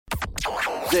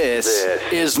This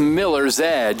is Miller's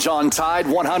Edge on Tide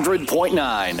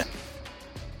 100.9.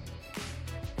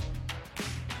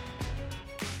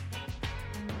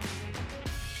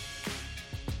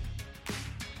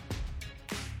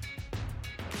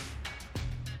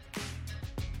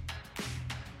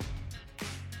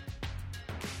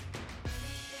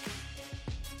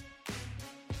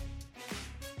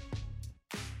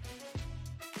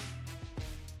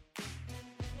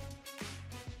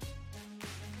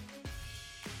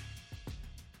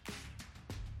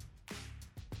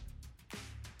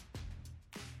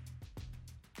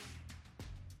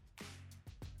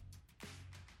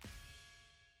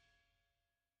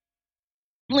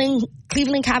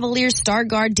 Cleveland Cavaliers star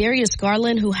guard Darius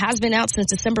Garland, who has been out since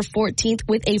December 14th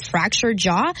with a fractured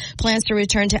jaw, plans to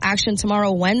return to action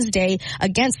tomorrow, Wednesday,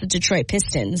 against the Detroit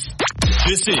Pistons.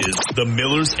 This is the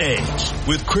Miller's Edge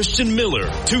with Christian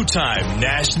Miller, two-time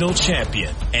national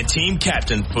champion and team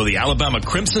captain for the Alabama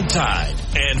Crimson Tide,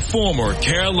 and former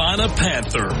Carolina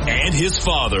Panther, and his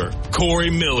father, Corey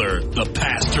Miller, the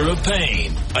pastor of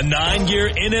pain, a 9-year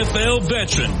NFL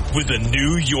veteran with the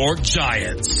New York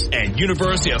Giants, and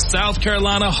University of South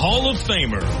Carolina Hall of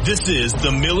Famer. This is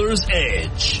the Miller's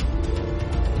Edge.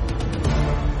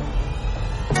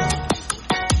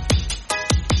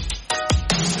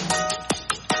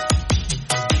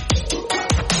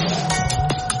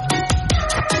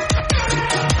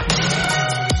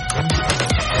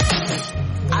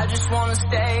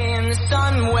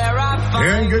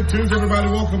 And good Tuesday, everybody.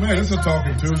 Welcome in. It's a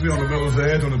Talking Tuesday on the Miller's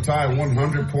Edge on the Tide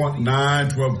 100.9,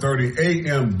 1230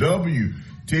 AM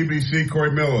WTBC.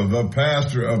 Corey Miller, the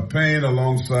pastor of pain,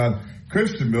 alongside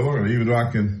Christian Miller. Even though I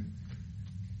can't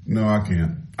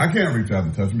reach out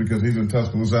and touch him because he's in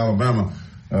Tuscaloosa, Alabama.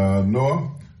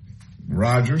 Noah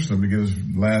Rogers, let me get his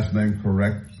last name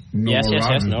correct. Noah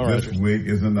Rogers this week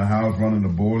is in the house running the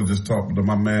board. Just talking to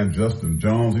my man Justin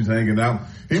Jones. He's hanging out.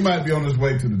 He might be on his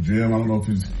way to the gym. I don't know if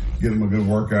he's getting a good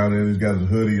workout in. He's got his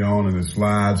hoodie on and his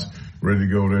slides, ready to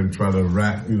go there and try to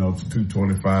rack, to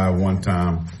 225 one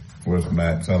time for his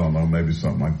max. I don't know, maybe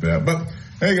something like that. But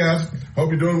hey guys, hope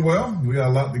you're doing well. We got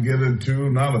a lot to get into.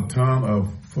 Not a ton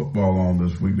of football on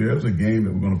this week. There's a game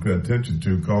that we're going to pay attention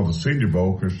to called the Senior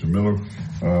Bowl. Christian Miller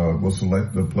was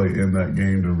selected to play in that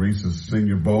game, the Reese's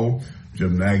Senior Bowl.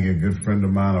 Jim Nagy, a good friend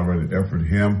of mine, already offered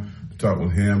him to talk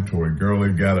with him. Tori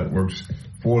Gurley, guy that works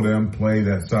for them, played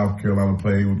at South Carolina,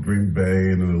 played with Green Bay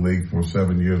and in the league for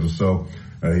 7 years or so.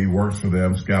 He works for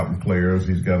them, scouting players.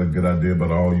 He's got a good idea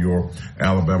about all your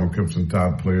Alabama Crimson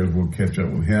Tide players. We'll catch up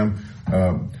with him.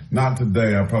 Not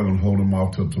today. I'm probably going to hold him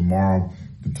off till tomorrow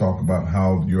to talk about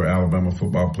how your Alabama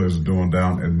football players are doing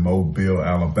down in Mobile,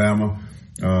 Alabama.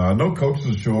 I know coaches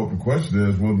will show up. The question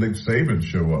is, will Nick Saban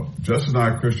show up? Justin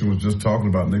and I, Christian, was just talking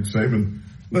about Nick Saban.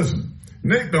 Listen,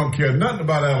 Nick don't care nothing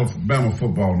about Alabama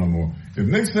football no more. If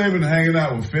Nick Saban hanging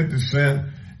out with 50 Cent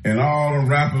and all them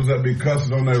rappers that be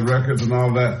cussing on their records and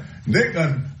all that, Nick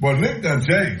done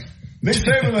changed. Nick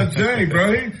Saban done changed,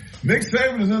 bro. Nick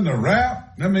Saban is in the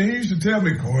rap. I mean, he used to tell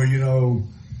me, Corey,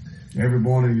 every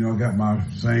morning, I got my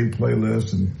same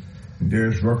playlist, and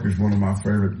Darius Rucker's one of my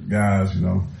favorite guys,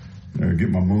 I get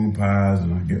my moon pies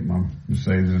and I get my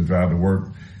Mercedes and drive to work.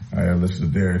 I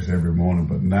listen to Darius every morning,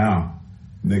 but now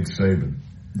Nick Saban,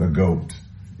 the GOAT,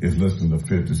 is listening to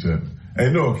 50 Cent.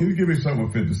 Hey, Noah, can you give me something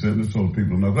with 50 Cent just so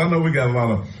people know? I know we got a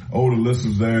lot of older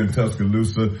listeners there in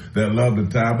Tuscaloosa that love the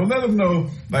time, but let them know,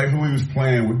 who he was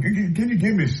playing with. Can you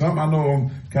give me something? I know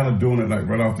I'm kind of doing it,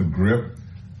 right off the grip.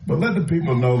 But let the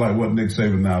people know, what Nick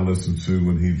Saban now listens to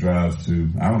when he drives to,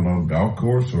 I don't know, golf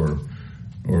course or.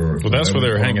 Well, that's where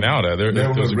they're hanging out at. They're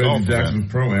with Reggie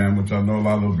Jackson's Pro-Am, which I know a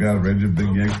lot of those guys, Reggie,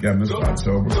 Big Yanks, got Mr.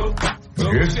 October.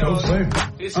 But here's Coach Saban.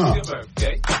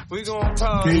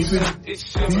 Can you see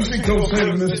Coach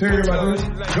Saban in this terrier like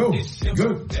this?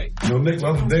 Good. Nick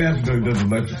loves to dance. He does the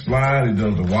electric slide. He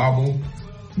does the wobble.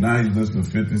 Now he's listening to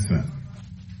 50 Cent.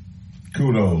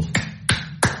 Kudos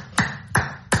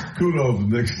to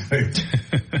Nick Saban.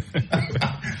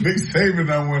 Nick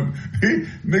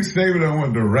Saban done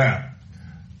went to rap.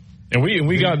 And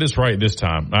we got this right this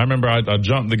time. I remember I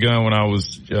jumped the gun when I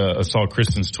saw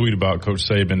Kristen's tweet about Coach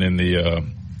Saban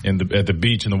at the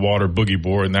beach in the water boogie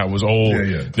board, and that was old.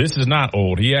 Yeah. This is not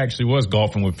old. He actually was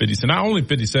golfing with 50 Cent. Not only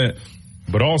 50 Cent,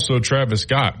 but also Travis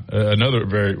Scott, another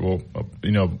very more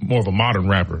of a modern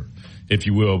rapper, if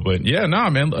you will. But yeah,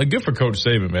 man, good for Coach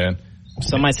Saban, man.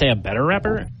 Some might say a better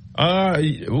rapper.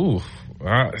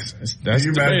 That's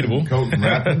debatable. Coach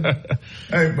rapping.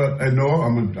 Hey, Noah,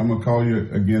 I'm gonna call you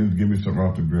again to give me something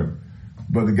off the grip.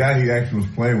 But the guy he actually was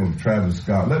playing with, Travis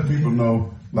Scott. Let people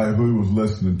know like who he was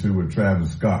listening to with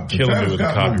Travis Scott. Killing me with the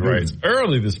copyrights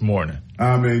early this morning.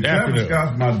 I mean, Travis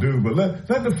Scott's my dude, but let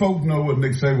the folks know what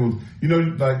Nick Saban,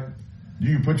 like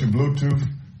you can put your Bluetooth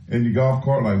in your golf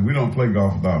cart. Like, we don't play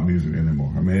golf without music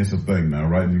anymore. I mean, it's a thing now,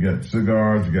 right? You got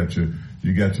cigars, you got your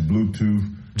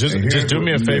Bluetooth. Just do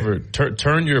me a favor.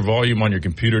 Turn your volume on your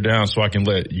computer down so I can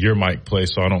let your mic play,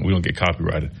 so we don't get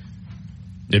copyrighted.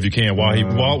 If you can,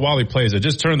 while he plays it,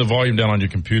 just turn the volume down on your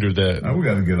computer. We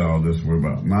got to get all this. We're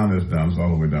about mine is down. It's all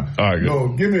the way down. All right, good. No,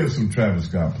 give me some Travis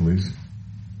Scott, please.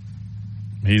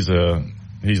 He's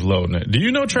loading it. Do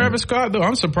you know Travis Scott though?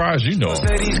 I'm surprised you know him.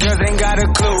 These girls ain't got a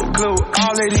clue.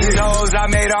 All of these hoes I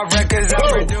made off records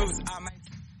I produced.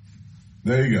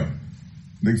 There you go.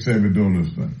 Nick Saban doing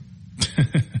this thing.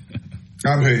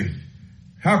 I mean,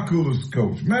 how cool is the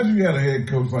coach? Imagine you had a head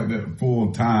coach like that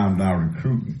full time now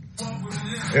recruiting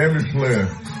every player.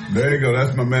 There you go.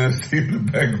 That's my man Steve in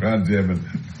the background jamming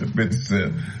 50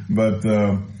 Cent. But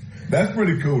that's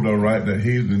pretty cool though, right? That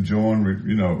he's enjoying,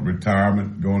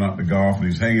 retirement, going out to golf, and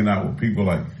he's hanging out with people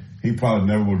like he probably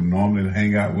never would normally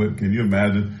hang out with. Can you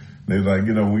imagine? They're like,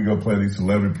 we go play these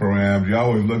celebrity programs. You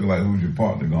always look like who's your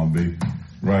partner going to be,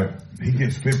 right? He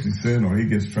gets 50 Cent or he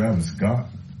gets Travis Scott.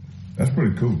 That's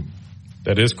pretty cool.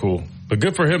 That is cool. But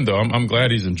good for him, though. I'm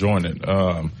glad he's enjoying it.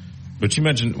 But you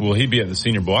mentioned, will he be at the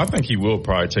Senior Bowl? I think he will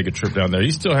probably take a trip down there. He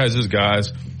still has his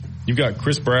guys. You've got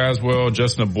Chris Braswell,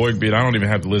 Justin Boygbeat. I don't even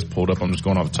have the list pulled up. I'm just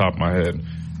going off the top of my head.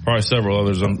 Probably several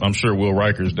others. I'm sure Will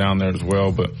Riker's down there as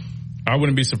well. But I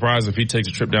wouldn't be surprised if he takes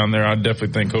a trip down there. I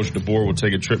definitely think Coach DeBoer will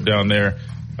take a trip down there.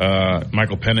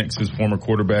 Michael Penix, his former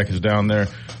quarterback, is down there.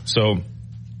 So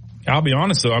I'll be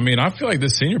honest, though. I mean, I feel like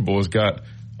this Senior Bowl has got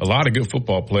a lot of good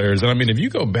football players. And, I mean, if you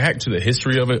go back to the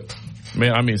history of it,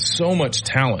 man, I mean, so much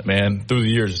talent, man, through the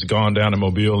years has gone down in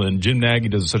Mobile. And Jim Nagy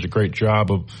does such a great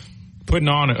job of putting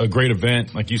on a great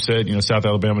event. Like you said, South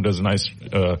Alabama does a nice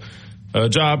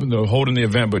job holding the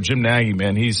event. But Jim Nagy,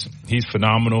 man, he's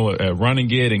phenomenal at running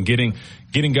it and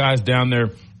getting guys down there,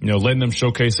 letting them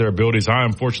showcase their abilities. I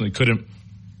unfortunately couldn't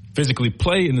physically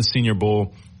play in the Senior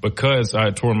Bowl because I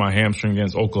had torn my hamstring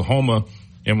against Oklahoma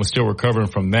and was still recovering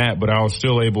from that, but I was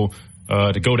still able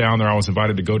to go down there. I was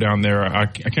invited to go down there. I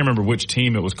can't remember which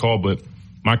team it was called, but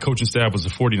my coaching staff was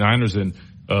the 49ers, and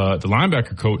the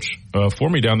linebacker coach for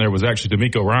me down there was actually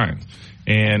D'Amico Ryans.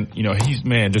 And, he's,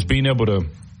 man, just being able to,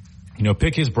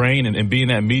 pick his brain and be in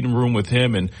that meeting room with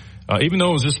him. And even though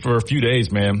it was just for a few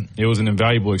days, man, it was an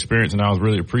invaluable experience, and I was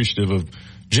really appreciative of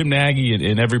Jim Nagy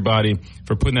and everybody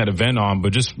for putting that event on.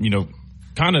 But just,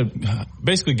 kind of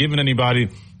basically giving anybody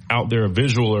out there a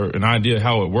visual or an idea of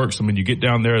how it works. I mean, you get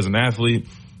down there as an athlete,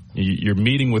 you're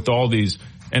meeting with all these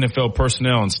NFL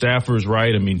personnel and staffers,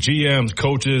 right? I mean, GMs,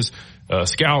 coaches,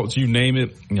 scouts, you name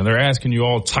it. They're asking you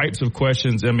all types of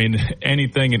questions. I mean,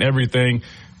 anything and everything.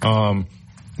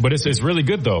 But it's really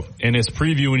good though. And it's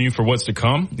previewing you for what's to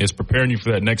come. It's preparing you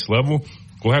for that next level.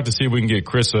 We'll have to see if we can get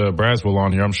Chris Braswell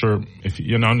on here. I'm sure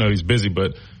I know he's busy,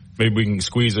 but maybe we can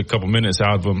squeeze a couple minutes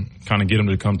out of him, kind of get him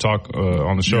to come talk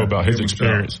on the show about his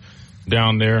experience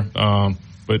down there.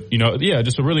 But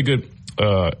just a really good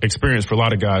experience for a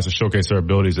lot of guys to showcase their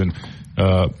abilities. And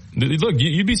look,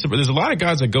 you'd be surprised. There's a lot of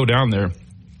guys that go down there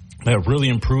that really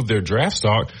improve their draft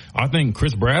stock. I think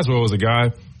Chris Braswell is a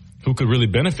guy who could really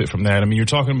benefit from that. I mean, you're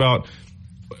talking about,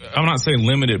 I'm not saying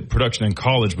limited production in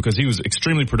college because he was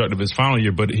extremely productive his final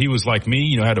year, but he was like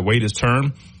me, had to wait his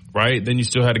turn. Right? Then you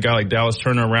still had a guy like Dallas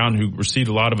Turner around who received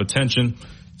a lot of attention.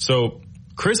 So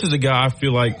Chris is a guy I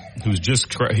feel like he's just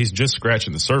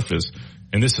scratching the surface.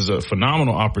 And this is a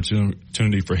phenomenal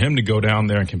opportunity for him to go down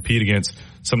there and compete against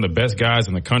some of the best guys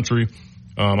in the country.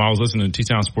 I was listening to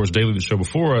T-Town Sports Daily, the show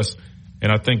before us,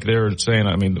 and I think they were saying,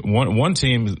 I mean, one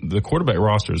team, the quarterback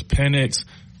roster is Penix,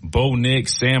 Bo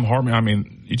Nix, Sam Hartman. I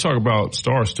mean, you talk about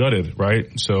star-studded,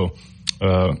 right? So,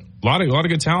 a lot of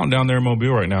good talent down there in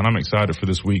Mobile right now, and I'm excited for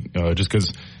this week just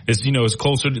because it's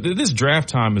closer. This draft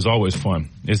time is always fun.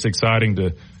 It's exciting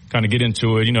to kind of get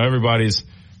into it. Everybody's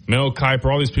Mel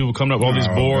Kiper, all these people coming up, all these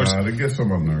boards. God, it gets on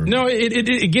my nerves. No,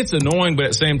 it gets annoying, but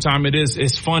at the same time,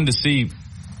 it's fun to see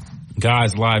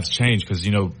guys' lives change because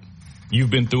you've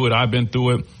been through it, I've been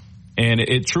through it, and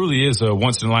it truly is a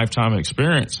once in a lifetime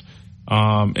experience.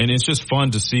 And it's just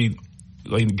fun to see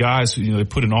like guys who they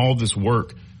put in all this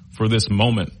work for this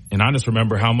moment. And I just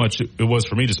remember how much it was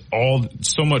for me, just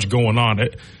so much going on.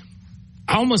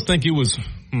 I almost think it was,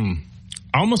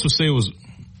 I almost would say it was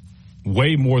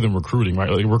way more than recruiting, right?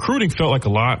 Like recruiting felt like a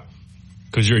lot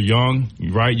because you're young,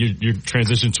 right? You're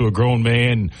transitioning to a grown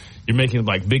man. You're making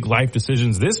like big life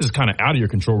decisions. This is kind of out of your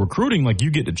control. Recruiting, like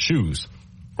you get to choose,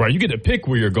 right? You get to pick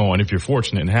where you're going if you're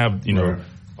fortunate and have,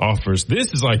 offers.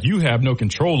 This is like you have no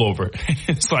control over it.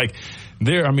 It's like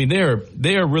they are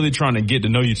really trying to get to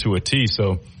know you to a T.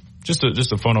 So just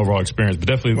a fun overall experience, but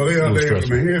definitely. Well,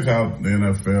 here's how the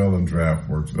NFL and draft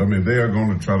works. I mean, they are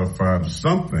going to try to find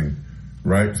something,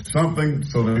 right? Something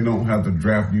so they don't have to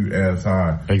draft you as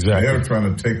high. Exactly. They're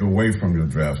trying to take away from your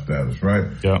draft status,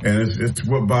 right? Yeah. And it's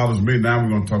what bothers me. Now we're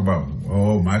going to talk about,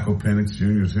 Michael Penix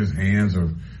Jr.'s, his hands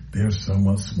they're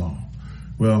somewhat small.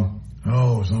 Well,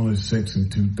 it's only 6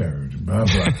 2/3. Blah,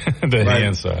 blah. The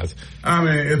hand size. I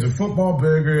mean, is the football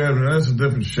bigger? That's a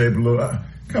different shape.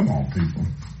 Come on, people.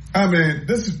 I mean,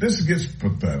 this gets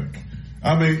pathetic.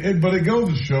 I mean, but it goes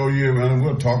to show you, and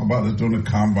we'll talk about this during the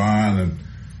combine, and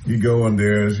you go in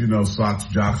there, socks,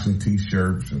 jocks, and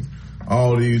T-shirts, and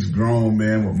all these grown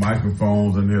men with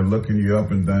microphones in there looking you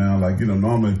up and down. Like,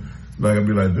 normally, like, I'd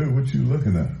be like, dude, what you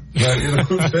looking at? Like, you know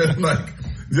what I'm saying? Like,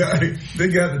 yeah, they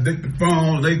got the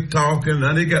dictaphone, they talking,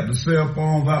 and they got the cell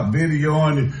phones out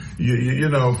videoing you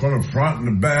from the front and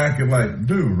the back, and like,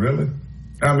 dude, really?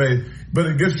 I mean, but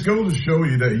it just goes to show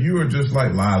you that you are just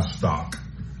like livestock.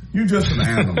 You're just an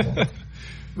animal.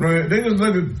 Right? They just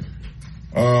look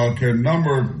at, can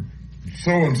number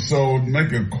so-and-so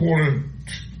make a quarter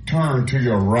turn to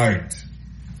your right.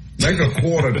 Make a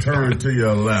quarter turn to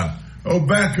your left.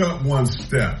 Back up one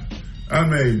step. I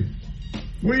mean,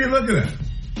 what are you looking at?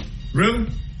 Really?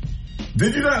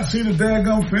 Did you not see the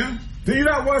daggone film? Did you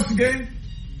not watch the game?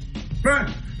 Right?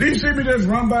 Did you see me just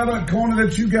run by that corner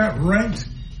that you got ranked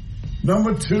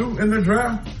number 2 in the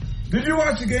draft? Did you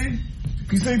watch the game?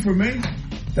 You see, for me,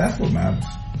 that's what matters.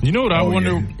 You know what I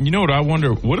wonder? Yeah. You know what I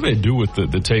wonder? What do they do with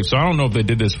the tape? So I don't know if they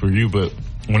did this for you, but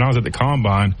when I was at the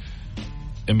combine,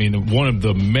 I mean, one of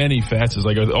the many facets,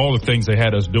 like all the things they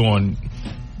had us doing,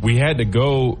 we had to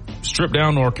go strip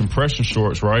down to our compression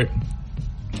shorts, right?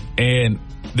 And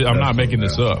I'm not making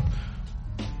this up.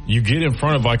 You get in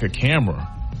front of like a camera.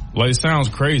 Like, it sounds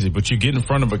crazy, but you get in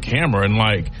front of a camera and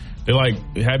like they like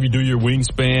have you do your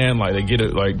wingspan. Like they get a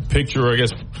like picture, I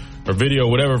guess, or video,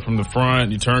 whatever, from the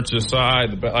front. You turn to the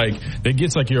side. Like they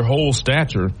gets like your whole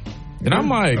stature. And I'm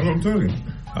like, I'm telling you.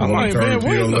 I'm like, man,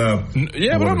 what is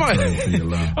yeah, but I'm like,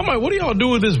 what do y'all do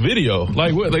with this video?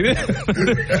 Like, what? Like,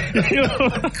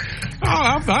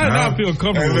 I feel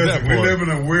comfortable with that part. We live in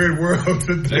a weird world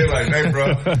today. Like, hey,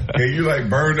 bro, can you like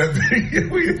burn that video?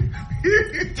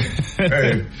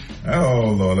 Hey,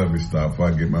 oh Lord, let me stop before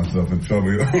I get myself in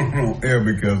trouble on air,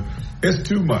 because it's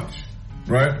too much,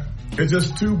 right? It's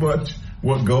just too much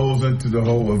what goes into the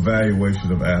whole evaluation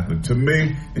of athletes. To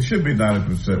me, it should be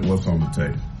 90% what's on the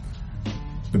tape.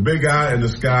 The big eye in the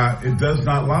sky, it does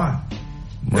not lie.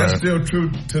 Right. That's still true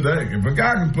today. If a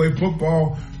guy can play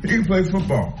football, he can play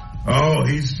football. Oh,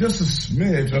 he's just a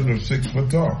smidge under 6 foot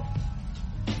tall.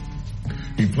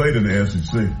 He played in the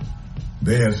SEC.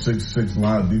 They had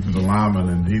 6'6" defensive linemen,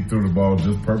 and he threw the ball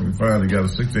just perfectly fine. He got a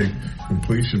 68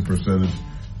 completion percentage.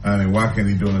 I mean, why can't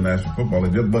he do it in national football?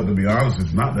 But to be honest,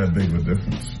 it's not that big of a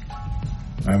difference.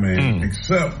 I mean,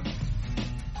 except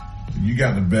you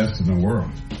got the best in the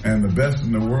world. And the best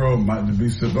in the world might be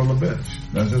sitting on the bench.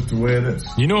 That's just the way it is.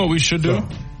 You know what we should do?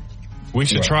 We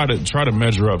should try to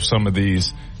measure up some of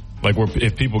these, like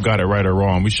if people got it right or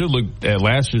wrong. We should look at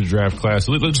last year's draft class.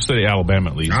 Let's just say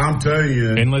Alabama at least. I'm telling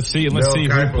you. And let's see who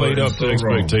played up to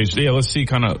expectations. Yeah, let's see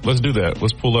let's do that.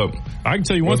 Let's pull up. I can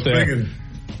tell you one thing.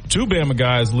 2 Bama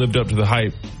guys lived up to the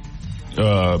hype.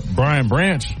 Brian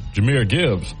Branch, Jahmyr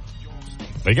Gibbs.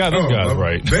 They got those guys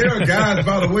right. They are guys,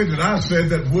 by the way, that I said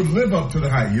that would live up to the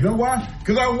hype. You know why?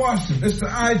 Because I watched them. It's the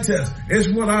eye test. It's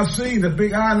what I've seen, the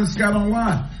big eye that's got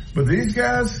online. But these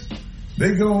guys,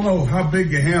 they don't know how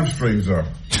big your hamstrings are.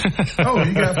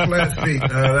 You got flat feet.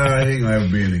 That ain't going to ever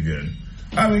be any good.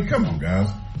 I mean, come on,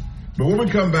 guys. But when we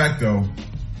come back, though,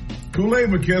 Kool-Aid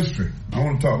McKinstry, I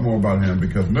want to talk more about him,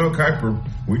 because Mel Kiper,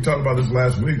 we talked about this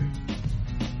last week,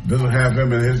 doesn't have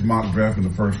him in his mock draft in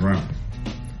the first round.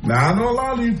 Now, I know a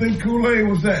lot of you think Kool-Aid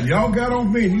was that. Y'all got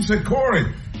on me and you said,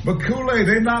 Corey, but Kool-Aid,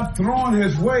 they're not throwing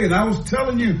his way. And I was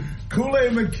telling you,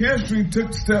 Kool-Aid McKinstry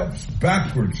took steps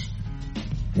backwards.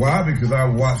 Why? Because I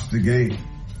watched the game.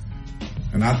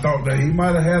 And I thought that he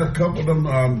might have had a couple of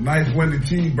them nice Wendy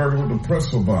cheeseburgers with the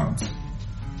pretzel buns.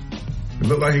 It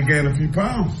looked like he gained a few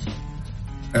pounds.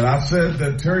 And I said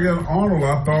that Terry Arnold,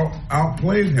 I thought,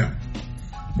 outplayed him.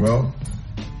 Well,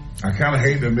 I kind of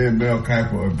hate that me and Mel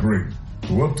Kiper agree.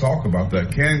 So we'll talk about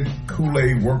that. Can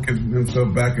Kool-Aid work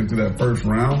himself back into that first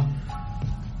round?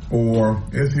 Or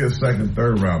is he a second,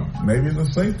 third round? Maybe he's a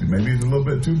safety. Maybe he's a little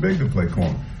bit too big to play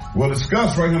corner. We'll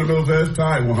discuss right here on the Miller's Edge,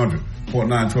 Tide 100.9,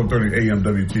 1230 AM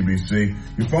WTBC.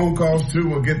 Your phone calls, too,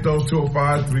 we'll get those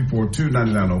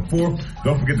 205-342-9904.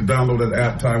 Don't forget to download that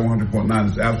app, Tide 100.9.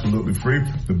 It's absolutely free.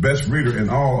 The best reader in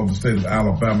all of the state of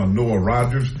Alabama, Noah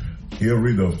Rogers. He'll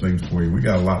read those things for you. We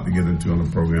got a lot to get into on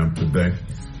the program today.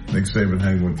 Nick Saban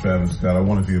hanging with Travis Scott. I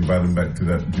wonder if you invite him back to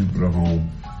that Jupiter home.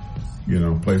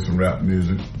 Play some rap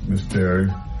music. Miss Terry,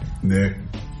 Nick,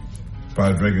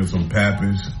 probably drinking some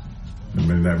Pappies.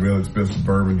 That real expensive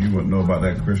bourbon, you wouldn't know about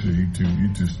that, Christian. You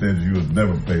too stingy. You would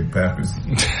never pay Pappies.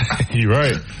 You're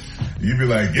right. You'd be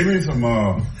like, give me some.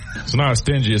 It's not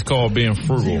stingy. It's called being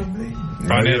frugal,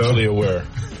 financially aware.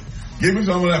 Give me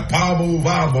some of that Pablo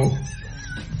Vavo.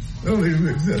 Don't even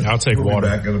exist. I'll take water.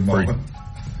 Back in a moment.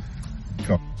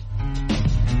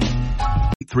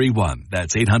 831.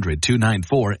 That's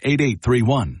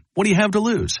 800-294-8831. What do you have to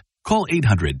lose? Call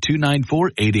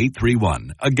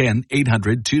 800-294-8831. Again,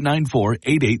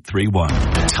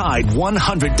 800-294-8831. Tide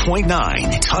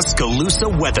 100.9 Tuscaloosa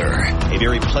weather. A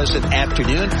very pleasant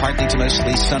afternoon, partly to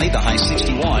mostly sunny, the high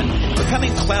 61.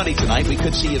 Becoming cloudy tonight, we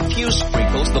could see a few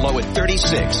sprinkles, the low at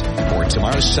 36. For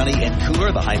tomorrow, sunny and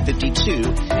cooler, the high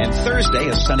 52. And Thursday,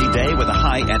 a sunny day with a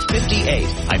high at 58.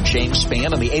 I'm James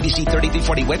Spann on the ABC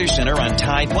 3340 Weather Center on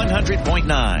Tide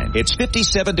 100.9. It's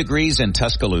 57 degrees in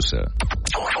Tuscaloosa.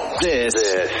 This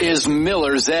is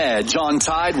Miller's Edge on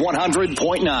Tide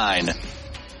 100.9.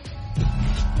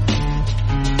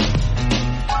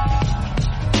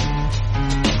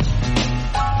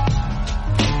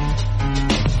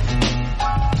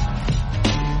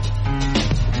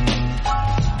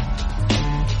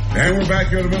 And we're back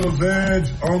here on the Miller's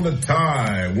Edge on the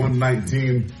Tide,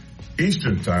 119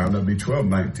 Eastern Time. That'll be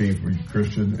 12:19 for you,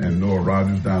 Christian and Noah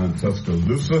Rogers down in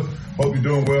Tuscaloosa. Hope you're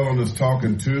doing well on this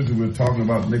Talking Tuesday. We're talking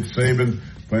about Nick Saban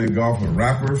playing golf with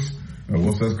rappers.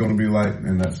 What's that's going to be like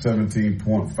in that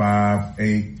 $17.5,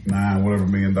 8, 9, whatever $1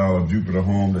 million Jupiter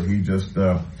home that he just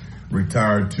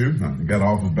retired to. He got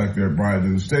office back there at Bryant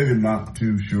in the stadium. Not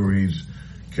too sure he's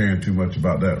caring too much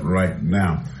about that right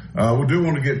now. We do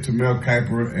want to get to Mel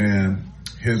Kiper and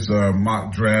his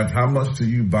mock draft. How much do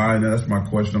you buy in that? That's my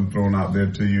question I'm throwing out there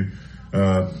to you.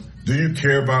 Do you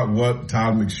care about what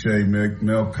Todd McShay,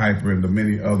 Mel Kiper, and the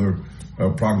many other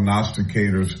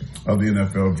prognosticators of the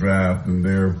NFL draft? And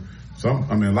a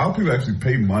lot of people actually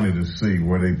pay money to see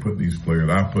where they put these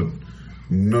players. I put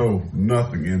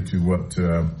nothing into what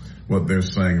they're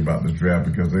saying about the draft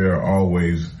because they are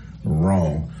always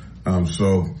wrong.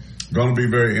 So going to be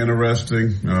very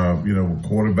interesting. With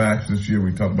quarterbacks this year.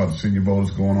 We talked about the Senior Bowl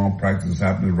that's going on. Practice is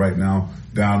happening right now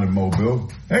down in Mobile.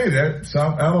 Hey, that's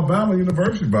South Alabama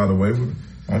University, by the way.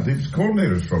 I think his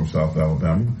coordinator's from South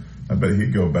Alabama. I bet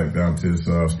he'd go back down to his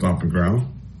stomping ground.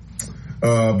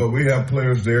 But we have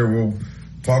players there. We'll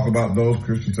talk about those.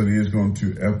 Christian said he is going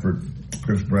to effort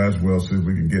Chris Braswell, see if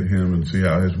we can get him and see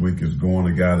how his week is going.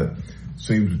 A guy that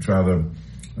seems to try to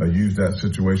use that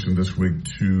situation this week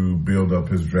to build up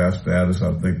his draft status.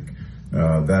 I think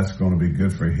that's going to be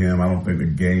good for him. I don't think the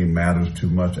game matters too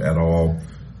much at all.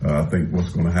 I think what's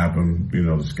going to happen,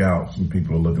 the scouts and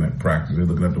people are looking at practice. They're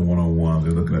looking at the one-on-ones.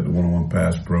 They're looking at the one-on-one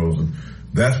pass pros. And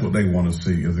that's what they want to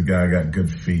see. Is the guy got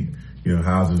good feet?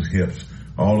 How's his hips?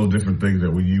 All the different things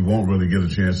that you won't really get a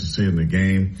chance to see in the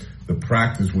game. The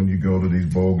practice when you go to these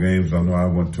bowl games. I know I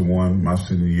went to one my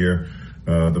senior year.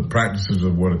 The practices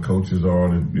of where the coaches are,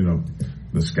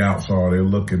 the scouts are, they're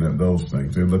looking at those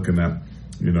things. They're looking at,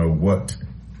 what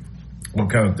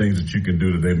kind of things that you can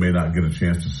do that they may not get a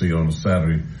chance to see on a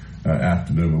Saturday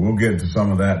afternoon. But we'll get into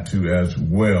some of that too as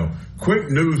well. Quick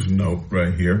news note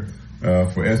right here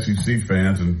for SEC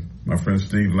fans, and my friend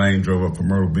Steve Lane drove up from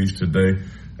Myrtle Beach today,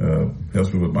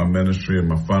 helps me with my ministry and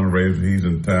my fundraiser. He's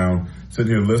in town,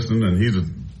 sitting here listening, and he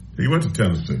went to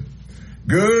Tennessee.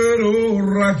 Good old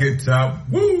Rocky Top.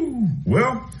 Woo!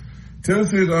 Well,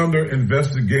 Tennessee is under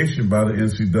investigation by the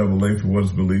NCAA for what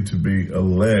is believed to be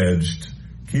alleged,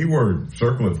 keyword,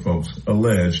 circle it folks,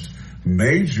 alleged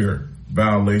major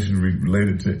violation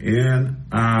related to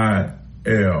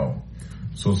NIL.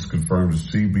 So it's confirmed to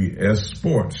CBS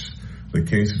Sports. The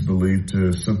case is believed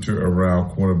to center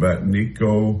around quarterback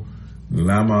Nico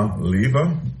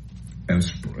Lamaliva and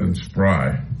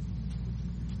Spry.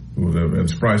 And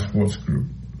Spry Sports Group.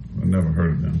 I never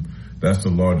heard of them. That's the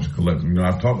largest collective.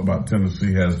 I've talked about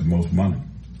Tennessee has the most money.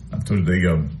 I told you they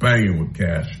got banging with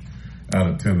cash out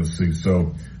of Tennessee.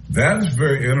 So that is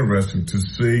very interesting to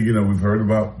see. We've heard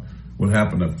about what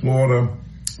happened at Florida.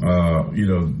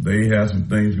 They had some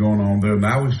things going on there.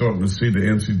 Now we're starting to see the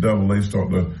NCAA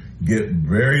start to get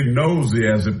very nosy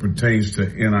as it pertains to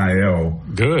NIL.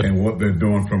 Good. And what they're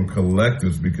doing from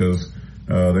collectives because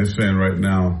They're saying right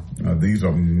now these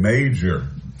are major.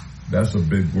 That's a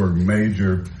big word,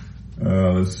 major.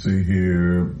 Let's see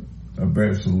here.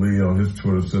 Barrett Sallee on his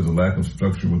Twitter says the lack of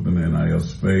structure within the NIL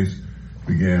space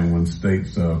began when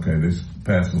states, they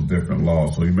passed some different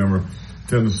laws. So you remember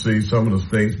Tennessee, some of the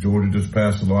states, Georgia just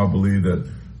passed a law, I believe, that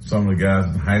some of the guys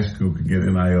in high school can get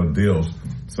NIL deals.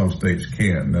 Some states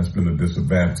can't, and that's been a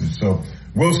disadvantage. So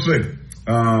we'll see.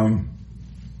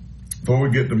 Before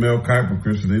we get to Mel Kiper,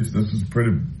 Christian, this is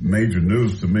pretty major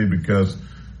news to me because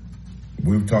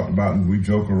we've talked about and we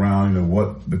joke around,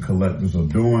 what the collectives are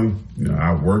doing.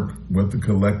 I work with the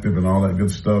collective and all that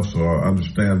good stuff, so I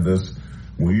understand this.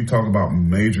 When you talk about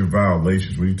major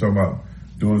violations, when you talk about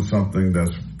doing something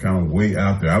that's kind of way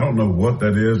out there, I don't know what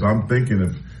that is. I'm thinking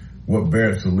if what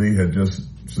Barrett Sallee had just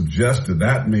suggested,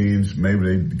 that means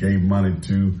maybe they gave money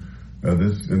to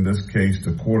in this case,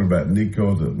 the quarterback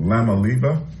Nico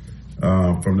Lamaleva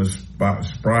from this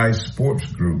Spry Sports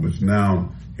Group, which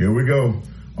now, here we go.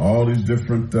 All these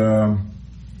different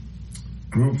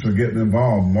groups are getting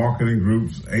involved, marketing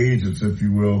groups, agents, if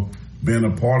you will, being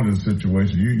a part of this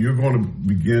situation. You're going to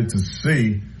begin to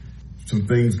see some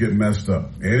things get messed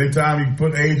up. Anytime you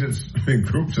put agents and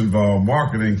groups involved,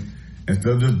 marketing,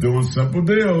 instead of just doing simple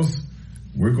deals,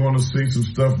 we're going to see some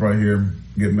stuff right here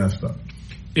get messed up.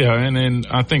 Yeah, and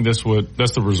I think that's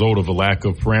the result of a lack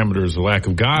of parameters, a lack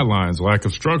of guidelines, a lack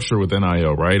of structure with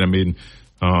NIL, right? I mean,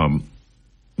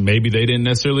 maybe they didn't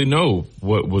necessarily know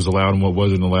what was allowed and what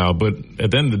wasn't allowed, but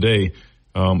at the end of the day,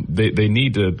 they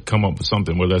need to come up with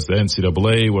something, whether that's the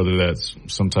NCAA, whether that's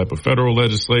some type of federal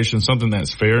legislation, something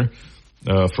that's fair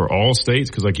for all states,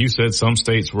 because like you said, some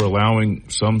states were allowing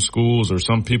some schools or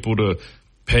some people to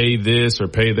pay this or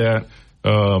pay that.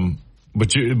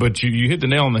 But you hit the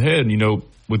nail on the head,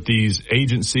 with these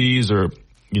agencies or,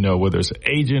 whether it's an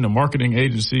agent, a marketing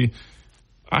agency.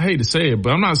 I hate to say it,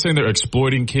 but I'm not saying they're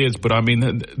exploiting kids, but I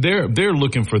mean, they're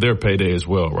looking for their payday as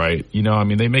well, right?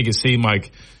 They make it seem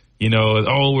like,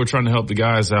 we're trying to help the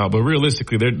guys out, but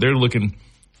realistically, they're looking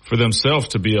for themselves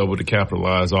to be able to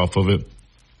capitalize off of it.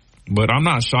 But I'm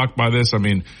not shocked by this. I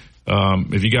mean,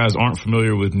 if you guys aren't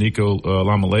familiar with Nico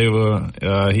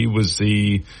Lamaleva, he was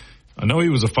a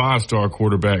 5-star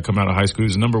quarterback coming out of high school. He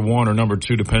was number 1 or number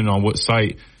 2, depending on what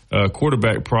site,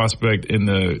 quarterback prospect in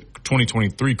the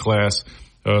 2023 class.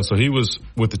 So he was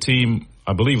with the team,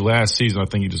 I believe last season. I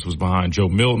think he just was behind Joe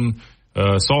Milton.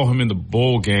 Saw him in the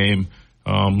bowl game.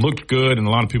 Looked good, and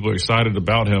a lot of people are excited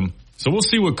about him. So we'll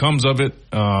see what comes of it.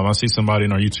 I see somebody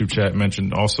in our YouTube chat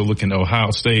mentioned also looking at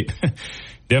Ohio State.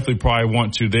 Definitely probably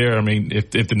want to there. I mean, if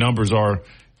the numbers are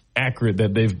accurate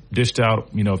that they've dished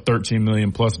out, $13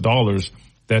 million plus,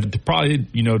 that probably,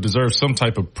 deserves some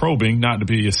type of probing, not to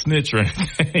be a snitch or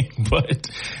anything. But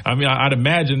I mean, I'd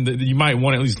imagine that you might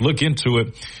want to at least look into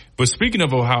it. But speaking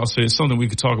of Ohio State, it's something we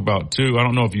could talk about too. I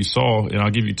don't know if you saw, and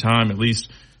I'll give you time at least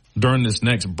during this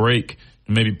next break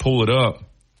and maybe pull it up.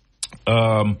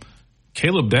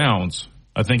 Caleb Downs,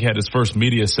 I think, had his first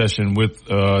media session with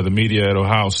the media at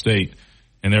Ohio State,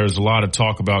 and there was a lot of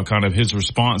talk about kind of his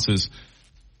responses.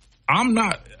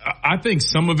 I think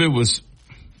some of it was,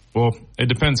 well, it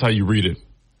depends how you read it.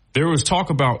 There was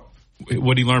talk about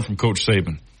what he learned from Coach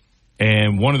Saban,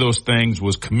 and one of those things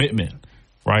was commitment,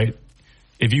 right?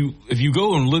 If you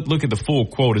go and look at the full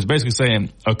quote, it's basically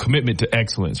saying a commitment to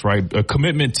excellence, right? A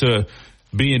commitment to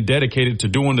being dedicated to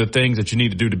doing the things that you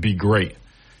need to do to be great.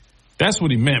 That's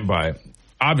what he meant by it.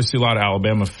 Obviously, a lot of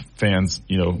Alabama fans,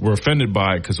 were offended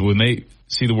by it because when they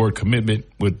see the word commitment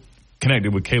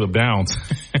connected with Caleb Downs,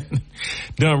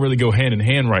 don't really go hand in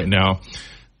hand right now.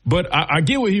 But I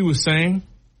get what he was saying,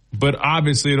 but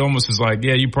obviously it almost is like,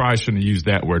 yeah, you probably shouldn't have used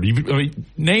that word.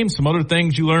 Name some other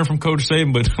things you learned from Coach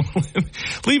Saban, but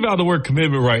leave out the word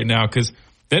commitment right now, because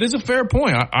that is a fair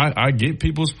point. I get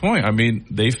people's point. I mean,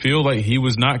 they feel like he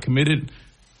was not committed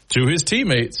to his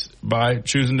teammates by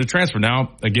choosing to transfer.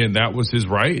 Now, again, that was his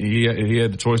right. He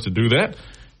had the choice to do that,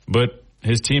 but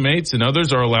his teammates and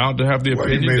others are allowed to have the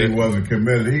opinion. He wasn't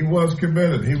committed. He was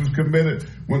committed. He was committed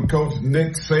when Coach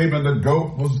Nick Saban, the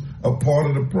GOAT, was a part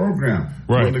of the program.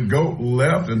 Right. When the GOAT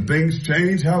left and things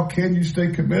changed, how can you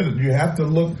stay committed? You have to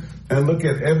look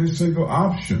at every single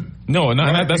option. No, and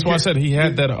right? That's why I said he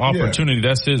had that opportunity. Yeah.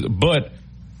 That's his. But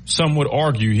some would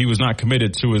argue he was not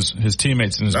committed to his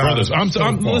teammates and his brothers.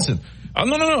 Listen.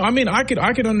 No. I mean, I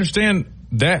could understand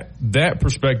that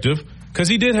perspective, because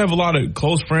he did have a lot of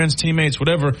close friends, teammates,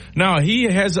 whatever. Now he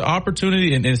has the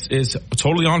opportunity, and it's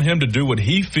totally on him to do what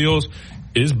he feels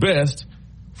is best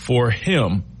for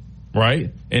him,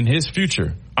 right, in his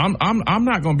future. I'm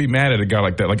not going to be mad at a guy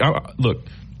like that. Look,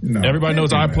 everybody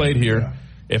knows I played here. Yeah.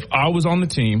 If I was on the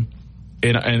team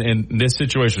and this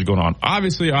situation is going on.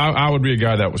 Obviously, I would be a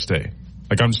guy that would stay.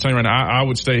 Like, I'm just telling you right now, I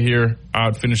would stay here. I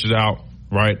would finish it out.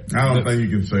 Right. I don't think you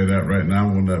can say that right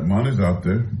now when that money's out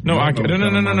there. No, I can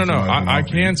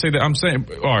say that. I'm saying,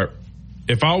 all right,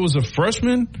 if I was a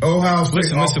freshman. Ohio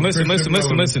State.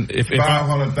 Listen. If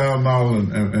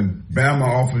 $500,000 and Bama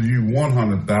offered you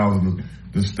 $100,000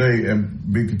 to stay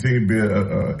and continue to be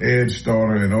an edge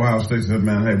starter, and Ohio State said,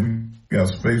 man, hey, we got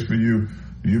space for you.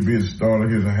 You be a starter.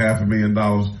 Here's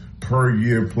 $500,000 per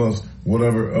year plus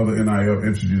whatever other NIL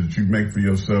entries that you make for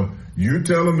yourself. You're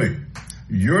telling me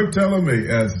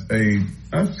as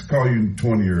let's call you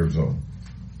 20 years old.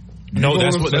 No,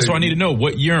 that's what I need to know.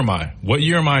 What year am I? What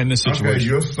year am I in this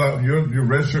situation? Okay, you're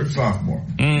redshirt sophomore.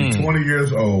 You're 20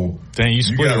 years old. Dang, you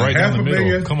split it right down the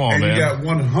middle. Come on, and man. You got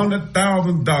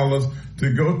 $100,000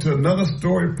 to go to another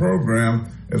story program.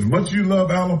 As much as you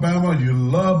love Alabama, you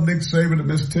love Nick Saban, the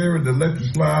Miss Terry, the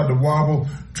electric slide, the wobble,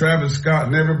 Travis Scott,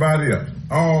 and everybody else.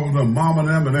 All the mom and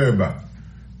them and everybody.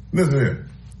 Listen here.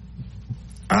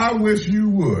 I wish you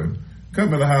would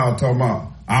come to the house talking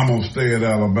about, I'm going to stay at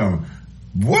Alabama.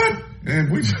 What? And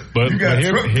you got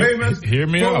truck payments, hear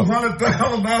me out.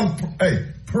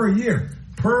 $400,000 per year.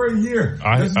 Per year.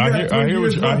 I hear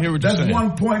what you're saying. That's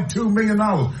 $1.2 million.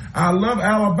 I love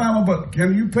Alabama, but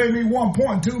can you pay me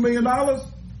 $1.2 million?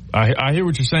 I hear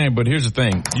what you're saying, but here's the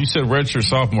thing. You said redshirt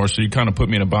sophomore, so you kind of put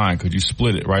me in a bind because you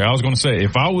split it, right? I was going to say,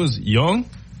 if I was young,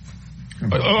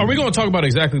 are we going to talk about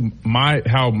exactly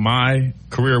how my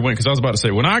career went? Because I was about to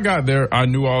say, when I got there, I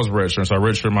knew I was redshirt, so I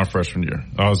redshirted my freshman year.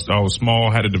 I was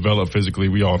small, had to develop physically.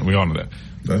 We all know that.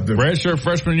 Redshirt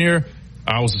freshman year,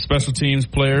 I was a special teams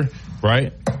player,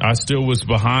 right? I still was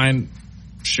behind,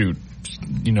 golly,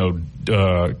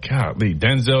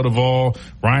 Denzel Duvall,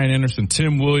 Ryan Anderson,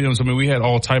 Tim Williams. I mean, we had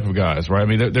all type of guys, right? I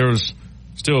mean, there was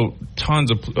still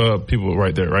tons of people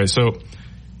right there, right? So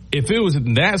if it was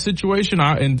in that situation,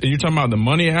 and you're talking about the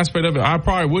money aspect of it, I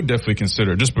probably would definitely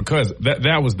consider, just because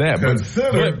that was that.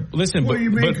 Consider? But listen, what do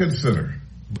you mean consider?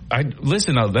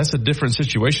 That's a different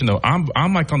situation though.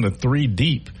 I'm like on the 3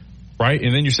 deep, right?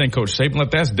 And then you're saying Coach Saban,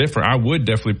 that's different. I would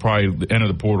definitely probably enter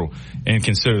the portal and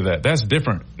consider that. That's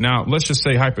different. Now, let's just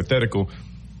say hypothetical.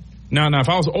 Now, if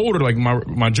I was older, like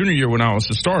my junior year when I was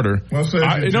a starter, my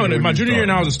junior year when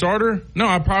I was a starter, no,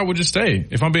 I probably would just stay.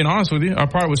 If I'm being honest with you, I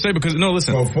probably would stay because, no,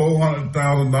 listen. For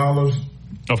 $400,000?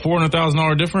 A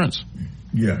 $400,000 difference?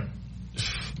 Yeah.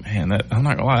 Man, I'm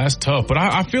not gonna lie, that's tough. But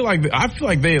I feel like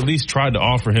they at least tried to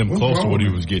offer him close to what he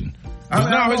was getting.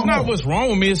 It's not what's wrong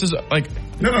with me. It's just like,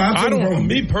 I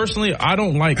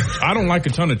don't like a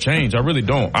ton of change. I really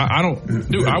don't. I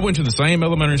went to the same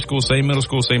elementary school, same middle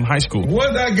school, same high school.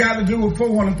 What that got to do with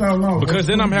 $400,000? Because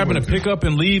then I'm having to pick up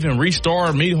and leave and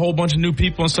restart, meet a whole bunch of new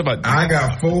people and stuff like that. I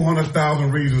got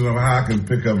 400,000 reasons of how I can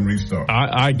pick up and restart.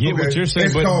 I get what you're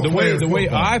saying, but the way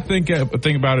I think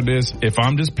about it is, if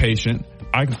I'm just patient,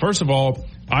 I can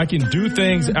do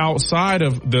things outside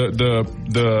of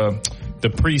the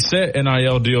preset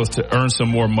NIL deals to earn some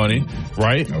more money,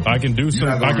 right? Okay. I can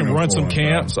run some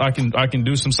camps. I can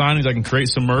do some signings. I can create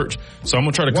some merch. So I'm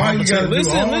going to try to compensate.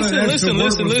 Listen.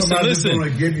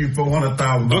 Going to give you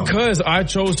 $400,000. Because I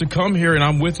chose to come here and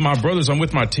I'm with my brothers. I'm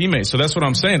with my teammates. So that's what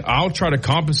I'm saying. I'll try to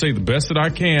compensate the best that I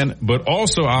can, but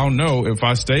also I'll know if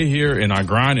I stay here and I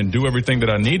grind and do everything that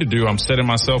I need to do, I'm setting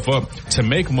myself up to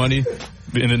make money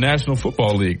in the National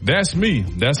Football League. That's me.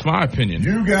 That's my opinion.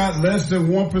 You got less than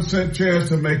 1% chance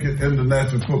to make it in the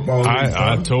National Football League.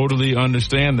 I totally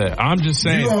understand that. I'm just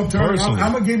saying, personally.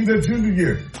 I'm going to give you that junior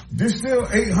year. There's still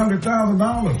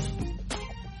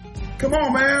 $800,000. Come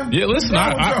on, man. Yeah, listen,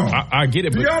 I get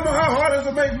it. Do y'all know how hard it is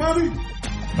to make money?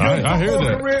 I hear that.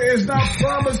 Your career is not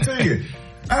promised to you.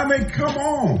 I mean, come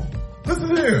on.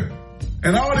 Listen here.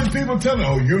 And all these people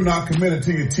telling, you're not committed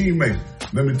to your teammates.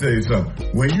 Let me tell you something.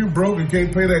 When you broke and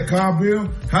can't pay that car bill,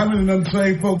 how many of them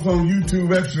same folks on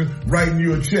YouTube Extra writing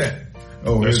you a check?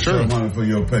 Here's some money for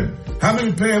your payment. How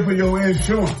many paying for your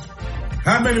insurance?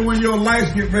 How many, when your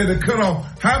lights get ready to cut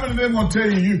off, how many of them gonna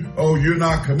tell you, you're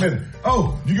not committed?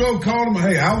 You gonna call them,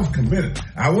 hey, I was committed.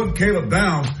 I wasn't Caleb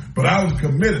Downs, but I was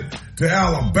committed to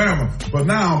Alabama, but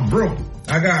now I'm broke.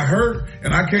 I got hurt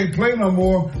and I can't play no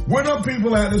more. Where them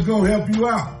people at that's gonna help you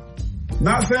out?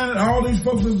 Not saying that all these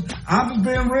folks I'm just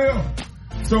being real.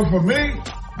 So for me,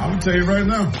 I'm gonna tell you right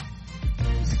now,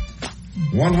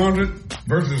 100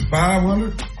 versus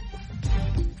 500.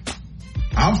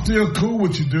 I'm still cool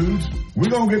with you dudes.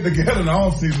 We're gonna get together in the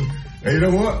off season. Hey, you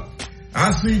know what?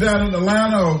 I see down in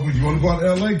Atlanta, or you wanna go out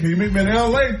to LA? Can you meet me in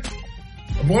LA?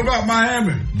 What about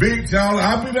Miami? Beach, y'all.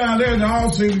 I'll be down there in the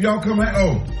off season. Y'all come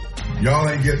out. Y'all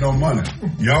ain't getting no money.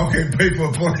 Y'all can't pay for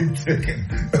a plane ticket.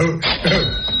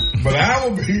 But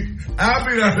I'll be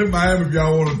out in Miami if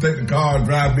y'all want to take the car and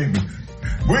drive meet me.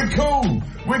 We're cool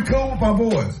with my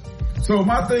boys. So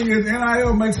my thing is,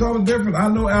 NIL makes all the difference. I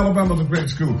know Alabama's a great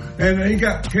school. And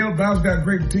Caleb Dow's got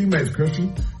great teammates,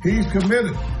 Christian. He's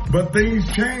committed. But things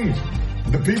change.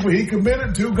 The people he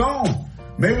committed to, gone.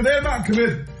 Maybe they're not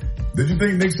committed. Did you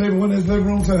think Nick Saban went in his living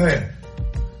room and said, hey?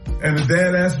 And his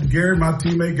dad asked Gary, my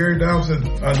teammate Gary Dow, said,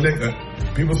 Nick,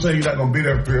 people say you're not going to be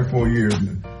there for 3 or 4 years.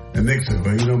 And Nick said,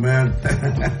 well, you know, man,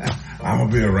 I'm going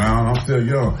to be around. I'm still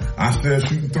young. I'm still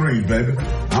shooting threes, baby.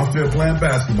 I'm still playing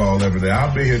basketball every day.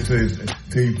 I'll be here till he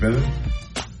finishes.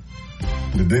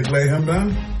 Did Dick lay him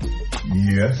down?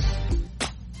 Yes.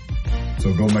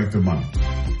 So go make the money.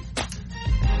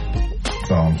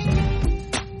 That's all I'm saying.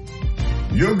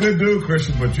 You're a good dude,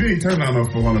 Christian, but you ain't turning down no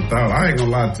 400,000. I ain't gonna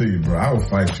lie to you, bro. I will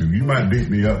fight you. You might beat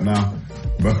me up now,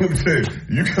 but let me tell you,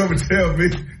 you come and tell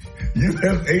me you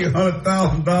have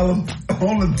 $800,000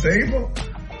 on the table?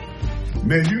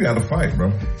 Man, you got to fight,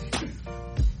 bro.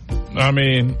 I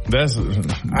mean, that's you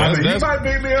might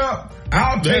beat me up.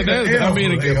 I'll take an L. I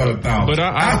mean, but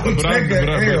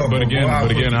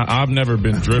again, I've never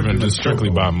been driven just strictly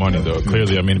by money, though.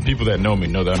 Clearly, I mean, people that know me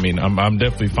know that. I mean, I'm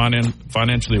definitely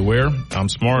financially aware. I'm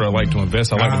smart. I like to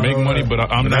invest. I like to make money, but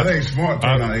I'm not. That ain't smart.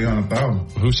 Turn out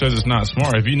 800,000. Who says it's not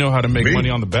smart? If you know how to make money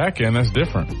on the back end, that's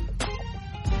different.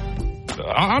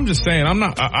 I'm just saying, I'm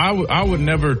not. I would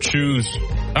never choose.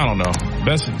 I don't know.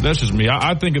 That's just me.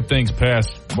 I think of things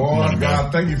past. Boy,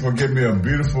 God, thank you for giving me a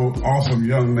beautiful, awesome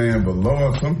young man. But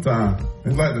Lord, sometimes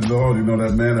it's like the Lord, you know,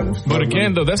 that man that was. But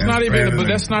again, though, that's not even. But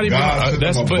that's not even.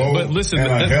 But listen,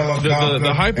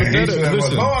 the hypothetical.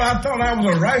 Listen, Lord, I thought I was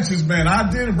a righteous man. I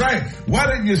did it right. Why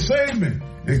didn't you save me?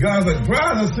 And God's like, bro,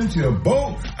 I sent you a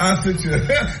boat. I sent you.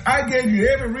 I gave you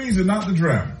every reason not to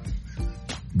drown.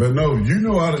 But no, you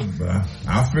know how to.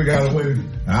 I'll figure out a way.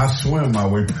 I'll swim my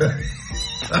way back.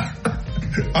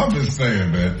 I'm just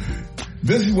saying, man.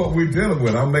 This is what we're dealing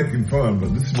with. I'm making fun,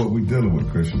 but this is what we're dealing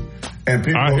with, Christian. And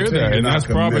people I hear that, and that's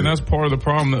part of the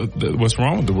problem. What's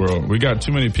wrong with the world? We got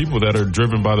too many people that are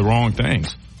driven by the wrong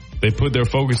things. They put their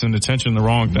focus and attention on the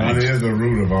wrong things. Money is the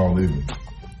root of all evil.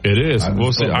 It is.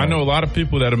 Well, see, I know a lot of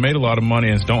people that have made a lot of money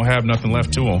and don't have nothing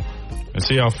left to them. And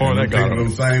see how far that got them.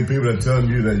 Those same people that tell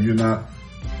you that you're not.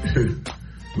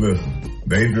 Listen,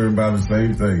 they driven by the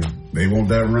same thing. They want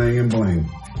that ring and bling.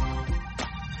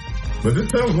 But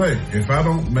just tell them, hey, if I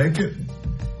don't make it,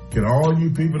 can all you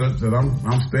people that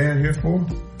I'm staying here for,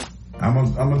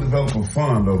 I'm gonna develop a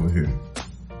fund over here.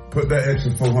 Put that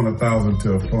extra $400,000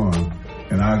 to a fund,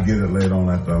 and I'll get it later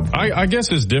on after. I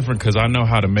guess it's different because I know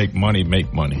how to make money,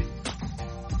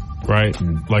 right?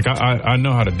 Like I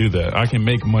know how to do that. I can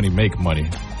make money.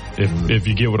 If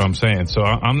you get what I'm saying. So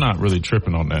I'm not really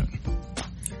tripping on that.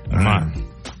 I'm not.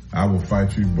 I will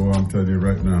fight you, boy. I'm telling you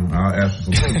right now. I'll ask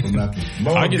for some people not to.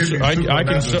 Lord, I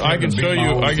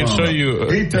can show you.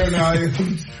 He turned out,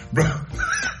 bro.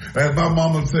 As my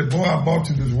mama said, boy, I bought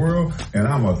you this world, and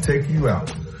I'm gonna take you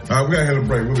out. All right, we gotta hit a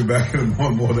break. We'll be back in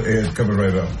one more. The Edge coming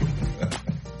right up.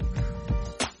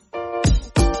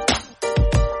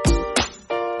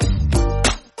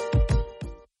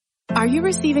 Are you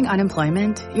receiving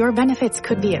unemployment? Your benefits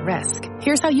could be at risk.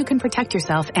 Here's how you can protect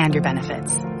yourself and your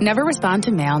benefits. Never respond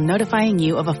to mail notifying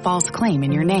you of a false claim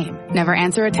in your name. Never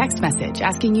answer a text message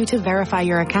asking you to verify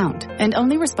your account. And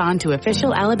only respond to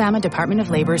official Alabama Department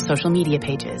of Labor's social media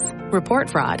pages.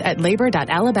 Report fraud at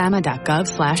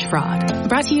labor.alabama.gov/fraud.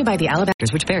 Brought to you by the Alabama,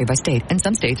 which vary by state. In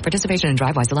some states, participation in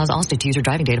DriveWise allows Allstate to use your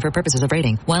driving data for purposes of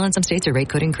rating. While in some states, your rate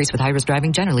could increase with high-risk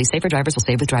driving. Generally, safer drivers will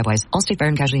save with DriveWise. Allstate Fire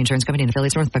and Casualty Insurance Company and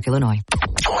affiliates, Northbrook, Illinois.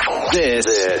 This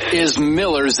is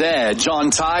Miller's Edge on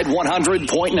Tide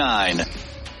 100.9.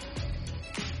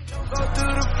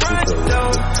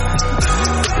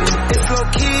 It's low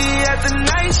key at the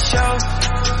night show,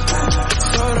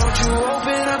 so don't you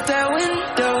open up that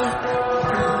window.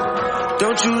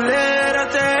 Don't you let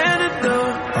out the antidote.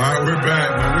 All right, we're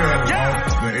back. Now we had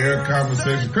the air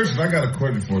conversation. Christian, I got a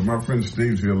question for you. My friend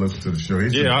Steve's here listening to the show.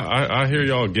 I hear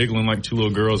y'all giggling like two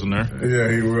little girls in there. Yeah,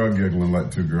 we are giggling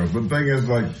like two girls. But the thing is,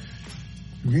 like,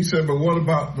 he said, but what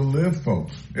about the live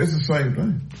folks? It's the same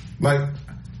thing. Like,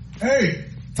 hey,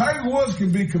 Tiger Woods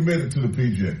can be committed to the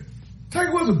PGA.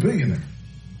 Tiger Woods is a billionaire,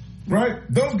 right?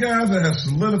 Those guys that have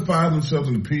solidified themselves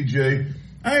in the PGA,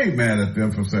 I ain't mad at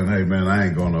them for saying, hey, man, I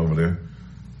ain't going over there.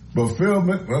 But Phil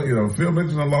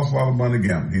Mickelson lost a lot of money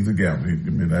gambling. He's a gambler.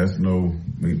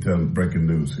 We can tell breaking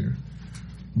news here.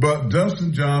 But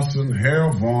Dustin Johnson,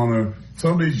 Harold Varner,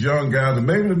 some of these young guys, and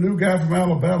maybe the new guy from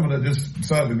Alabama that just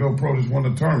decided to go pro, just won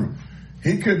the tournament.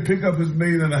 He could pick up his $1.5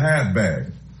 million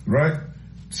bag, right?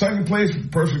 Second place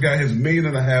person got his $1.5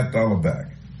 million back.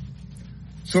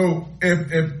 So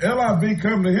if LIV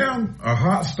come to him, a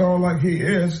hot star like he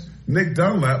is, Nick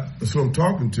Dunlap, that's what I'm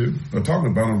talking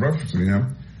about, I'm referencing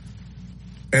him,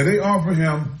 and they offer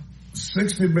him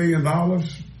 $60 million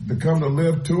to come to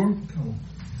Live Tour,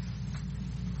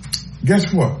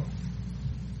 guess what?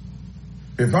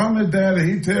 If I'm his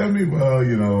daddy, he tell me, well,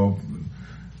 you know,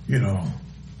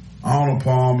 Arnold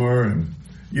Palmer and,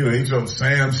 he's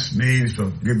Sam Snead, so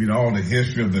give me all the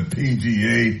history of the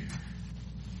PGA.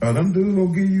 Them dudes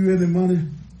don't give you any money.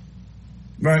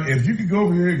 Right? If you could go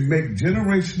over here and make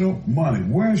generational money,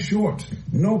 wearing shorts,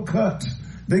 no cuts.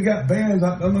 They got bands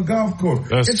out on the golf course.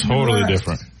 That's totally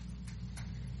different.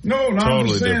 No, I'm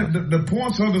just saying the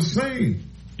points are the same.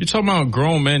 You're talking about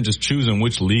grown men just choosing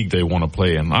which league they want to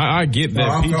play in. I get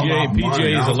that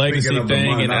PGA is a legacy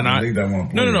thing,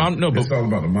 but it's all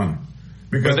about the money.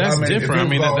 Because that's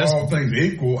different. If all things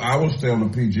equal, I would stay on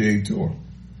the PGA Tour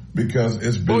because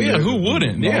it's been. Well, yeah, who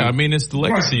wouldn't? Yeah, I mean, it's the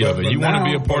legacy of it. You want to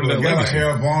be a part of that legacy.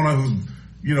 Got a Varner who's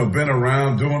been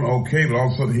around doing okay, but all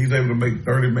of a sudden he's able to make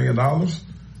 $30 million,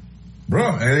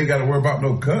 bro, and ain't got to worry about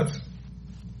no cuts.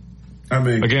 I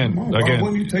mean,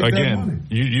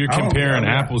 you're comparing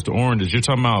apples to oranges. You're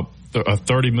talking about a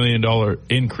 $30 million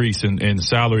increase in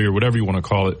salary or whatever you want to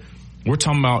call it. We're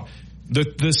talking about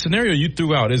the scenario you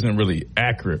threw out isn't really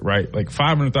accurate, right? Like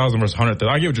 $500,000 versus $100,000.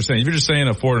 I get what you're saying. If you're just saying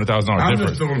a $400,000 difference, I'm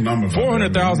just throwing numbers.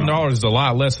 $400,000 is a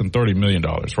lot less than $30 million,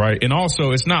 right? And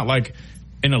also, it's not like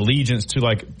an allegiance to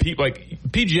like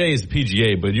PGA is the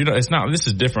PGA, but it's not. This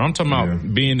is different. I'm talking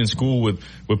about being in school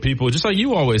with people, just like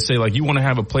you always say, like you want to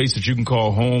have a place that you can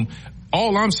call home.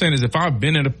 All I'm saying is if I've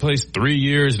been in a place 3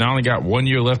 years and I only got 1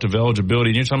 year left of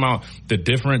eligibility, and you're talking about the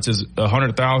difference is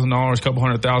 $100,000, couple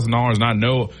 $100,000, and I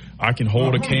know I can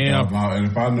hold a camp. And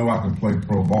if I know I can play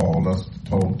pro ball, that's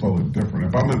totally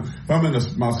different. If I'm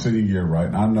in my senior year, right,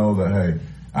 and I know that, hey,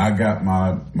 I got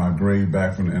my grade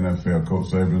back from the NFL, Coach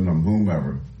Saban or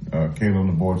whomever, came on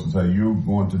the board and say, you're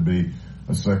going to be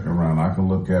a second round. I can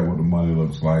look at what the money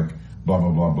looks like, blah,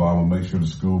 blah, blah, blah. I'll make sure the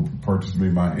school purchased me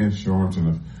my insurance,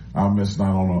 and if I'm missing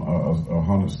out on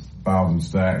 100,000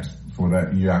 stacks for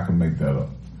that year, I can make that up.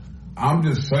 I'm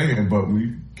just saying, but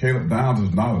Caleb Downs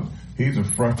is not he's a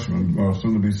freshman,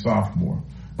 soon to be sophomore.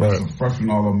 That's a freshman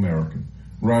All-American,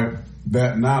 right?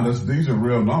 These are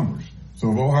real numbers.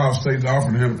 So if Ohio State's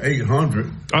offering him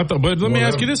 $800, but let me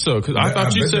ask you this though, because I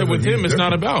thought you said with him it's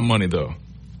not about money though.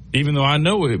 Even though I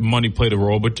know money played a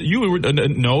role, but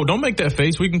no, don't make that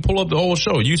face. We can pull up the whole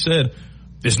show. You said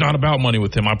it's not about money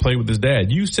with him. I played with his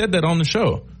dad. You said that on the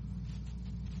show.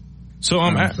 So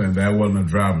I'm saying that wasn't a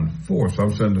driving force.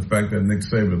 I'm saying the fact that Nick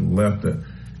Saban left it.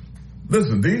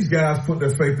 Listen, these guys put their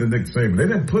faith in Nick Saban. They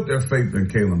didn't put their faith in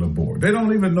Kalen DeBoer. They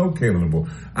don't even know Kalen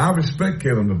DeBoer. I respect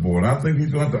Kalen DeBoer. I think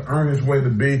he's going to have to earn his way to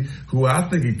be who I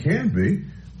think he can be.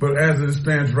 But as it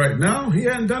stands right now, he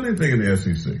hasn't done anything in the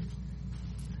SEC.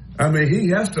 I mean, he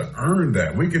has to earn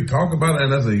that. We can talk about it,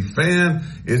 and as a fan,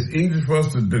 it's easy for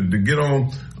us to get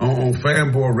on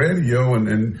Fanboy Radio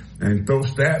and throw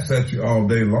stats at you all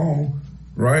day long,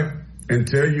 right? And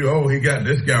tell you, oh, he got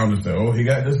this guy on the side. Oh, he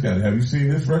got this guy. Have you seen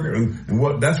this record?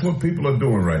 And that's what people are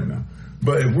doing right now.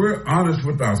 But if we're honest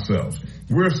with ourselves,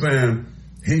 we're saying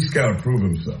he's got to prove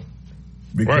himself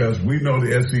because we know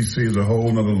the SEC is a whole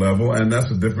other level, and that's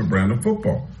a different brand of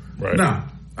football. Right. Now,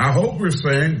 I hope we're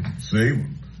saying,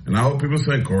 and I hope people are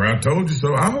saying, Corey, I told you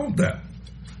so. I hope that.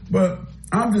 But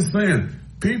I'm just saying,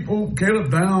 Caleb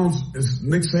Downs is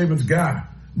Nick Saban's guy.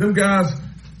 Them guys,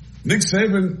 Nick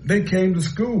Saban, they came to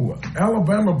school.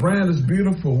 Alabama brand is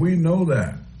beautiful. We know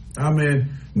that. I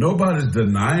mean, nobody's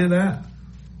denying that.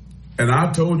 And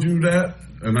I told you that.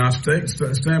 And I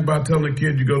stand by telling the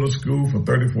kid you go to school for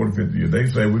 30, 40, 50 years. They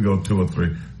say we go 2 or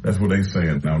 3. That's what they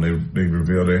saying now. They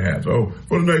reveal their hats. Oh,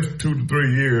 for the next 2 to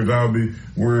 3 years, I'll be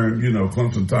wearing,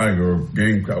 Clemson Tiger or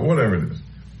Gamecock, whatever it is.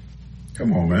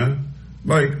 Come on, man.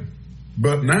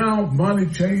 But now money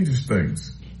changes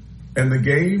things. And the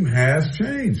game has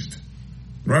changed,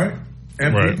 right?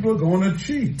 And people are going to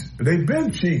cheat. They've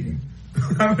been cheating.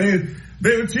 I mean,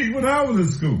 they were cheating when I was in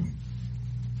school.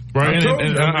 Right,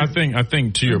 and I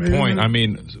think to your point, I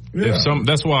mean,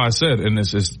 that's why I said, and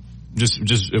this is just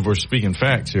if we're speaking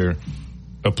facts here,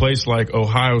 a place like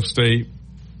Ohio State,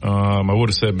 I would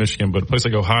have said Michigan, but a place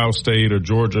like Ohio State or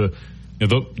Georgia,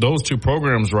 those two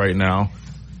programs right now,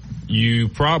 you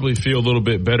probably feel a little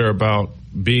bit better about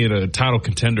being a title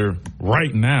contender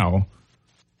right now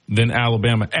than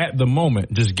Alabama at the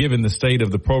moment, just given the state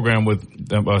of the program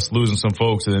with us losing some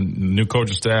folks and new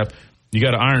coaching staff. You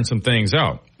got to iron some things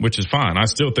out, which is fine. I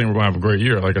still think we're going to have a great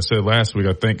year. Like I said last week,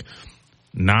 I think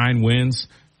 9 wins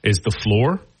is the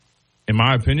floor. in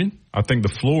my opinion, I think the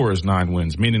floor is 9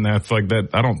 wins, meaning that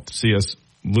I don't see us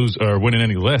lose or winning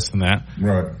any less than that.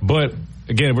 Right. But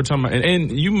again, we're talking about,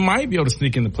 and you might be able to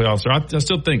sneak in the playoffs. I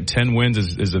still think 10 wins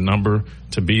is a number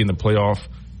to be in the playoff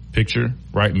picture,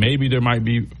 right? Maybe there might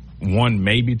be 1,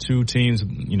 maybe 2 teams,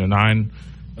 9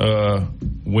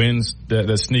 wins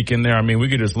that sneak in there. I mean, we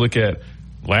could just look at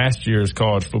last year's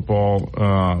college football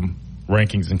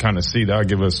rankings and kind of see. That'll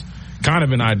give us kind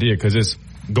of an idea because it's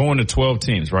going to 12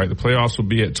 teams, right? The playoffs will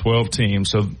be at 12 teams.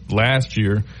 So last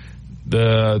year,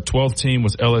 the 12th team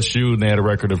was LSU, and they had a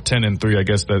record of 10-3. I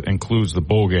guess that includes the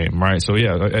bowl game, right? So,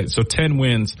 yeah, so 10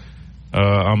 wins,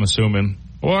 I'm assuming.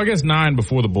 Well, I guess 9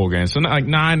 before the bowl game. So, like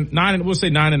 9, we'll say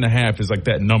 9.5 is like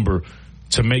that number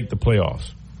to make the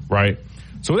playoffs, right?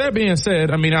 So, that being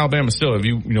said, I mean, Alabama still, if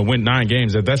you win 9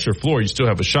 games, if that's your floor, you still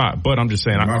have a shot. But I'm just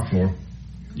saying. My floor.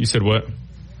 You said what?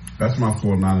 That's my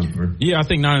floor, 9-3. Yeah, I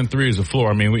think 9-3 is the floor.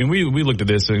 I mean, we looked at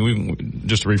this and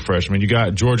just to refresh. I mean, you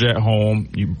got Georgia at home.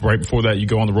 Right before that, you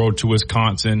go on the road to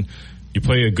Wisconsin. You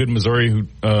play a good Missouri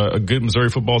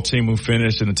football team who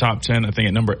finished in the top 10. I think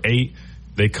at number 8,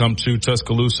 they come to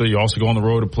Tuscaloosa. You also go on the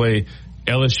road to play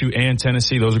LSU and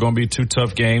Tennessee. Those are going to be 2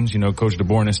 tough games. Coach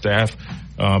DeBoer and his staff,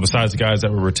 besides the guys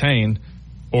that were retained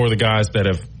or the guys that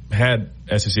have had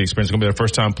SEC experience, it's going to be their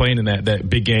first time playing in that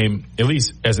big game, at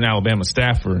least as an Alabama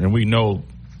staffer, and we know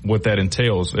what that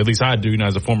entails. At least I do,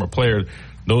 as a former player.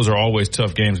 Those are always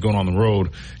tough games going on the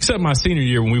road. Except my senior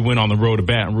year when we went on the road to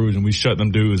Baton Rouge and we shut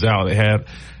them dudes out. They had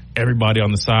everybody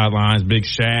on the sidelines, Big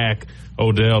Shaq,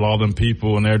 Odell, all them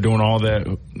people, and they're doing all that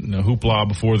hoopla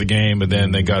before the game, but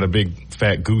then they got a big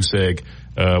fat goose egg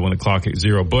when the clock hit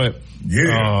 0. But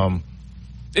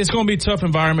it's going to be tough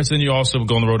environments. Then you also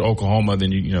go on the road to Oklahoma.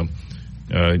 Then you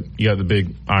got the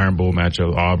big Iron Bowl matchup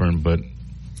with Auburn. But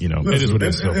listen, it is what it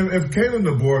is. If Kalen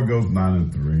DeBoer goes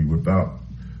 9-3 without,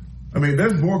 I mean,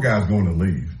 there's more guys going to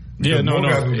leave. Yeah, more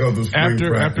guys will go to spring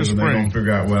practice and they're going to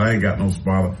figure out, well, I ain't got no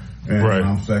spot. And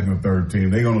I'm second or third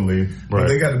team. They're going to leave. Right. But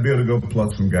they got to be able to go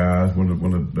pluck some guys when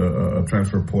the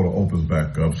transfer portal opens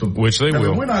back up. So, which they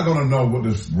will. We're not going to know what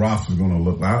this roster is going to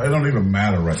look like. It don't even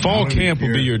matter right now. Fall camp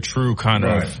will be your true kind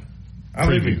of I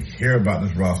don't even care about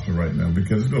this roster right now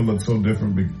because it's going to look so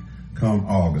different come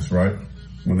August, right?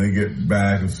 When they get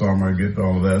back in summer and get to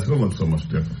all of that, it's going to look so much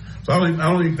different. So I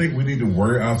don't even think we need to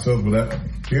worry ourselves with that.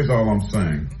 Here's all I'm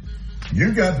saying.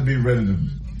 You got to be ready to,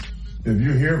 if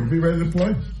you're here, be ready to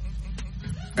play.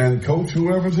 And coach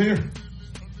whoever's here.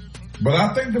 But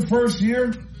I think the first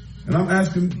year, and I'm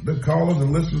asking the callers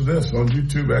and listeners this on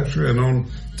YouTube Extra and on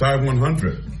Tide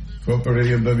 100,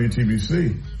 12:30 AM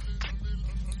WTBC.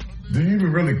 Do you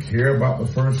even really care about the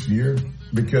first year?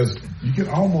 Because you can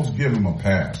almost give him a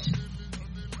pass.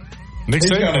 Nick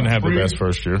Saban didn't have the best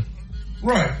first year.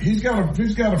 Right. He's got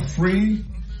a free,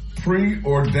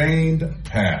 preordained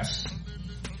pass,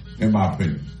 in my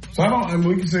opinion. So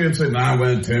we can say 9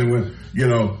 wins, 10 wins.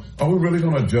 Are we really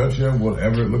going to judge him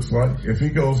whatever it looks like? If he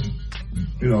goes,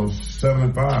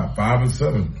 7-5,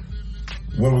 5-7,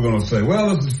 what are we going to say?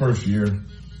 Well, this is his first year.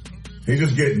 He's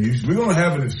just getting used. We're going to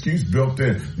have an excuse built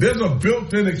in. There's a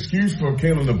built-in excuse for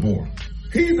Kalen DeBoer.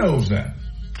 He knows that.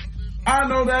 I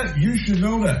know that. You should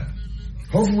know that.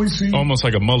 Hopefully we see. Almost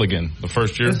like a mulligan the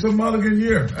first year. It's a mulligan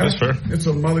year. That's fair. It's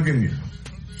a mulligan year.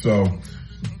 So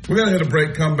we're going to hit a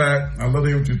break, come back. I'd love to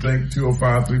hear what you think.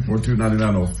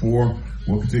 205-342-9904.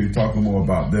 We'll continue talking more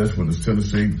about this with this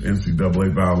Tennessee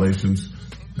NCAA violations.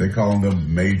 They're calling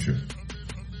them major.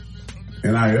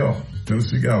 NIL.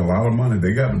 Tennessee got a lot of money.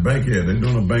 They got the bankhead. They're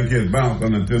doing a bankhead bounce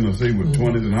on the Tennessee with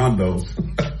 20s and hondos.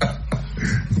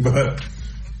 But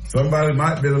somebody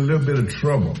might be in a little bit of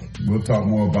trouble. We'll talk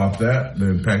more about that, the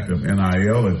impact of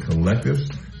NIL and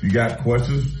collectives. If you got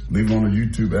questions, leave them on the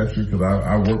YouTube Extra because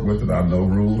I work with it. I know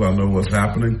rules. I know what's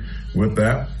happening with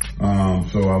that.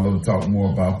 So I'd love to talk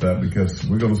more about that because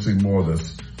we're going to see more of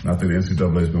this. And I think the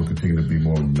NCAA is going to continue to be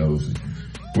more nosy.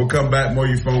 We'll come back. More of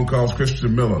your phone calls.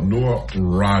 Christian Miller, Noah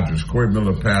Rogers, Corey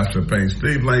Miller, Pastor Payne,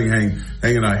 Steve Lang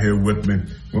hanging out here with me.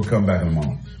 We'll come back in a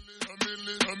moment.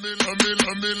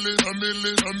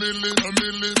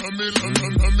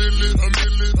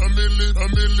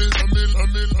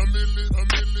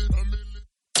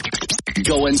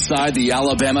 Go inside the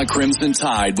Alabama Crimson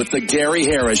Tide with the Gary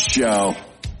Harris Show.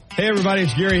 Hey everybody,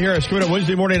 it's Gary Harris. Coming up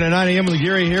Wednesday morning at 9 a.m. on the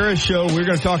Gary Harris Show. We're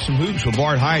going to talk some hoops with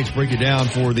Bart Heights, break it down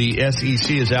for the SEC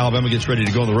as Alabama gets ready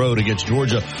to go on the road against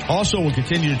Georgia. Also, we'll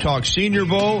continue to talk Senior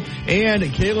Bowl and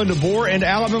Kalen DeBoer and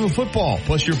Alabama football,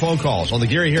 plus your phone calls on the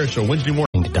Gary Harris Show Wednesday morning.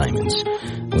 Diamonds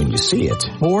when you see it.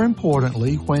 More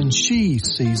importantly, when she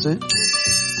sees it.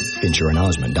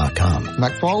 VentureInOsmond.com.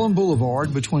 McFarland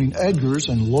Boulevard between Edgar's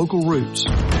and Local Roots.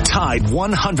 Tide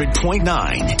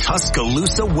 100.9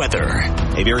 Tuscaloosa weather.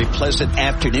 A very pleasant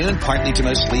afternoon, partly to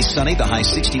mostly sunny, the high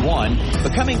 61.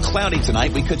 Becoming cloudy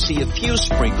tonight, we could see a few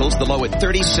sprinkles, the low at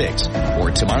 36.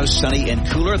 For tomorrow, sunny and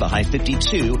cooler, the high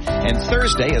 52. And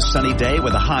Thursday, a sunny day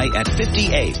with a high at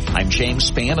 58. I'm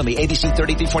James Spann on the ABC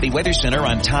 3340 Weather Center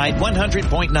on Tide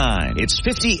 100.9. It's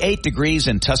 58 degrees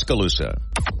in Tuscaloosa.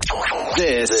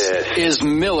 This is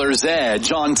Miller's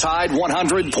Edge on Tide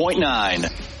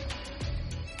 100.9.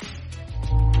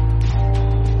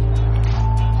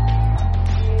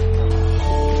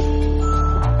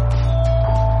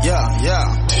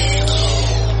 Yeah.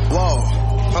 Whoa.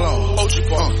 Hold on.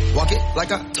 Walk it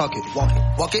like I talk it.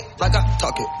 Walk it like I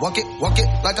talk it. Walk it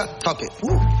like I talk it.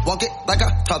 Woo. Walk it like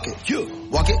I talk it. You.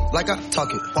 Walk it like I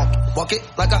talk it. Walk it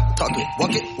like I talk it.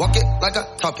 Walk it like I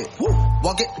talk it. Woo.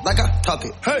 Walk it like I talk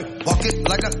it. Hey. Walk it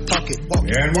like I talk it.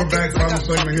 And we're back on the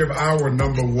segment here of hour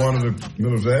number 1 of the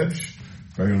Miller's Edge.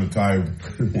 Right here on the Tide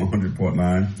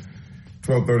 100.9,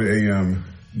 12:30 a.m.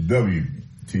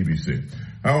 WTBC.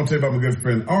 I want to tell you about my good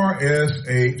friend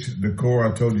RSH Decor.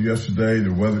 I told you yesterday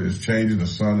the weather is changing. The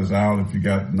sun is out. If you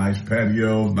got nice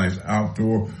patios, nice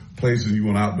outdoor places, you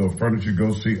want outdoor furniture,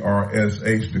 go see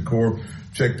RSH Decor.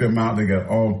 Check them out. They got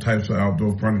all types of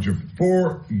outdoor furniture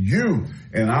for you.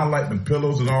 And I like the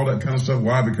pillows and all that kind of stuff.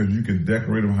 Why? Because you can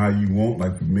decorate them how you want.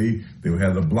 Like for me, they will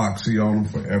have the block C on them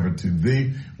forever to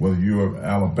thee. Whether you're an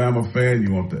Alabama fan,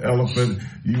 you want the elephant,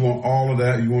 you want all of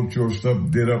that, you want your stuff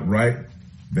did up right,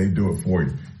 they do it for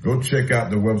you. Go check out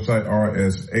the website,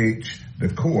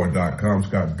 rshdecor.com.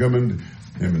 Scott Gummond,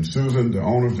 him and Susan, the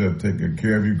owners, that take good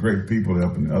care of you. Great people. They're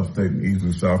up in the upstate and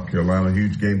eastern South Carolina.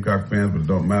 Huge Gamecock fans, but it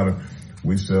don't matter.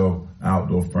 We sell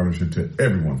outdoor furniture to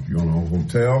everyone. If you own a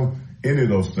hotel, any of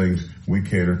those things, we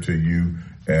cater to you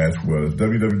as well. It's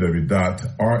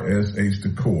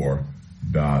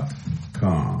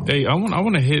www.rshdecor.com. Hey, I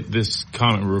want to hit this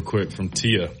comment real quick from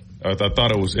Tia. I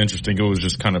thought it was interesting. It was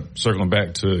just kind of circling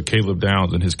back to Caleb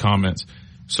Downs and his comments.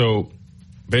 So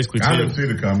basically, I didn't see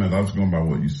the comment. I was going by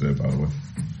what you said, by the way.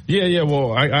 Yeah.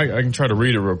 Well, I can try to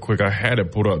read it real quick. I had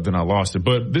it pulled up, then I lost it.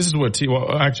 But this is what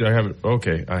actually I have it.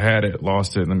 Okay, I had it,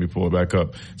 lost it. Let me pull it back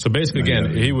up. So basically,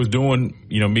 again, he was doing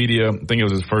media. I think it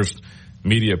was his first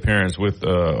media appearance with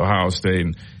Ohio State.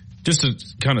 And just to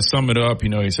kind of sum it up, he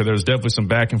said there was definitely some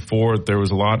back and forth. There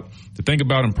was a lot to think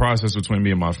about and process between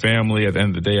me and my family. At the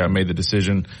end of the day, I made the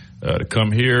decision to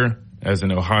come here as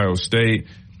in Ohio State.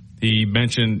 He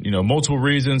mentioned, multiple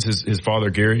reasons. His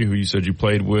father, Gary, who you said you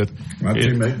played with. My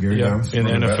teammate, Gary Downs, in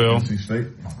the NFL.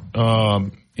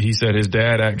 He said his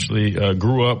dad actually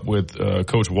grew up with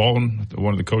Coach Walton,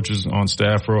 one of the coaches on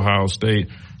staff for Ohio State.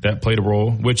 That played a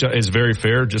role, which is very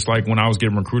fair. Just like when I was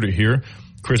getting recruited here,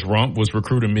 Chris Rump was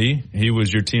recruiting me. He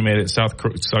was your teammate at South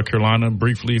Carolina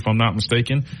briefly, if I'm not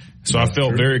mistaken. So I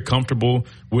felt very comfortable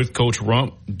with Coach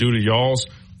Rump due to y'all's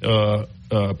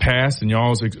past and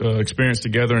y'all's experience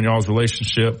together and y'all's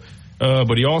relationship.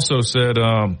 But he also said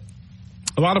a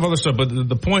lot of other stuff. But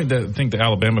the point that I think the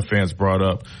Alabama fans brought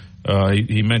up,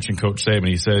 he mentioned Coach Saban.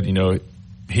 He said,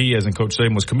 he, as in Coach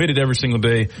Saban, was committed every single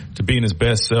day to being his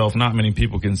best self. Not many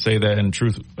people can say that and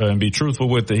be truthful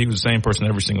with it. He was the same person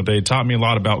every single day. It taught me a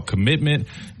lot about commitment,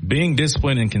 being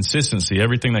disciplined, and consistency.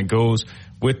 Everything that goes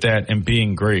with that and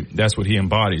being great. That's what he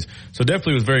embodies. So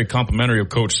definitely was very complimentary of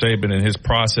Coach Saban and his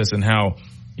process and how,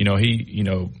 he,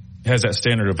 has that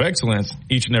standard of excellence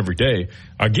each and every day.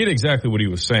 I get exactly what he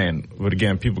was saying. But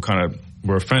again, people kind of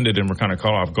were offended and were kind of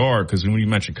caught off guard because when you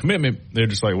mention commitment, they're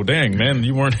just like, well, dang, man,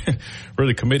 you weren't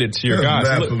really committed to your guys.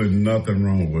 There's absolutely nothing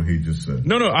wrong with what he just said.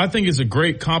 No, I think it's a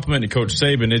great compliment to Coach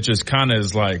Saban. It just kind of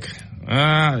is like,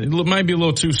 it might be a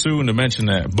little too soon to mention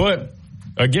that. But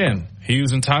again, he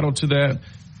was entitled to that.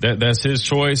 That's his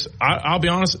choice. I'll be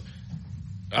honest.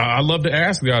 I love to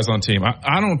ask the guys on the team.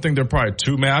 I don't think they're probably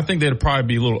too mad. I think they'd probably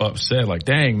be a little upset. Like,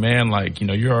 dang, man,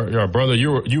 you're our brother.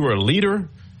 You were a leader.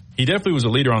 He definitely was a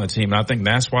leader on the team, and I think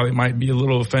that's why they might be a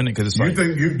little offended because it's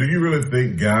do you really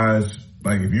think guys,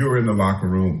 like if you were in the locker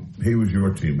room, he was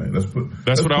your teammate?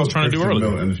 That's what I was trying to do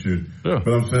earlier. In the shoe. Yeah.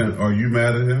 But I'm saying, are you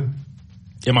mad at him?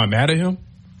 Am I mad at him?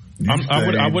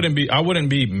 I wouldn't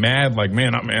be mad like,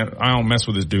 man, I don't mess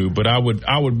with this dude, but I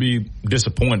would be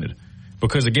disappointed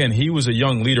because again, he was a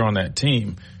young leader on that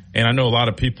team, and I know a lot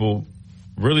of people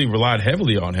really relied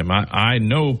heavily on him. I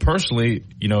know personally,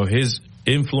 his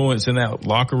influence in that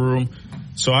locker room.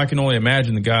 So I can only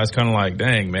imagine the guys kind of like,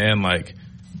 dang, man, like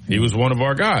he was one of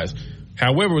our guys.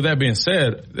 However, with that being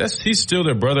said, he's still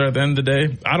their brother at the end of the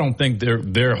day. I don't think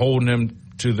they're holding him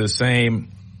to the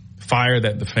same fire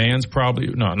that the fans probably,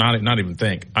 not even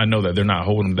think. I know that they're not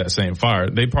holding that same fire.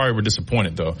 They probably were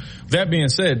disappointed, though. That being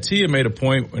said, Tia made a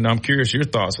point, and I'm curious your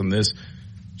thoughts on this.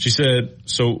 She said,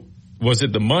 so was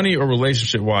it the money or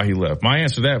relationship why he left? My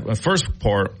answer to that, the first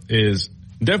part is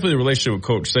definitely the relationship with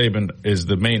Coach Saban is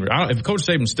the main. If Coach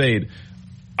Saban stayed,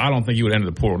 I don't think he would enter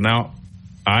the portal. Now,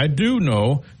 I do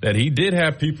know that he did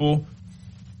have people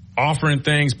offering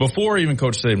things before even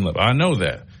Coach Saban left. I know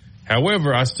that.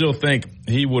 However, I still think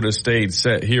he would have stayed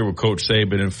set here with Coach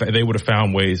Saban, and they would have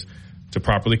found ways to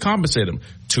properly compensate him.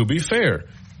 To be fair,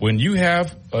 when you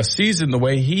have a season the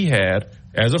way he had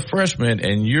as a freshman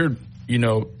and you're,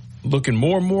 looking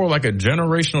more and more like a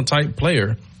generational type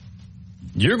player,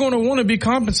 you're going to want to be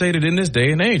compensated in this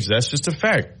day and age. That's just a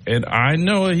fact. And I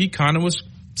know he kind of was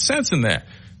sensing that.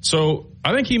 So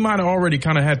I think he might have already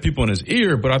kind of had people in his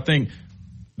ear, but I think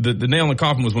the nail in the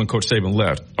coffin was when Coach Saban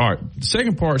left. All right. The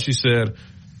second part she said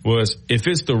was, if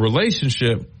it's the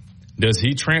relationship, does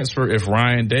he transfer if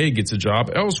Ryan Day gets a job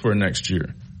elsewhere next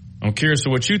year? I'm curious to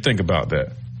what you think about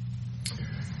that.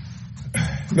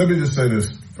 Let me just say this,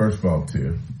 first of all,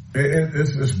 Tia.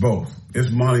 It's both. It's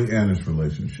money and it's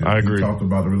relationship. I agree. He talked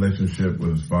about the relationship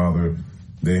with his father.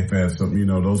 They've had some,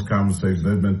 those conversations,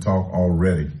 they've been talked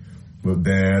already with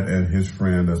Dad and his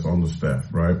friend that's on the staff,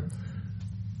 right?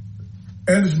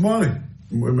 And it's money.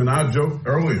 I mean, I joked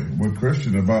earlier with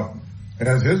Christian about,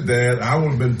 as his dad, I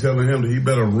would have been telling him that he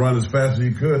better run as fast as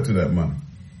he could to that money,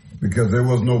 because there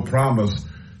was no promise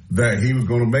that he was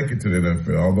going to make it to the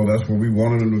NFL. Although that's where we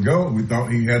wanted him to go, we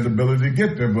thought he had the ability to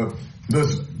get there. But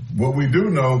listen, what we do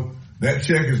know, that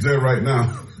check is there right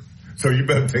now. So you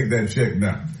better take that check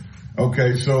now.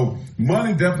 Okay, so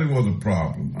money definitely was a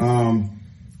problem.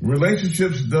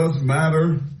 Relationships does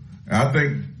matter. I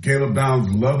think Caleb Downs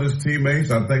loved his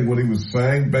teammates. I think what he was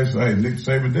saying, basically, hey, Nick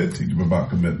Saban did teach him about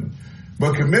commitment.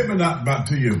 But commitment not about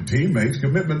to your teammates.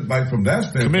 Commitment, like from that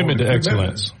standpoint. Commitment to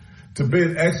excellence. To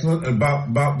being excellent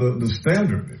about the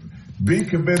standard. Be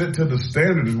committed to the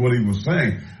standard is what he was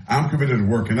saying. I'm committed to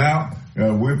working out.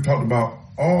 We've talked about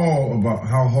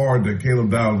how hard that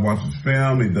Caleb Downs watches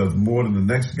film. He does more than the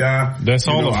next guy. That's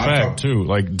all a fact, too.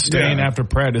 Like, staying after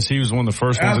practice, he was one of the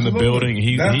first ones in the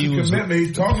building. That's the commitment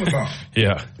he's talking about.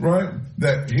 Yeah. Right?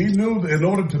 That he knew that in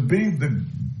order to be the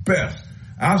best.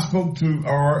 I spoke to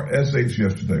our SH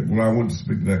yesterday when I went to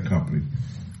speak to that company.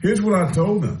 Here's what I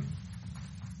told them.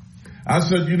 I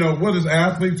said, what is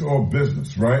athletes or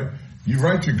business, right? You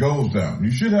write your goals down.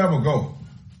 You should have a goal,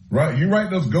 right? You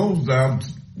write those goals down.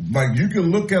 Like, you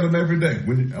can look at them every day.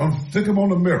 Stick them on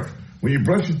the mirror. When you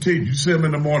brush your teeth, you see them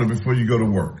in the morning before you go to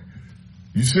work.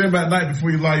 You see them at night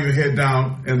before you lie your head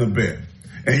down in the bed.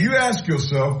 And you ask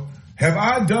yourself, have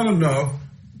I done enough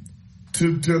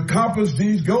to accomplish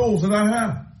these goals that I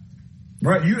have?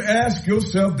 Right? You ask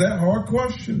yourself that hard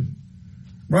question.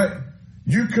 Right?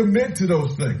 You commit to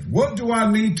those things. What do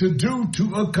I need to do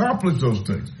to accomplish those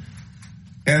things?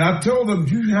 And I told them,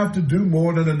 you have to do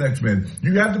more than the next man.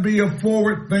 You have to be a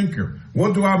forward thinker.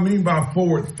 What do I mean by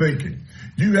forward thinking?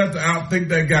 You have to outthink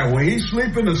that guy. When he's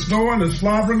sleeping and snoring and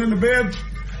slobbering in the bed,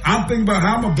 I'm thinking about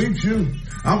how I'm going to beat you.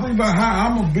 I'm thinking about how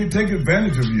I'm going to take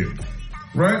advantage of you.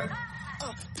 Right?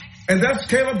 And that's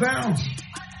Caleb Downs.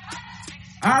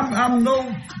 I'm no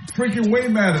freaking way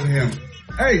mad at him.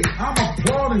 Hey, I'm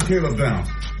applauding Caleb Downs.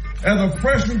 As a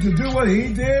freshman to do what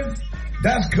he did,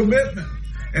 that's commitment.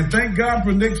 And thank God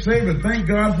for Nick Saban. Thank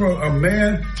God for a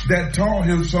man that taught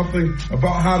him something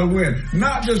about how to win.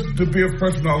 Not just to be a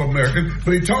freshman All-American,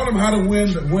 but he taught him how to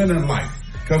win in life.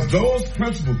 Because those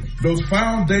principles, those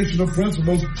foundational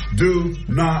principles do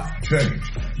not change.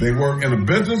 They work in a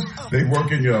business. They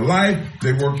work in your life.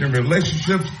 They work in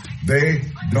relationships. They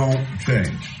don't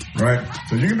change. Right?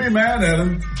 So you can be mad at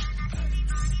him.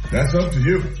 That's up to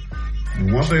you.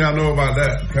 And one thing I know about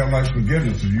that, kind of like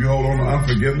forgiveness, if you hold on to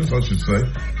unforgiveness, I should say,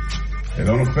 it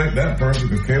don't affect that person,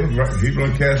 because Caleb, he's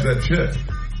going to cash that check.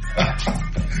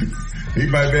 He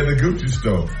might be at the Gucci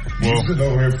store. You sit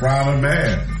over here frowning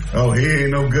mad. Oh, he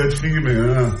ain't no good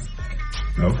teammate.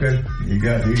 Okay,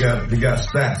 he got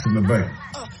stacks in the bank.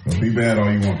 So be mad all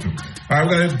you want to. All right,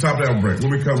 we're going to hit the top of that break.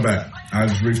 When we come back, I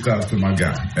just reached out to my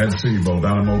guy at the Senior Bowl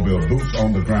down in Mobile, boots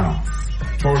on the ground.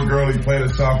 Torrey Gurley played at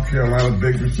South Carolina,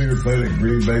 big receiver, played at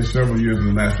Green Bay several years in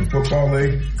the National Football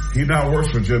League. He now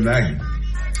works for Jim Nagy,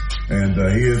 and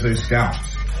he is a scout.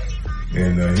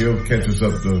 And he'll catch us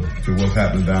up to what's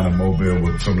happening down in Mobile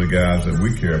with some of the guys that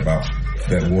we care about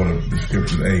that wore the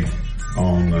description A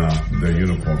on their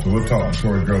uniform. So we'll talk to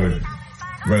Torrey Gurley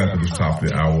right after this top of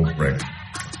the hour break.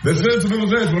 This is the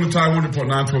Miller's Edge. We're on the time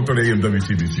 1.9, 12:30 a.m.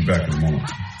 WTBC. Back in a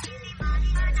moment.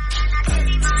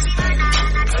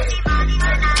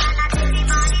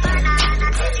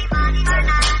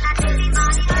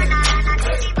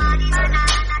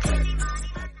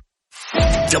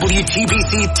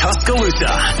 WTBC Tuscaloosa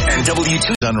and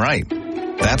W2 done right.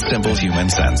 That's simple human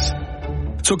sense.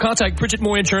 So contact Pritchett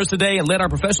Moore Insurance today and let our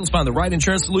professionals find the right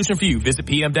insurance solution for you. Visit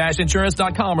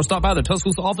pm-insurance.com or stop by the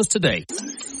Tuscaloosa office today.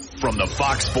 From the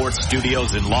Fox Sports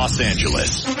Studios in Los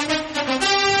Angeles,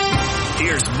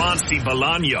 here's Monty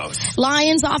Bolaños.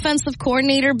 Lions offensive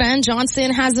coordinator Ben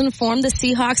Johnson has informed the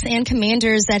Seahawks and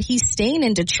Commanders that he's staying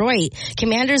in Detroit.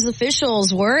 Commanders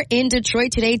officials were in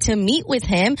Detroit today to meet with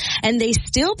him, and they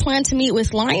still plan to meet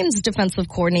with Lions defensive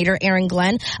coordinator Aaron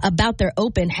Glenn about their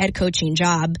open head coaching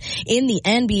job. In the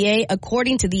NBA,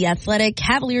 according to The Athletic,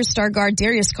 Cavaliers star guard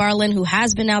Darius Garland, who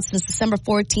has been out since December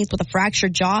 14th with a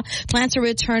fractured jaw, plans to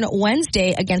return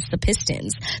Wednesday against the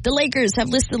Pistons. The Lakers have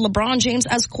listed LeBron James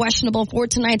as questionable for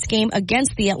tonight's game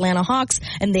against the Atlanta Hawks,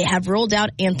 and they have rolled out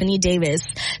Anthony Davis.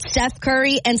 Steph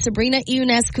Curry and Sabrina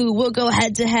Ionescu will go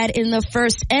head-to-head in the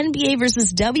first NBA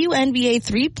versus WNBA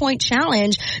three-point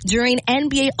challenge during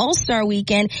NBA All-Star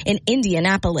Weekend in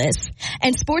Indianapolis.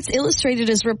 And Sports Illustrated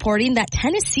is reporting that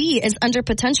Tennessee is under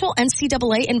potential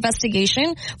NCAA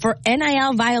investigation for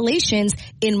NIL violations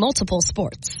in multiple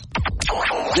sports.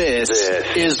 This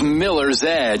is Miller's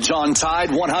Edge on Tide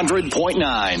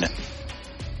 100.9.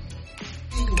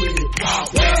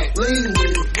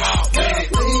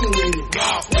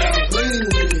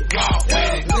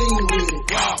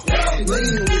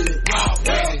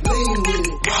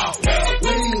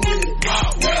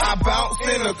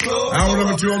 Hour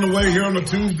number 2 on the way here on a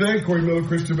Tuesday. Corey Miller,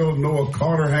 Christian Miller, Noah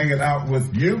Carter hanging out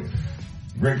with you.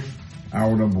 Great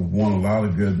hour number 1. A lot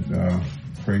of good,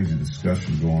 crazy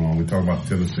discussion going on. We talk about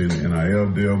Tennessee and the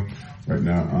NIL deal right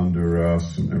now under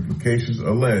some implications,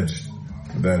 alleged,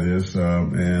 that is,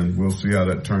 and we'll see how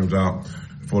that turns out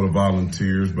for the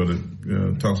Volunteers, but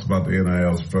it talks about the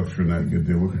NIL structure and that good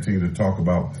deal. We'll continue to talk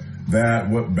about that,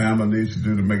 what Bama needs to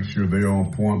do to make sure they're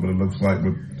on point, but it looks like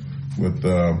with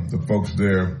the folks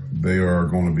there, they are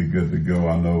going to be good to go.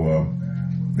 I know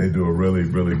they do a really,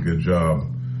 really good job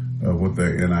with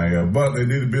their NIL, but they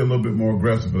need to be a little bit more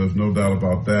aggressive. There's no doubt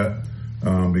about that,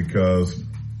 because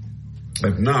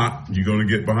if not, you're going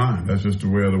to get behind. That's just the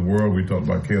way of the world. We talked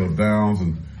about Caleb Downs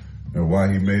and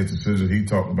why he made the decision. He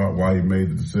talked about why he made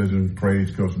the decision.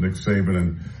 Praised Coach Nick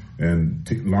Saban and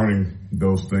learning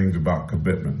those things about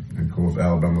commitment. And of course,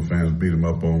 Alabama fans beat him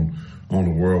up on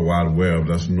the World Wide Web.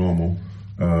 That's normal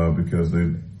because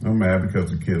I'm mad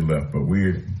because the kid left. But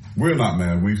we're not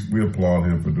mad. We applaud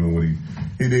him for doing what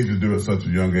he needs to do at such a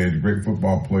young age. A great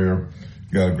football player.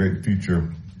 Got a great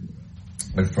future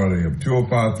in front of him.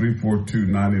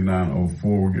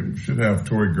 205-342-9904. We should have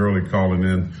Tori Gurley calling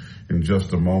in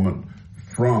just a moment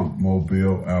from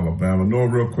Mobile, Alabama. Noah,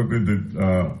 real quickly,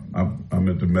 I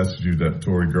meant to message you that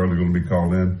Tori Gurley going to be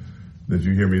calling in. Did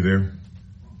you hear me there?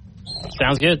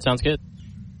 Sounds good.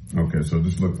 Okay, so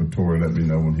just look for Tori. Let me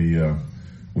know when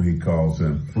he calls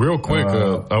in. Real quick,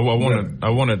 I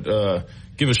want to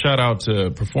give a shout out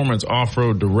to Performance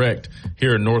Off-Road Direct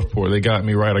here in Northport. They got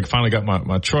me right. I finally got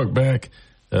my truck back.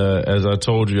 As I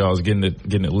told you, I was getting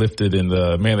it lifted, and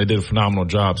man, they did a phenomenal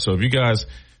job. So if you guys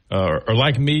are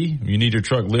like me, you need your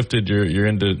truck lifted, you're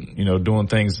into doing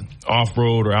things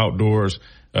off-road or outdoors,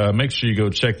 make sure you go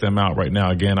check them out right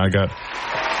now. Again, I got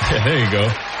there you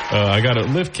go. I got a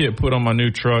lift kit put on my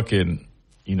new truck, and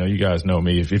you guys know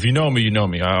me. If you know me, you know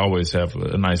me. I always have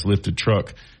a nice lifted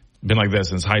truck. Been like that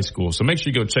since high school. So make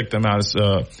sure you go check them out. It's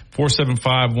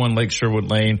 4751 Lake Sherwood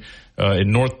Lane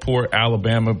in Northport,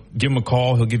 Alabama. Give him a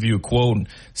call. He'll give you a quote and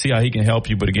see how he can help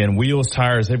you. But again, wheels,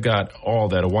 tires, they've got all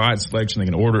that. A wide selection. They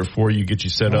can order it for you, get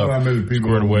you set up. How many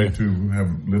people on YouTube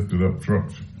have lifted up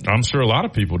trucks? I'm sure a lot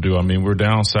of people do. I mean, we're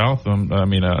down south.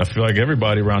 I feel like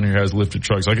everybody around here has lifted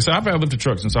trucks. Like I said, I've had lifted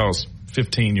trucks since I was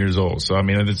 15 years old. So, I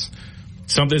mean, it's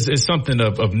something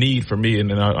of need for me,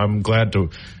 and I'm glad to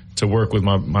work with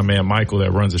my man Michael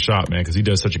that runs the shop, man, because he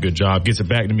does such a good job. Gets it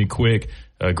back to me quick.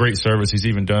 Great service. He's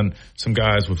even done some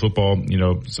guys with football.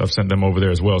 I've sent them over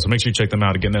there as well. So make sure you check them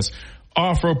out. Again, that's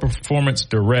Off-Road Performance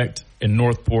Direct in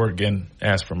Northport. Again,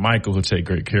 ask for Michael. He'll take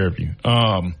great care of you.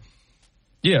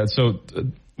 So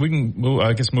we can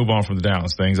move on from the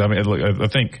Downs things. I mean, I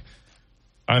think,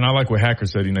 and I like what Hacker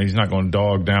said, he's not going to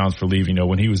dog Downs for leaving.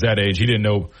 When he was that age, he didn't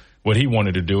know what he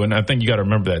wanted to do. And I think you got to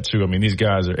remember that too. I mean, these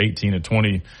guys are 18 and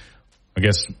 20. I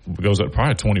guess it goes up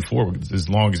probably 24 as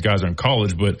long as guys are in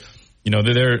college, but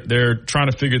they're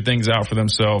trying to figure things out for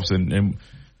themselves. And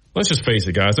let's just face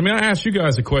it, guys. I mean, I asked you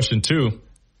guys a question too.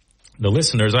 The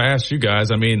listeners, I asked you guys,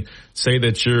 say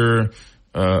that you're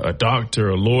a doctor,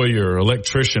 a lawyer,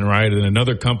 electrician, right? And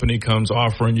another company comes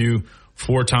offering you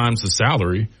 4 times the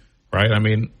salary, right? I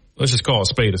mean, let's just call a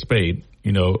spade a spade.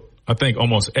 I think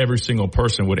almost every single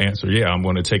person would answer, yeah, I'm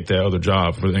going to take that other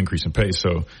job for the increase in pay.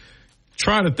 So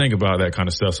try to think about that kind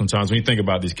of stuff sometimes when you think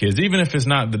about these kids, even if it's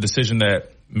not the decision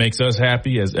that makes us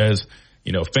happy as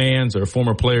fans or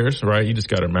former players, right? You just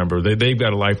got to remember they've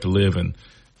got a life to live, and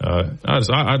I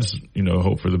just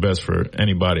hope for the best for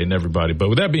anybody and everybody. But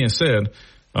with that being said,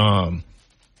 I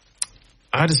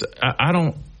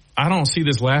don't see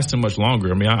this lasting much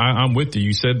longer. I mean, I'm with you.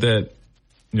 You said that,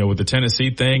 with the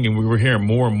Tennessee thing, and we were hearing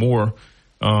more and more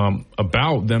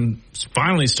about them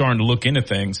finally starting to look into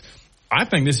things. I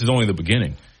think this is only the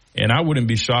beginning. And I wouldn't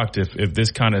be shocked if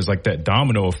this kind of is like that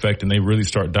domino effect and they really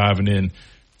start diving in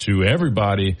to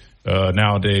everybody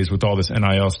nowadays with all this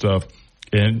NIL stuff.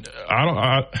 And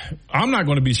I'm not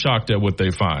going to be shocked at what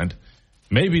they find.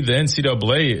 Maybe the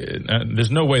NCAA,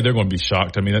 there's no way they're going to be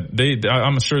shocked. I mean,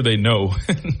 I'm sure they know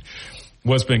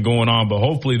what's been going on, but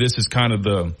hopefully this is kind of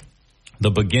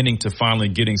the beginning to finally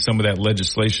getting some of that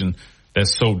legislation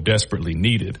that's so desperately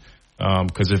needed.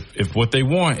 Because if what they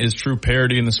want is true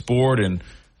parity in the sport and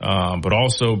but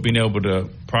also being able to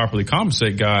properly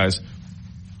compensate guys,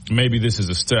 maybe this is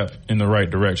a step in the right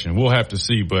direction. We'll have to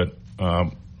see, but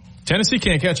Tennessee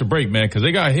can't catch a break, man, because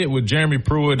they got hit with Jeremy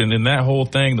Pruitt and then that whole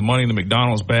thing, the money in the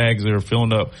McDonald's bags, they were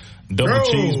filling up double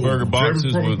cheeseburger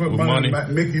boxes with money.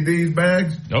 Mickey D's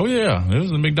bags? Oh, yeah. It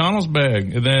was the McDonald's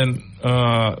bag. And then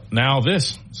now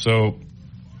this. So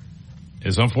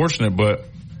it's unfortunate, but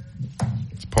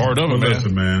it's part of it, man.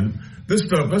 Listen, man. This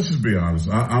stuff, let's just be honest.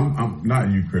 I'm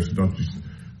not you, Chris, don't you?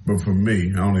 But for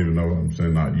me, I don't even know what I'm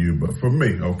saying, not you, but for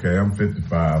me, okay, I'm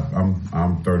 55.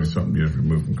 I'm 30-something years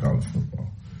removed from college football.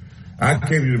 I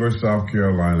came to the University of South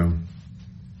Carolina,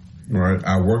 right?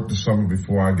 I worked the summer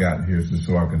before I got here just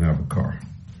so I can have a car,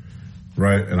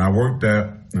 right? And I worked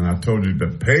that, and I told you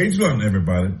that Pageland,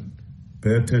 everybody,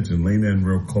 pay attention, lean in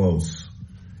real close,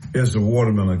 is the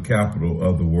watermelon capital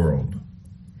of the world.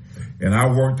 And I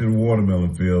worked in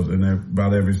watermelon fields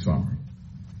about every summer.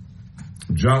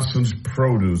 Johnson's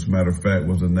Produce, matter of fact,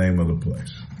 was the name of the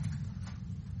place.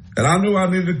 And I knew I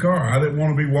needed a car. I didn't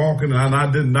want to be walking, and I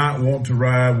did not want to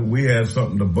ride. We had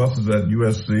something, the buses at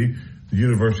USC, the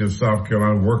University of South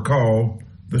Carolina, were called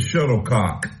the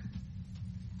shuttlecock.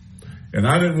 And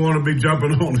I didn't want to be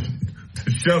jumping on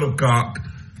the shuttlecock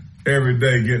every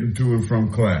day getting to and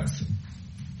from class.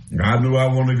 I knew I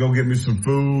wanted to go get me some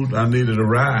food. I needed a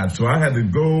ride. So I had to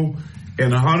go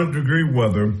in 100-degree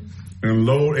weather and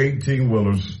load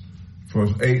 18-wheelers for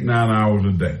 8-9 hours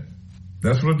a day.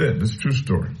 That's what I did. This is a true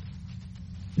story.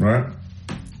 Right?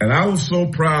 And I was so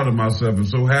proud of myself and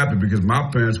so happy because my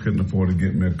parents couldn't afford to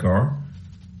get me a car.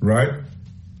 Right?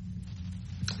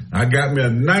 I got me a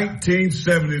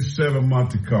 1977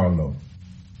 Monte Carlo.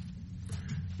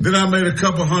 Then I made a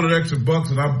couple $100 extra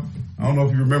bucks, and I don't know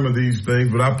if you remember these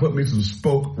things, but I put me some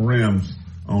spoke rims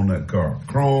on that car.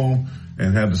 Chrome,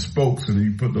 and had the spokes, and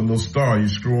you put the little star, you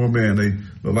screw them in, they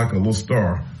look like a little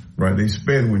star, right? They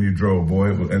spin when you drove, boy,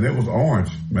 and it was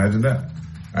orange. Imagine that.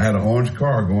 I had an orange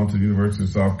car going to the University of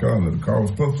South Carolina. The car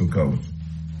was Clemson colors.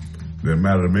 Didn't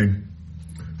matter to me.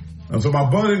 And so my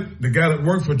buddy, the guy that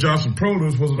worked for Johnson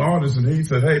Produce, was an artist, and he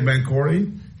said, hey, man,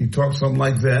 Corey, he talked something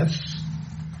like this.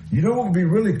 You know what would be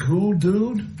really cool,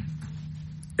 dude?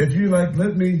 If you,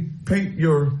 let me paint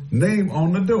your name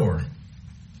on the door.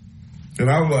 And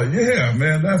I was like, yeah,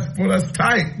 man, that's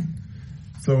tight.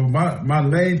 So my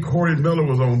name, Corey Miller,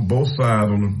 was on both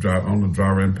sides on the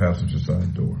driver and passenger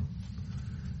side door.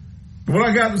 But when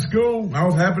I got to school, I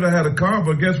was happy I had a car,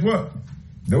 but guess what?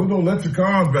 There was no electric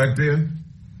cars back then.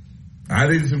 I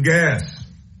needed some gas.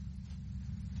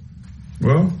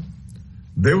 Well,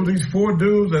 there were these four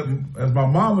dudes that, as my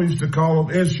mama used to call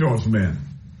them, insurance men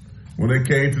when they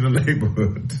came to the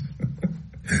neighborhood.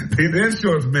 These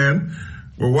insurance men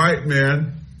were white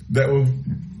men that were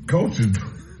coaches.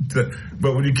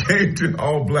 But when you came to an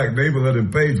all-black neighborhood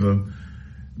in Pageland,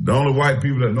 the only white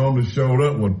people that normally showed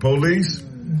up were police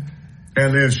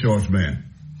and the insurance man.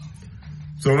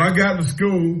 So when I got to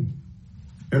school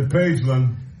in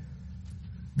Pageland,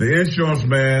 the insurance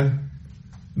man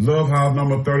loved how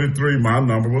number 33, my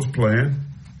number, was playing,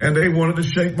 and they wanted to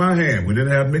shake my hand. We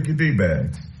didn't have Mickey D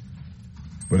bags,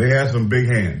 but they had some big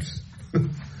hands.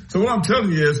 So what I'm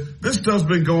telling you is, this stuff's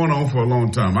been going on for a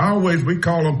long time. We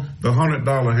call them the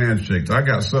 $100 handshakes. I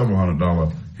got several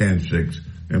 $100 handshakes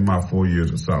in my 4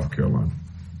 years at South Carolina.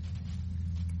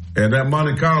 And that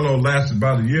Monte Carlo lasted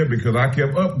about a year because I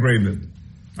kept upgrading it.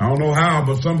 I don't know how,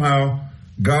 but somehow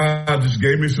God just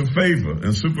gave me some favor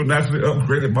and supernaturally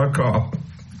upgraded my car.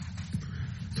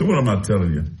 So what am I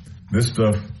telling you? This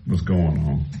stuff was going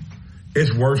on.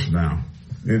 It's worse now.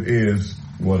 It is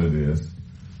what it is.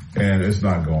 and it's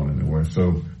not going anywhere.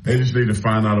 So they just need to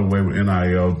find out a way with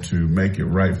NIL to make it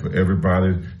right for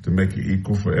everybody, to make it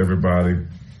equal for everybody,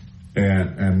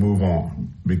 and move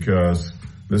on, because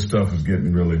this stuff is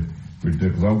getting really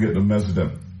ridiculous. I'm getting the message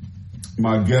that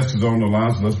my guest is on the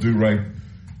line, so let's do right.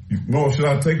 Mo, should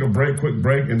I take a quick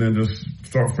break, and then just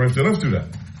start fresh? Let's do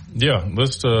that. Yeah,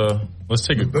 let's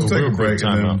take a break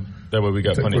time out. That way we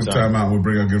got plenty of time. We'll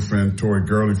bring our good friend Tori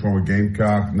Gurley, former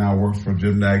Gamecock, now works for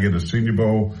Jim Nagy at the Senior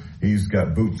Bowl. He's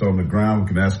got boots on the ground. We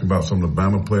can ask him about some of the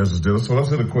Bama players that's doing. So let's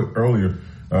hit a quick earlier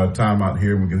time out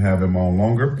here. We can have him on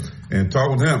longer and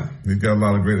talk with him. He's got a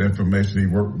lot of great information. He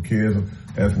worked with kids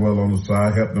as well on the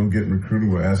side, helped them get recruited.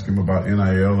 We'll ask him about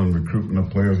NIL and recruiting of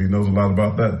players. He knows a lot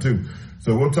about that too.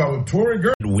 So we'll talk with Tori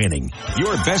Gurley. Winning.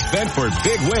 Your best bet for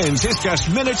big wins is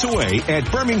just minutes away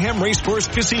at Birmingham Racecourse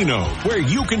Casino, where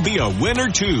you can be a winner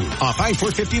too. Off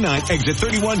I-459, exit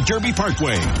 31 Derby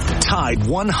Parkway. Tide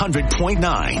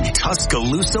 100.9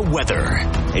 Tuscaloosa weather.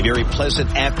 A very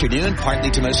pleasant afternoon,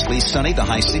 partly to mostly sunny, the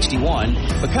high 61.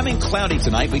 Becoming cloudy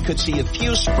tonight, we could see a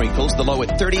few sprinkles, the low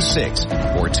at 36.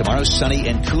 For tomorrow, sunny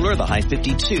and cooler, the high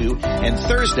 52. And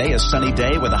Thursday, a sunny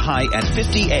day with a high at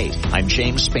 58. I'm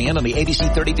James Spann on the ABC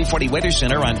 3340 Weather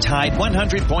Center on Tide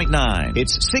 100.9.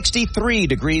 It's 63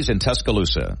 degrees in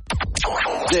Tuscaloosa.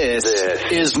 This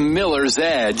is Miller's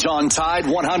Edge on Tide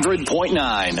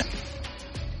 100.9.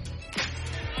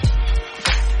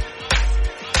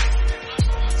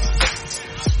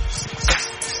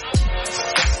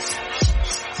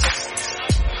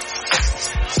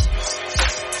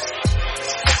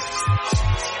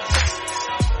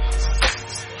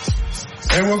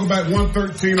 And welcome back,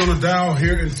 113 on the dial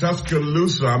here in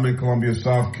Tuscaloosa. I'm in Columbia,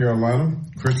 South Carolina.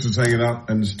 Christian's hanging out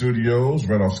in the studios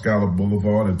right off Schuyler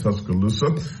Boulevard in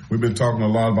Tuscaloosa. We've been talking a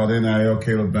lot about NIL,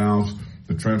 Caleb Downs,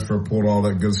 the transfer portal, all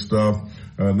that good stuff.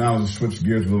 Now let's switch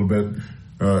gears a little bit.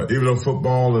 Even though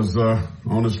football is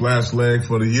on its last leg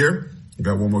for the year, we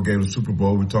got one more game of the Super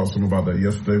Bowl. We talked some about that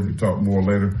yesterday. We talk more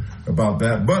later about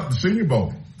that. But the Senior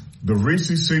Bowl, the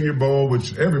Reese Senior Bowl,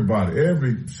 which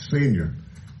every senior,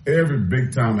 every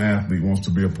big-time athlete wants to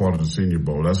be a part of the Senior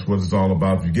Bowl. That's what it's all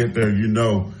about. If you get there, you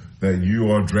know that you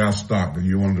are draft stock, that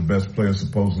you're one of the best players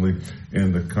supposedly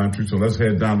in the country. So let's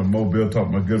head down to Mobile,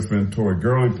 talk to my good friend Tori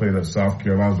Gurley, played at South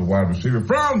Carolina as a wide receiver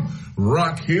from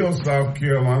Rock Hill, South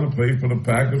Carolina, played for the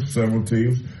Packers, several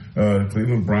teams,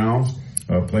 Cleveland Browns,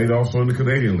 played also in the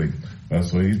Canadian League.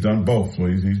 So he's done both. So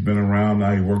he's been around.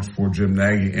 Now he works for Jim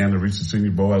Nagy and the Reese Senior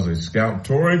Bowl as a scout.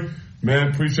 Tori, man,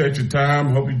 appreciate your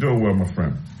time. Hope you're doing well, my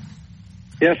friend.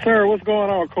 Yes, sir. What's going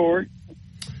on, Corey?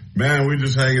 Man, we're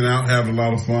just hanging out, having a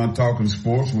lot of fun, talking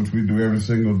sports, which we do every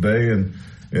single day.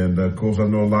 And of course, I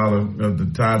know a lot of the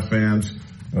Tide fans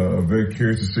are very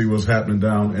curious to see what's happening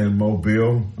down in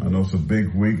Mobile. I know it's a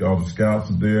big week. All the scouts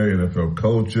are there, NFL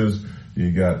coaches. You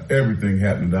got everything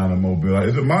happening down in Mobile.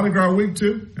 Is it Mardi Gras week,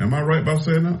 too? Am I right by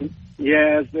saying that?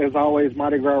 Yeah, there's always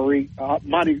Mardi Gras week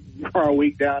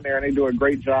down there, and they do a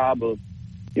great job of,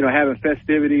 having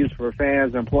festivities for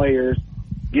fans and players,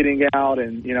 getting out.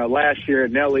 And, last year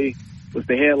Nelly was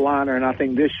the headliner, and I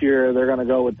think this year they're going to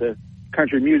go with the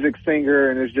country music singer,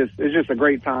 and it's just a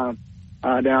great time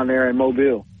down there in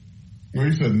Mobile. Well,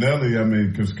 you said Nelly,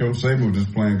 because Coach Saban was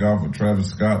just playing golf with Travis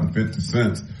Scott and 50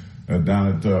 Cent down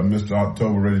at Mr.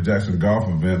 October Reggie Jackson golf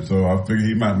event. So I figured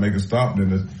he might make a stop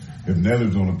then if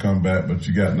Nelly's going to come back, but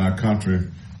you got now country.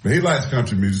 But he likes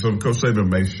country music, so Coach Saban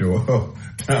may show up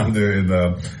down there in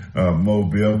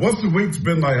Mobile. What's the week's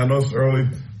been like? I know it's early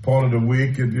part of the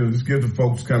week. And, just give the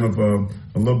folks kind of a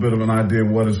little bit of an idea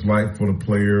of what it's like for the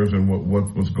players and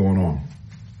what's going on.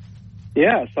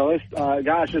 Yeah, so it's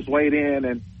guys just weighed in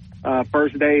and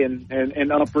first day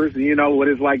and uppers. You know what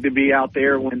it's like to be out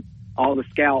there when all the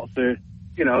scouts are,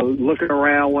 looking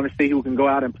around, want to see who can go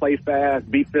out and play fast,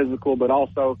 be physical, but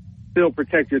also still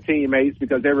protect your teammates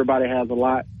because everybody has a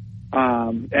lot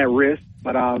at risk.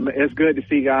 But it's good to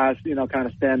see guys, kind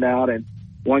of stand out. And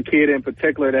one kid in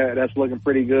particular that's looking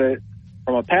pretty good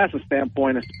from a passing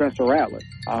standpoint is Spencer Rattler.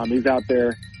 He's out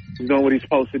there, he's doing what he's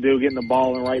supposed to do, getting the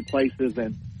ball in the right places.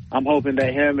 And I'm hoping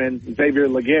that him and Xavier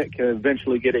Leggett can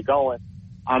eventually get it going.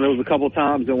 There was a couple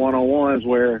times in one-on-ones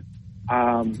where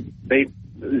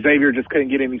Xavier just couldn't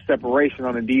get any separation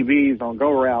on the DBs on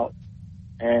go route.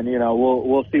 And,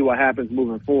 we'll see what happens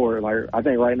moving forward. Like, I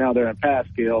think right now they're in pass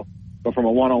skill, but from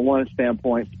a one-on-one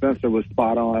standpoint, Spencer was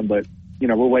spot on. But,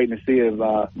 we're waiting to see if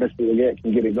Mr. Leggett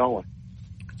can get it going.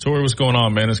 Tori, what's going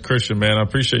on, man? It's Christian, man. I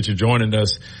appreciate you joining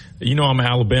us. You know I'm an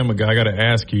Alabama guy. I got to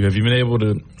ask you, have you been able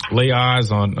to lay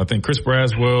eyes on, I think, Chris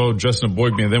Braswell, Justin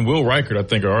Boydby, and then Will Reichert, I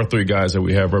think, are our three guys that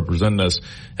we have representing us.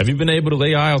 Have you been able to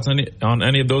lay eyes on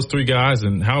any of those three guys,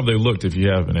 and how have they looked if you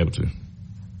have been able to?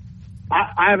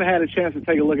 I haven't had a chance to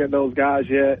take a look at those guys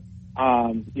yet.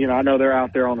 I know they're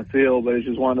out there on the field, but it's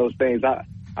just one of those things.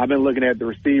 I've been looking at the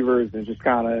receivers and just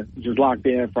kind of just locked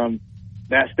in from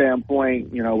that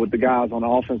standpoint, with the guys on the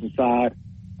offensive side,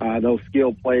 those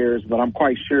skilled players. But I'm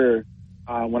quite sure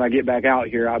when I get back out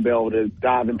here, I'll be able to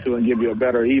dive into and give you a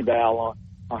better eval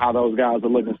on how those guys are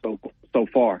looking so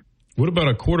far. What about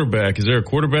a quarterback? Is there a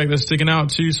quarterback that's sticking out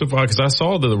to you so far? Because I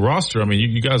saw the roster. I mean,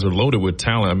 you guys are loaded with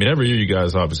talent. I mean, every year you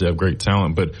guys obviously have great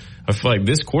talent, but I feel like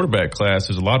this quarterback class,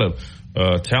 there's a lot of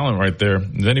talent right there.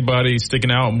 Is anybody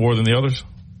sticking out more than the others?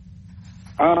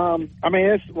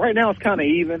 Right now it's kind of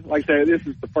even. Like I said, this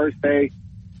is the first day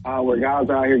where guys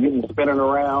are out here getting spinning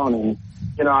around, and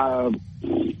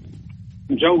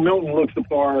Joe Milton looks the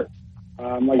part.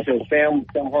 Like I said, Sam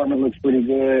Hartman looks pretty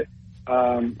good.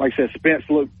 Like I said, Spence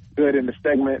looked good in the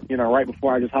segment, right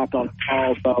before I just hopped on the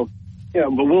call. So,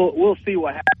 but we'll see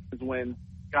what happens when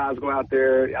guys go out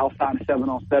there outside of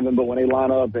 7-on-7, but when they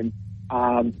line up and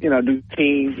do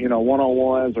team,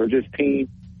 one-on-ones or just team,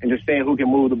 and just seeing who can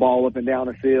move the ball up and down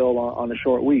the field on a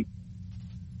short week.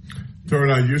 Tori,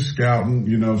 now you're scouting,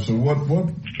 so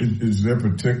what is their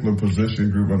particular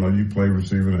position group? I know you play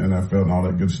receiver in the NFL and all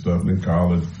that good stuff in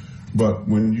college, but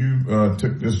when you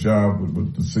took this job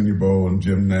with the Senior Bowl and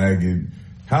Jim Nagy,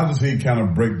 how does he kind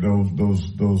of break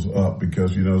those up?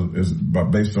 Because, is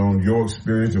it based on your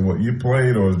experience and what you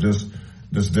played, or is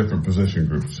just different position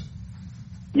groups?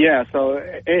 Yeah, so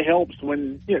it helps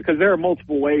when, because there are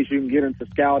multiple ways you can get into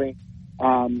scouting.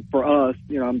 For us,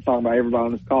 I'm talking about everybody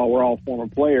on this call, we're all former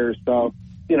players. So,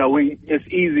 it's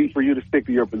easy for you to stick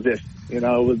to your position.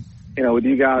 With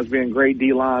you guys being great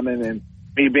D linemen and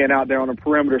me being out there on the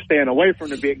perimeter, staying away from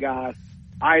the big guys,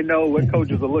 I know what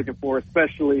coaches are looking for,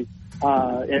 especially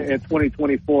in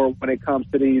 2024 when it comes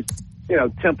to these,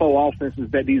 tempo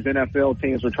offenses that these NFL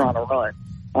teams are trying to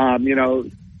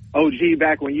run. OG,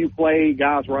 back when you played,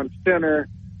 guys run center,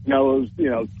 it was,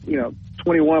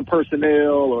 21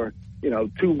 personnel or,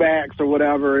 two backs or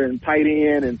whatever and tight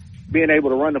end and being able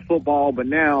to run the football. But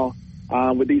now,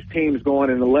 with these teams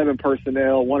going in 11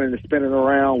 personnel, wanting to spin it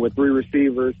around with 3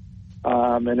 receivers,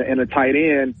 and a tight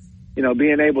end,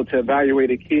 being able to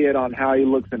evaluate a kid on how he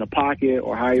looks in the pocket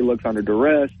or how he looks under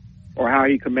duress or how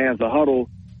he commands a huddle,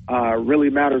 really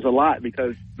matters a lot,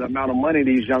 because the amount of money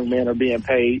these young men are being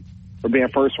paid for being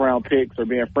first-round picks or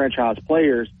being franchise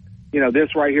players,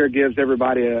 this right here gives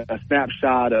everybody a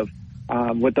snapshot of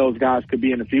what those guys could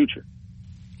be in the future.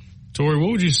 Tori, what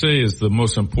would you say is the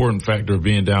most important factor of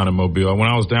being down in Mobile? When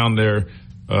I was down there,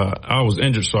 I was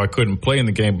injured, so I couldn't play in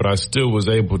the game, but I still was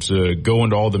able to go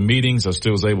into all the meetings. I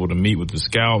still was able to meet with the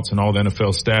scouts and all the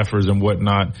NFL staffers and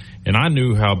whatnot. And I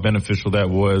knew how beneficial that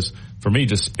was for me,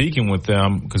 just speaking with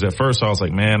them, because at first I was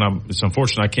like, man, it's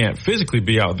unfortunate I can't physically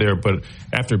be out there. But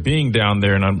after being down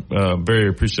there, and I'm very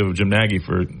appreciative of Jim Nagy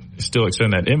for still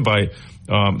extending that invite,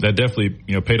 that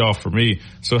definitely, paid off for me.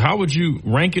 So how would you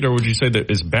rank it, or would you say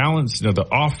that it's balanced, the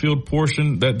off-field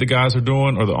portion that the guys are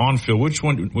doing, or the on-field? Which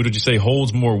one would you say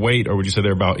holds more weight, or would you say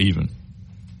they're about even?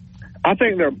 I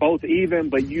think they're both even,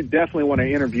 but you definitely want to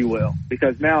interview well,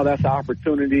 because now that's an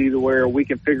opportunity to where we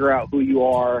can figure out who you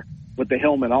are with the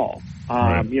helmet off.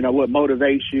 Right. What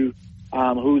motivates you,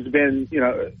 who's been,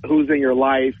 who's in your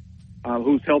life,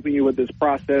 who's helping you with this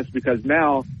process, because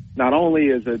now not only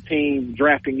is a team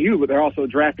drafting you, but they're also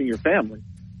drafting your family.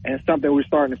 And something we're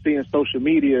starting to see in social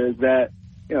media is that,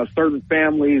 certain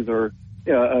families or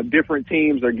different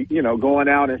teams are, going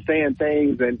out and saying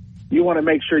things, and you want to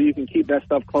make sure you can keep that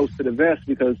stuff close to the vest,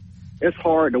 because it's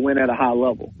hard to win at a high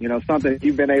level. Something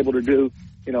you've been able to do,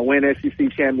 win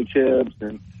SEC championships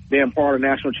and being part of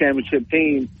national championship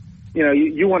teams,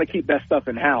 you want to keep that stuff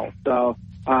in house. So,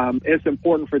 it's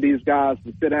important for these guys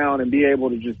to sit down and be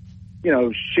able to just,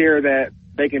 share that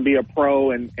they can be a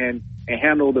pro and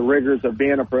handle the rigors of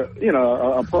being a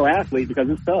pro athlete, because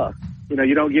it's tough.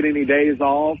 You don't get any days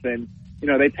off, and,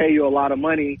 they pay you a lot of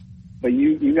money, but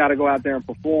you got to go out there and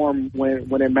perform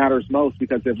when it matters most,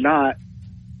 because if not,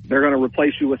 they're going to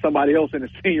replace you with somebody else in the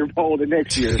Senior Bowl the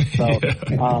next year. So,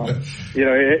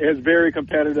 it's very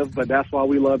competitive, but that's why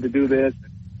we love to do this.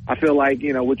 I feel like,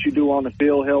 what you do on the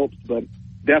field helps, but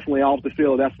definitely off the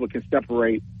field, that's what can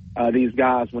separate these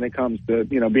guys when it comes to,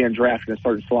 being drafted in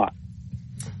certain slots.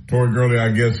 Tori Gurley,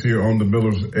 I guess, here on the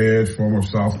Miller's Edge, former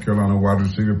South Carolina wide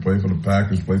receiver, played for the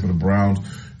Packers, played for the Browns,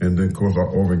 and then, of course,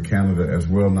 over in Canada as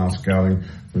well, now scouting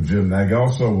for Jim Nagy.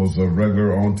 Also was a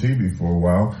regular on TV for a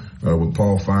while with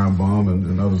Paul Feinbaum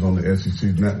and others on the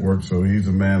SEC network, so he's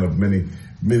a man of many,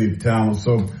 many talents.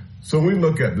 So we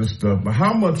look at this stuff, but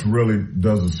how much really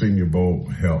does the Senior Bowl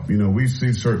help? You know, we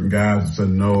see certain guys that say,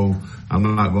 no,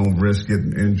 I'm not going to risk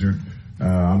getting injured.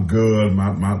 I'm good.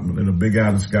 And the big eye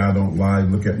in the sky don't lie.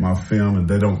 Look at my film, and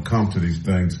they don't come to these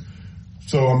things.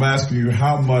 So I'm asking you,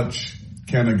 how much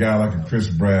can a guy like a Chris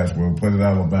Braswell, played at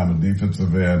Alabama,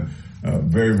 defensive end,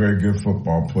 very, very good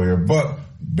football player, but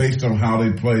based on how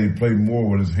they play more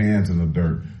with his hands in the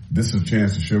dirt. This is a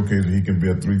chance to showcase that he can be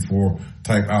a 3-4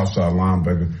 type outside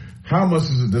linebacker. How much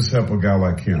does this help a guy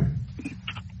like him?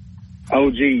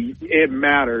 Oh, gee, it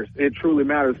matters. It truly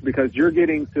matters because you're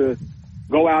getting to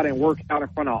go out and work out in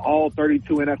front of all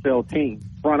 32 NFL teams,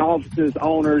 front offices,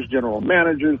 owners, general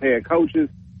managers, head coaches.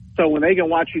 So when they can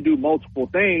watch you do multiple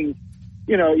things,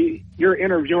 you know, you're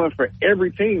interviewing for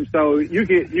every team. So you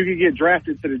could get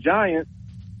drafted to the Giants,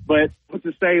 but what's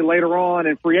to say later on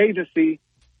in free agency,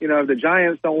 you know, if the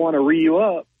Giants don't want to re-you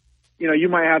up, you know, you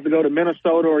might have to go to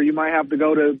Minnesota or you might have to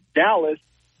go to Dallas.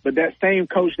 But that same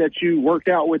coach that you worked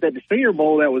out with at the Senior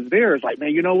Bowl that was there is like,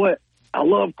 man, you know what? I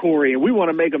love Corey, and we want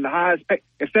to make him the highest pay.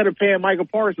 Instead of paying Michael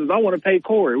Parsons, I want to pay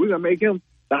Corey. We're going to make him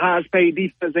the highest paid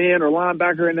defensive end or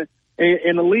linebacker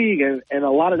in the league. And a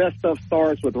lot of that stuff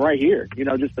starts with right here, you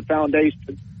know, just the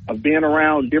foundation of being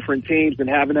around different teams and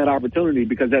having that opportunity,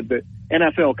 because at the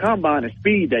NFL Combine is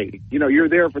speed dating. You know, you're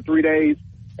there for 3 days,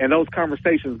 and those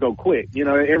conversations go quick. You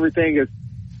know, everything is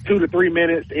 2 to 3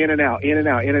 minutes, in and out, in and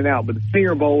out, in and out. But the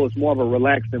Senior Bowl is more of a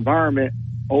relaxed environment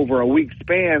over a week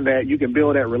span that you can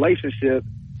build that relationship,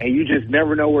 and you just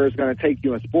never know where it's going to take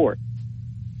you in sport.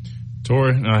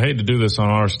 Tori, I hate to do this on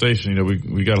our station. You know,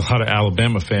 we got a lot of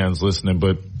Alabama fans listening,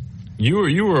 but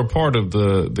you were a part of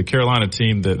the Carolina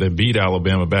team that beat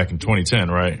Alabama back in 2010,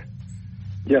 right?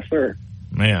 Yes, sir.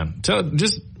 Man,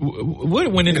 just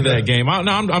what went into that game?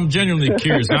 I'm genuinely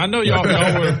curious. Now, I know y'all were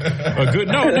a good.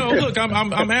 No. Look,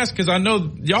 I'm asking because I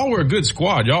know y'all were a good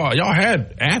squad. Y'all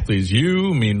had athletes.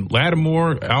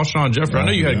 Lattimore, Alshon Jeffrey. I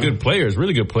know you had good players,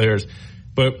 really good players.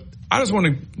 But I just want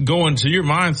to go into your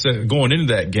mindset going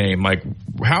into that game. Like,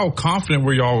 how confident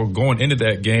were y'all going into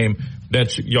that game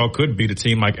that y'all could beat a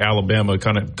team like Alabama,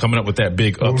 kind of coming up with that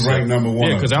big upset? Was ranked number one.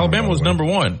 Yeah, because Alabama was number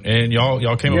one, and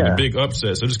y'all came up with a big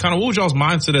upset. So just kind of, what was y'all's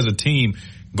mindset as a team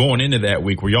going into that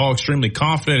week? Were y'all extremely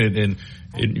confident,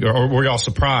 or were y'all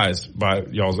surprised by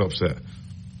y'all's upset?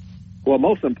 Well,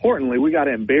 most importantly, we got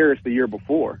embarrassed the year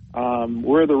before.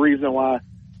 We're the reason why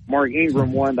Mark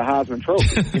Ingram won the Heisman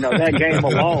Trophy. You know, that game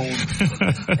alone.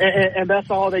 And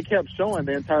that's all they kept showing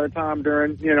the entire time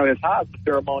during, you know, his Heisman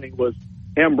ceremony was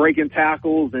him breaking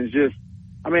tackles and just,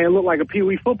 it looked like a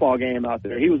peewee football game out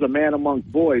there. He was a man amongst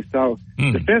boys. So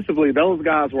defensively, those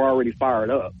guys were already fired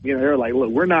up. You know, they're like, look,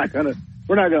 we're not gonna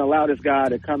allow this guy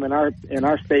to come in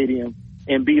our stadium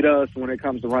and beat us when it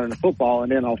comes to running the football.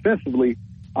 And then offensively,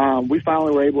 we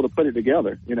finally were able to put it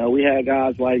together. You know, we had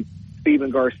guys like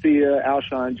Steven Garcia,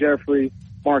 Alshon Jeffrey,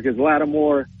 Marcus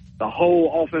Lattimore, the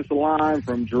whole offensive line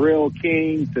from Jarrell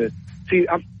King to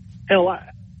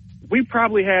we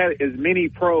probably had as many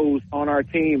pros on our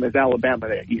team as Alabama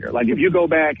that year. Like, if you go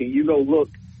back and you go look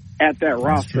at that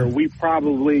roster, we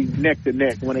probably neck to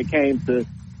neck when it came to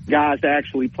guys that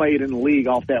actually played in the league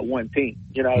off that one team.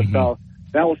 You know, so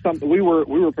that was something we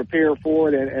were prepared for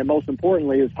it, and most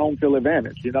importantly is home field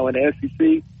advantage. You know, in the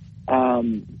SEC,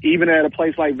 even at a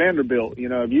place like Vanderbilt, you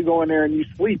know, if you go in there and you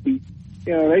sleepy,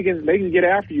 you know, they can get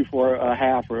after you for a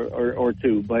half or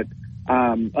two. But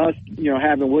us, you know,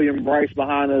 having William Bryce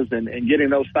behind us and getting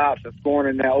those stops and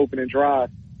scoring in that opening drive,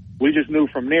 we just knew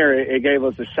from there it gave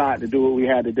us a shot to do what we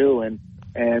had to do.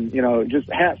 And you know, just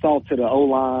hats off to the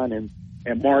O-line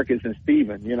and Marcus and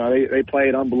Steven. You know, they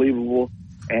played unbelievable.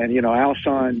 And, you know,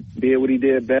 Alshon did what he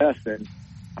did best. And,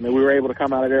 we were able to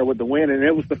come out of there with the win. And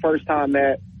it was the first time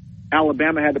that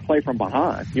Alabama had to play from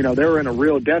behind. You know, they were in a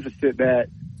real deficit that,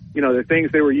 you know, the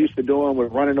things they were used to doing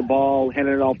with running the ball,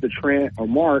 handing it off to Trent or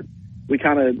Mark, we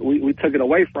took it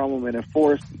away from them and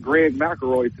enforced Greg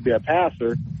McElroy to be a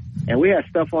passer. And we had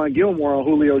Stephon Gilmore on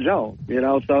Julio Jones, you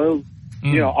know, so it was,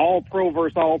 you know, all pro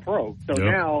versus all pro. So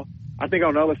now I think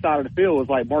on the other side of the field was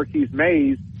like Marquise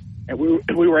Mays, and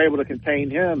we were able to contain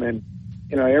him, and,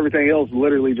 you know, everything else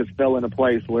literally just fell into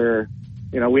place where,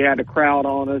 you know, we had the crowd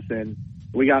on us and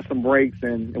we got some breaks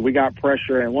and we got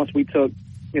pressure. And once we took,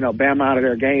 you know, Bama out of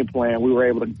their game plan, we were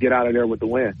able to get out of there with the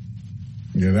win.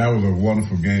 Yeah, that was a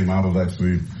wonderful game. I was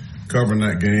actually covering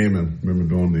that game and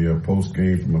remember doing the post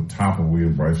game from the top of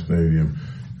William Brice Stadium.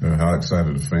 How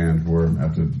excited the fans were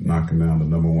after knocking down the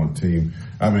number one team.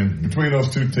 I mean, between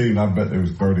those two teams, I bet there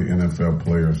was 30 NFL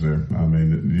players there. I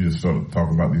mean, you just sort of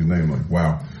talk about these names like,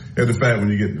 wow. And the fact when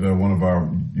you get one of our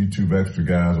YouTube extra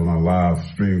guys on our live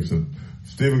stream said,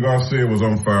 Steven Garcia was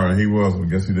on fire, and he was. I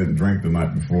guess he didn't drink the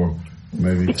night before.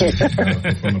 Maybe he took from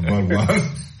the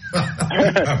Budweiser.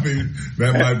 I mean,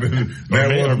 that might be.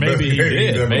 Or maybe he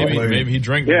did. Maybe he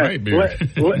drank the right beer.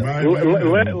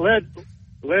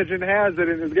 Legend has it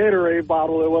in his Gatorade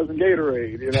bottle, it wasn't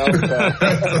Gatorade, you know.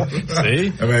 So.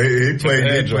 See? I mean, he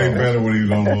played better when he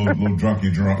was on a little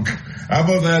drunky drunk. I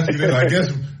must ask you this. I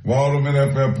guess all them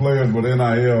NFL players with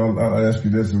NIL, I'll ask you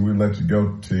this and we'll let you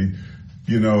go, T.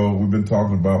 You know, we've been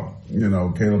talking about, you know,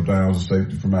 Caleb Downs, a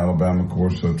safety from Alabama, of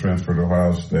course, transferred to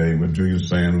Ohio State, with Julius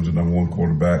Sanders, the number one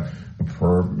quarterback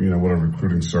per, you know, whatever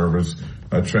recruiting service,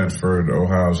 transferred to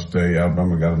Ohio State.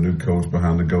 Alabama got a new coach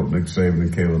behind the GOAT, Nick Saban,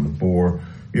 and Caleb DeBoer.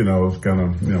 You know, it's kind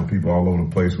of, you know, people all over the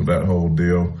place with that whole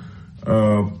deal.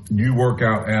 You work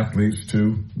out athletes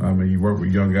too. I mean, you work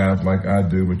with young guys like I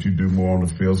do, but you do more on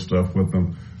the field stuff with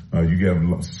them. You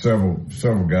get several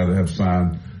guys that have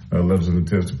signed letters of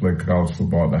intent to play college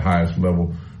football at the highest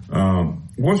level.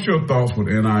 What's your thoughts with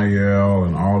NIL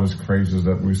and all this craziness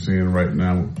that we're seeing right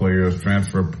now with players,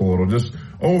 transfer portal, just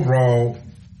overall,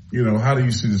 you know, how do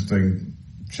you see this thing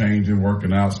changing,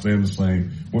 working out, staying the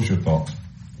same? What's your thoughts?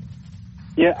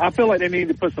 Yeah, I feel like they need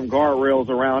to put some guardrails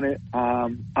around it.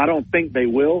 I don't think they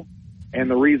will. And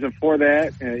the reason for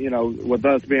that, you know, with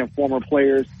us being former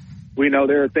players, we know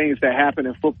there are things that happen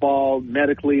in football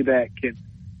medically that can,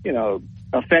 you know,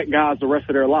 affect guys the rest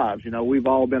of their lives. You know, we've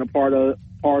all been a part of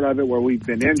it where we've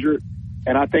been injured.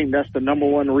 And I think that's the number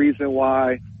one reason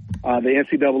why the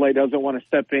NCAA doesn't want to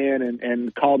step in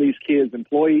and call these kids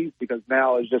employees, because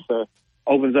now it's just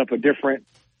opens up a different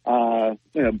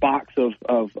box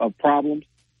of problems.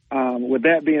 With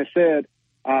that being said,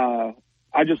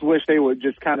 I just wish they would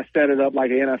just kind of set it up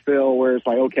like an NFL where it's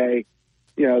like, okay,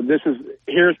 you know,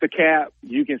 here's the cap.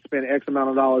 You can spend X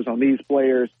amount of dollars on these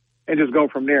players and just go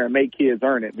from there and make kids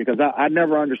earn it. Because I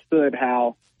never understood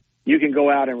how you can go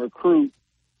out and recruit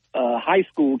a high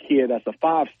school kid that's a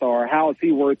 5-star. How is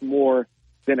he worth more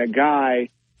than a guy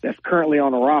that's currently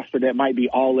on a roster that might be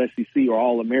all SEC or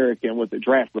all American with the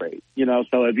draft grade? You know,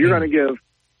 so if you're going to give,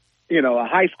 you know, a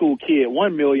high school kid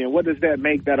 $1 million, what does that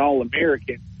make that all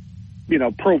American, you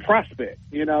know, pro prospect?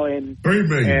 You know, and $3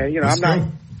 million. And, you know, I'm not.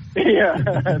 Yeah.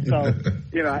 So,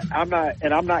 you know, I'm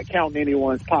not counting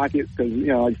anyone's pockets because, you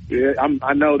know,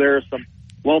 I know there are some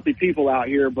wealthy people out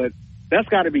here, but that's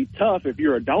got to be tough if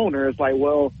you're a donor. It's like,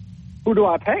 well, who do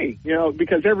I pay? You know,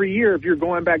 because every year if you're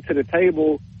going back to the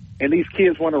table and these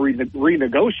kids want to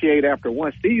renegotiate after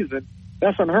one season,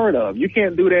 that's unheard of. You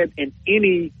can't do that in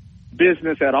any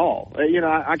business at all. You know,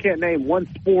 I can't name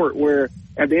one sport where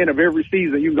at the end of every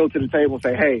season you can go to the table and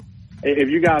say, hey, if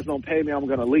you guys don't pay me, I'm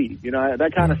going to leave. You know,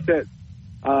 that kind of sets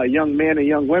young men and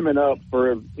young women up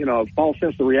for, you know, a false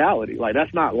sense of reality. Like,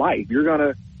 that's not life. You're going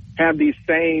to have these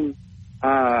same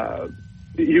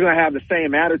you're going to have the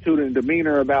same attitude and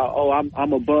demeanor about, oh,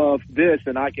 I'm above this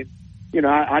and I can, you know,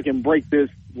 I can break this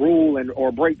rule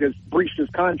or breach this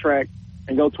contract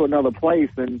and go to another place,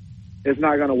 and it's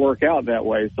not going to work out that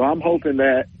way. So I'm hoping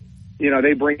that, you know,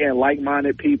 they bring in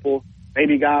like-minded people,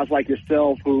 maybe guys like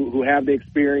yourself who have the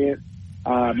experience,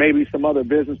 maybe some other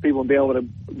business people, and be able to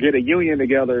get a union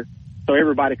together so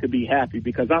everybody could be happy,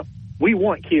 because we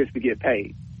want kids to get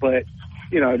paid. But,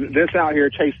 you know, this out here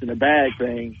chasing the bag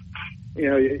thing, you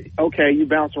know, okay, you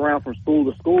bounce around from school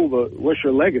to school, but what's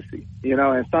your legacy? You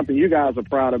know, and something you guys are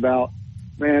proud about,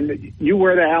 man, you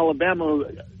wear the Alabama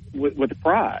with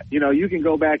pride. You know, you can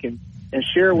go back and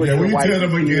share with your wife. Yeah, we tell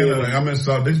them again, I mean,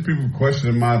 so these people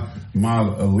questioning my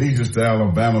allegiance to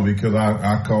Alabama because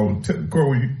I called.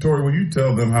 Tori, will you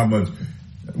tell them how much,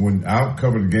 when I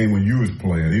covered the game when you was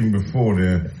playing, even before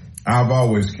then, I've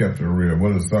always kept it real.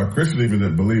 Whether it's Christian even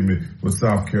didn't believe me with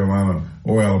South Carolina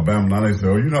or Alabama. Now they say,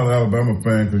 oh, you're not an Alabama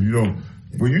fan because you don't.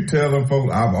 Will you tell them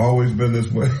folks I've always been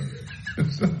this way?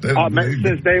 Since day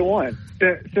one.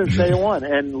 Since day one.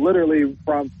 And literally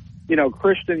from, you know,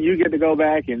 Christian, you get to go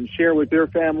back and share with your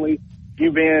family.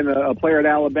 You being a player at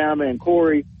Alabama, and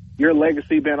Corey, your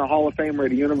legacy being a Hall of Famer at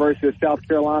the University of South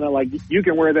Carolina. Like, you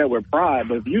can wear that with pride.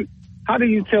 But how do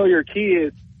you tell your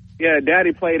kids, yeah,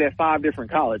 daddy played at 5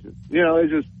 different colleges? You know,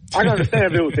 it's just, I can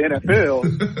understand if it was the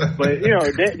NFL, but, you know,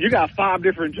 you got 5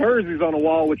 different jerseys on the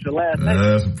wall with your last name.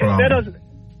 That's a problem.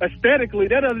 Aesthetically,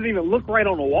 that doesn't even look right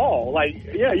on the wall. Like,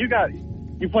 yeah, you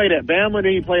played at Bama,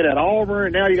 then you played at Auburn,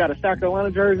 and now you got a South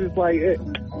Carolina jersey. It's like,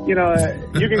 you know,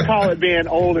 you can call it being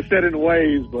old and set in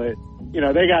ways, but you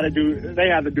know, they have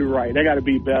to do right. They got to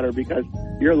be better because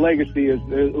your legacy is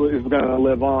going to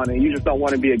live on, and you just don't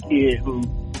want to be a kid who,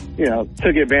 you know,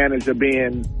 took advantage of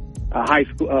being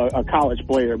a college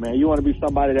player, man. You want to be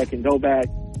somebody that can go back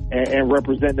and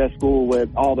represent that school with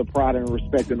all the pride and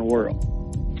respect in the world.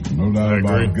 No doubt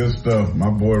about it. Good stuff. My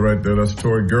boy right there, that's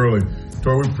Tori Gurley.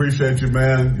 Tori, we appreciate you,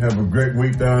 man. Have a great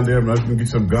week down there. Let's get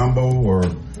some gumbo, or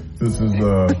this is,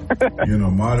 you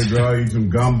know, Mardi Gras, eat some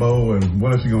gumbo, and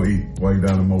what else you going to eat while you're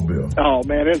down in Mobile? Oh,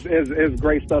 man, it's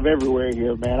great stuff everywhere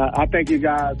here, man. I thank you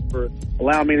guys for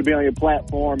allowing me to be on your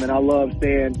platform, and I love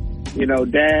seeing, you know,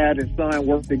 dad and son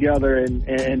work together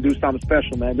and do something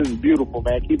special, man. This is beautiful,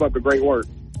 man. Keep up the great work.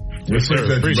 We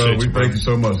appreciate you, brother. We thank you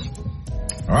so much.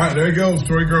 All right, there he goes.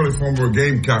 Tori Gurley, former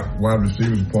Gamecock wide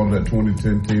receiver, part of that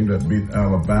 2010 team that beat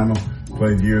Alabama,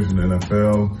 played years in the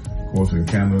NFL, of course in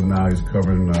Canada. Now he's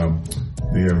covering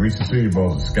the recent Senior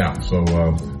Bowl as a scout. So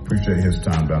appreciate his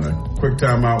time down there. Quick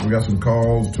timeout. We got some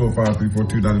calls,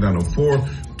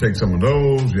 205-342-9904. Take some of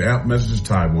those. Your app messages,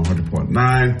 Tide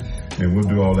 100.9. And we'll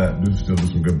do all that. Still do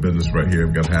some good business right here.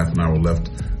 We've got half an hour left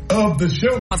of the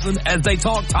show. As they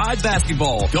talk Tide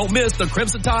basketball. Don't miss the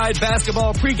Crimson Tide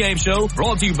basketball pregame show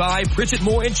brought to you by Pritchett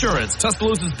Moore Insurance,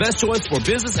 Tuscaloosa's best choice for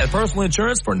business and personal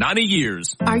insurance for 90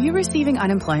 years. Are you receiving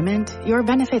unemployment? Your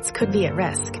benefits could be at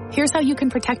risk. Here's how you can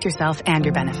protect yourself and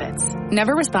your benefits.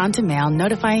 Never respond to mail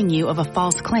notifying you of a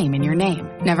false claim in your name.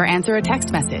 Never answer a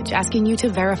text message asking you to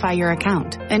verify your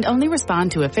account. And only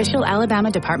respond to official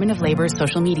Alabama Department of Labor's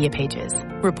social media pages.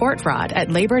 Report fraud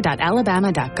at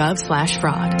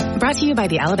labor.alabama.gov/fraud. Brought to you by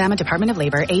the Alabama Department of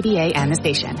Labor, ABA, and the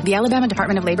station. The Alabama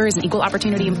Department of Labor is an equal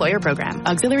opportunity employer program.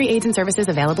 Auxiliary aids and services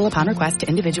available upon request to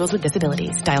individuals with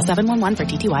disabilities. Dial 711 for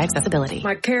TTY accessibility.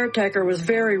 My caretaker was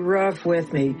very rough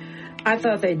with me. I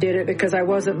thought they did it because I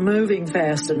wasn't moving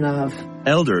fast enough.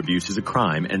 Elder abuse is a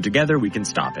crime, and together we can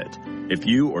stop it. If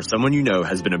you or someone you know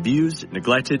has been abused,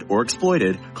 neglected, or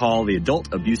exploited, call the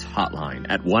Adult Abuse Hotline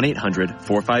at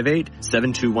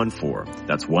 1-800-458-7214.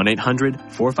 That's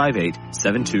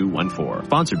 1-800-458-7214.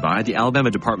 Sponsored by the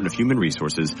Alabama Department of Human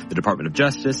Resources, the Department of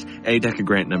Justice, ADECA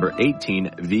grant number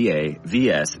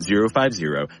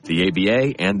 18VA-VS050, the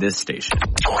ABA, and this station.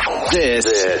 This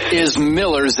is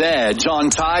Miller's Edge on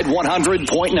Tide 100.9.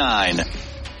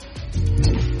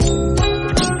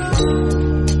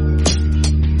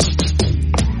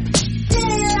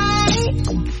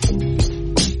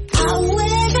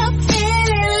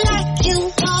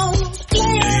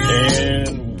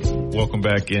 Welcome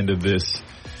back into this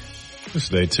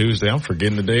day, Tuesday. I'm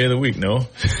forgetting the day of the week, no.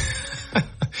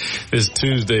 This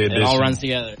Tuesday edition. It all runs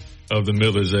together. Of the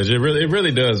Miller's Edge. It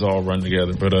really does all run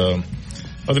together. But of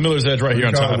the Miller's Edge right here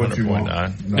on Tide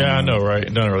 100.9. No, yeah, I know, right?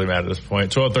 It doesn't really matter at this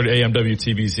point. 12:30 a.m.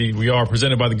 WTBC. We are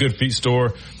presented by the Good Feet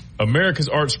Store, America's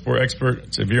Arch Sport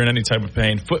expert. So if you're in any type of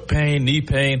pain, foot pain, knee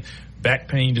pain, back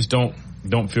pain, you just don't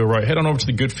feel right, head on over to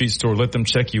the Good Feet Store. Let them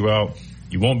check you out.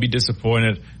 You won't be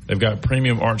disappointed. They've got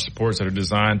premium arch supports that are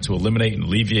designed to eliminate and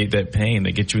alleviate that pain.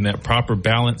 They get you in that proper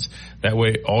balance. That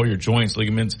way, all your joints,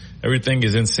 ligaments, everything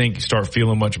is in sync. You start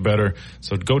feeling much better.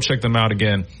 So go check them out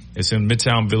again. It's in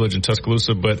Midtown Village in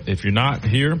Tuscaloosa. But if you're not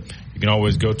here, you can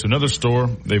always go to another store.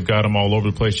 They've got them all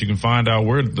over the place. You can find out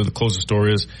where the closest store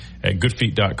is at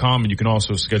goodfeet.com. And you can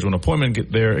also schedule an appointment and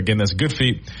get there. Again, that's Good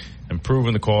Feet,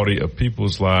 improving the quality of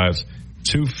people's lives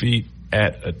 2 feet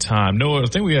at a time. Noah, I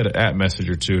think we had an app message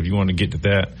or two if you want to get to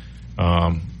that.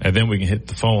 And then we can hit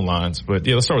the phone lines. But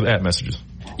yeah, let's start with app messages.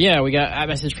 Yeah, we got a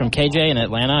message from KJ in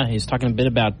Atlanta. He's talking a bit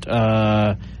about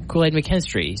Kool-Aid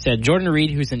McKinstry. He said Jordan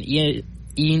Reed, who's an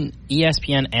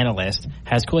ESPN analyst,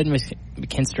 has Kool-Aid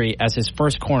McKinstry as his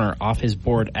first corner off his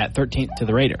board at 13th to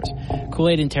the Raiders.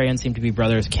 Kool-Aid and Terrian seem to be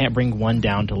brothers. Can't bring one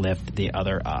down to lift the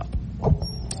other up.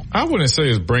 I wouldn't say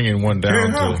it's bringing one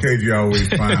down. How KJ always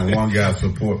find one guy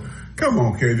support? Come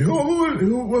on, KJ.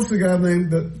 Who? What's the guy name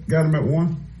that got him at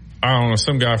one? I don't know,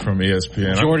 some guy from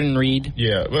ESPN. Jordan Reed.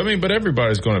 Yeah, I mean, but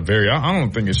everybody's going to vary. I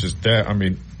don't think it's just that. I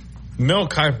mean, Mel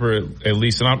Kiper, at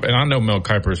least, and I know Mel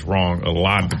Kiper is wrong a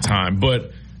lot of the time,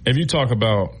 but if you talk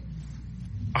about,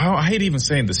 I hate even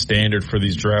saying the standard for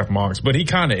these draft mocks, but he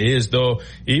kind of is, though,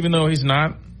 even though he's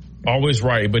not always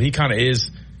right, but he kind of is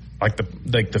like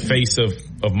the face of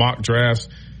mock drafts.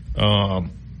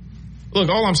 Look,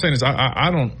 all I'm saying is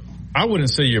I wouldn't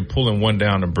say you're pulling one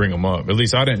down to bring them up. At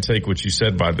least I didn't take what you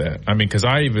said by that. I mean, because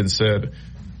I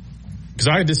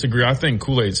disagree. I think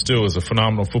Kool-Aid still is a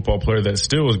phenomenal football player that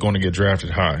still is going to get drafted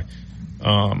high.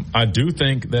 I do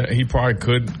think that he probably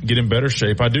could get in better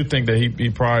shape. I do think that he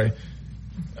probably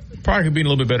could be in a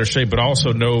little bit better shape, but I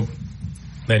also know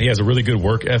that he has a really good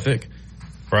work ethic.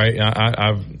 right?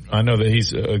 I know that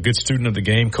he's a good student of the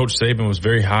game. Coach Saban was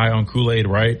very high on Kool-Aid,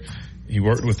 right? He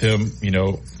worked with him,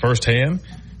 firsthand.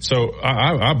 So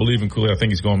I believe in Kool-Aid. I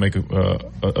think he's going to make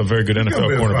a very good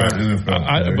NFL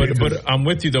cornerback. But I'm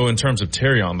with you though in terms of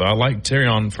Terrion though. I like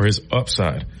Terrion for his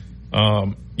upside.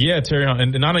 Terrion,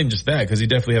 and not even just that, because he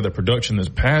definitely had the production this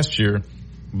past year.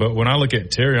 But when I look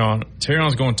at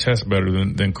Terrion's going to test better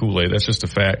than Kool-Aid. That's just a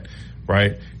fact,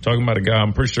 right? Talking about a guy,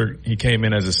 I'm pretty sure he came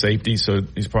in as a safety, so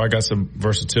he's probably got some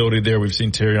versatility there. We've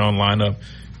seen Terrion line up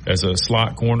as a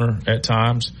slot corner at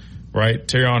times, right?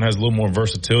 Terrion has a little more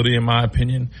versatility, in my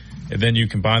opinion. And then you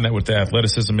combine that with the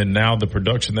athleticism and now the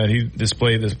production that he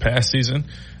displayed this past season.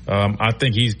 I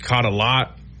think he's caught a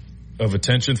lot of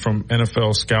attention from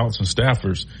NFL scouts and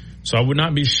staffers. So I would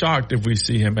not be shocked if we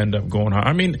see him end up going high.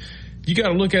 I mean, you got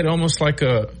to look at it almost like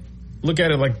the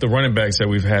running backs that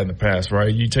we've had in the past,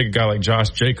 right? You take a guy like Josh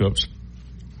Jacobs.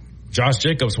 Josh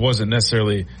Jacobs wasn't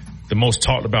necessarily the most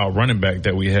talked about running back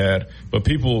that we had, but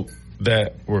people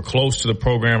that were close to the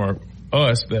program or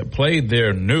us that played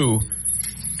there knew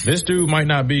this dude might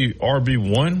not be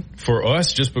RB1 for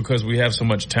us just because we have so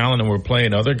much talent and we're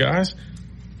playing other guys.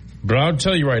 But I'll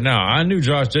tell you right now, I knew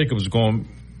Josh Jacobs was going to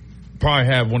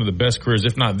probably have one of the best careers,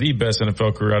 if not the best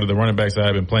NFL career out of the running backs that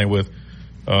I've been playing with.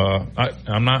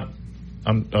 I'm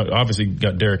obviously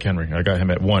got Derrick Henry. I got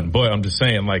him at 1. But I'm just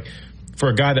saying, like, for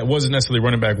a guy that wasn't necessarily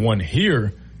running back 1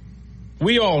 here,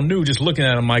 we all knew just looking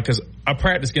at him, Mike, because I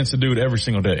practice against the dude every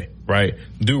single day, right?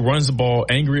 Dude runs the ball,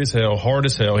 angry as hell, hard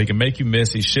as hell. He can make you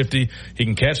miss. He's shifty. He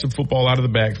can catch the football out of the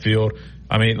backfield.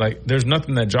 I mean, like, there's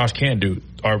nothing that Josh can't do.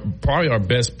 Probably our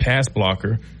best pass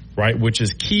blocker, right, which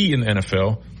is key in the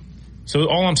NFL. So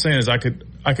all I'm saying is I could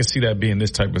see that being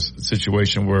this type of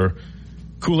situation where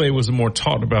Kool-Aid was a more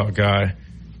talked about guy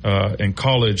in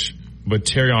college, but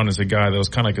Terrion is a guy that was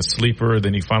kind of like a sleeper.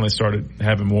 Then he finally started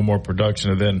having more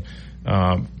production, and then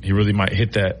he really might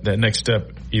hit that next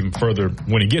step even further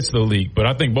when he gets to the league. But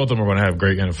I think both of them are going to have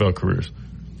great NFL careers.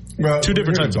 Well, 2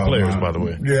 different types of players, by the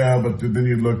way. Yeah, but then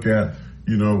you look at,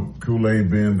 Kool-Aid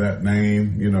being that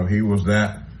name, he was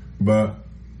that. But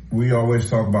we always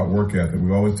talk about work ethic.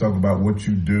 We always talk about what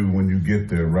you do when you get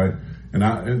there, right?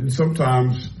 And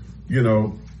sometimes, you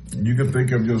can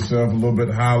think of yourself a little bit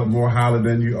more highly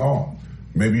than you are.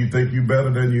 Maybe you think you're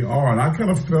better than you are. And I kind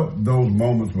of felt those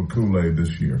moments with Kool-Aid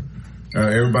this year.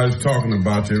 Everybody's talking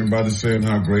about you. Everybody's saying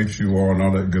how great you are and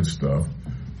all that good stuff.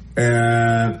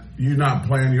 And you're not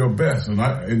playing your best.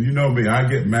 And you know me, I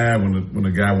get mad when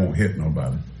the guy won't hit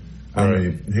nobody. I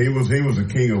mean, he was a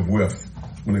king of whiff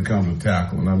when it comes to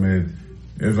tackling. I mean,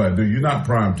 it's like, dude, you're not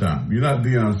prime time. You're not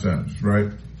Deion Sanders,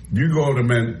 right? You go to,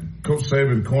 man, Coach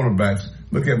Saban cornerbacks,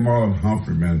 look at Marlon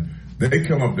Humphrey, man. They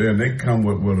come up there and they come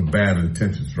with bad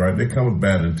intentions, right? They come with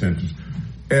bad intentions.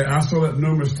 And I saw that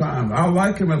numerous times. I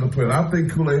like him as a player. I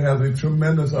think Kool-Aid has a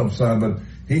tremendous upside, but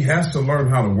he has to learn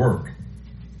how to work.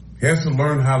 He has to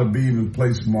learn how to be even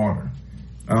play smarter.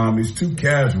 He's too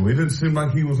casual. He didn't seem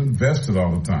like he was invested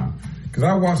all the time. Because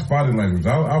I watch body language.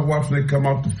 I watch them come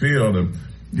off the field, and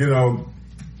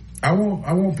I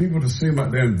want people to seem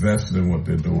like they're invested in what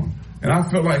they're doing. And I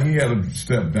felt like he had a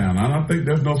step down. And I think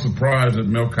there's no surprise that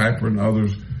Mel Kiper and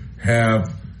others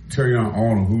have Terrion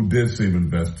Arnold, who did seem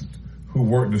invested, who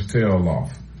worked his tail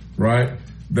off, right?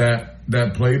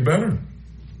 That played better.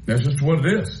 That's just what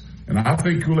it is. And I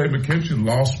think Kool-Aid McKinstry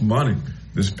lost money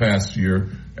this past year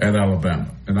at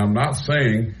Alabama. And I'm not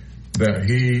saying that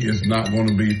he is not going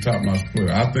to be top-notch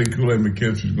player. I think Kool-Aid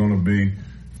McKinstry is going to be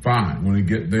fine when he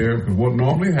get there. Because what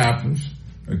normally happens,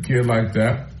 a kid like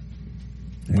that,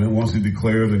 once he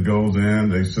declares and goes in,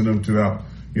 they send him to out,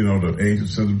 the agent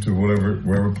sends him to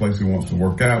wherever place he wants to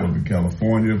work out, whether it be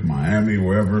California, Miami,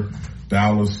 wherever,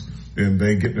 Dallas, and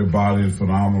they get their body in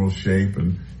phenomenal shape,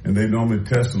 and they normally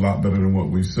test a lot better than what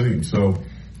we've seen. So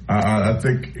I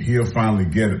think he'll finally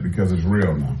get it because it's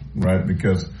real now, right?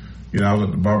 Because, I was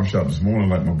at the barbershop this morning,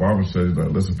 like my barber said, like,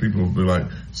 listen, people will be like,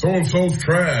 so-and-so's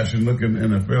trash, and look in the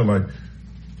NFL like,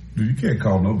 dude, you can't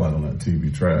call nobody on that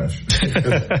TV trash.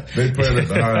 They play at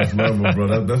the highest level,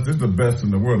 bro. That's just the best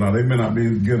in the world. Now, they may not be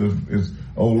as good as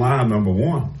O-line number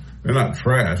 1. They're not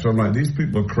trash. I'm like, these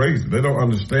people are crazy. They don't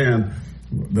understand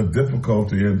the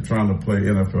difficulty in trying to play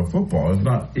NFL football. It's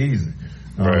not easy.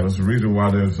 Right. That's the reason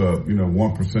why there's a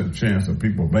 1% chance of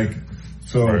people make it.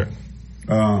 So, right.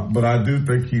 But I do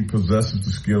think he possesses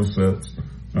the skill sets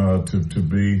to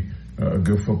be a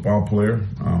good football player.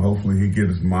 Hopefully he get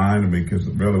his mind. Because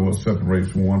really what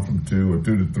separates 1 from 2 or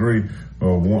 2 to 3,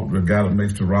 or the guy that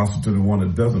makes the roster to the one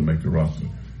that doesn't make the roster.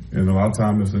 And a lot of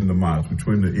times it's in the minds,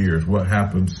 between the ears. What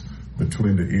happens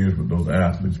between the ears with those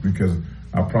athletes? Because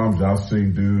I promise you, I've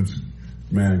seen dudes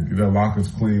man, their lockers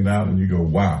cleaned out, and you go,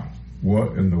 wow,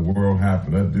 what in the world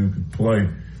happened? That dude could play,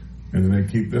 and then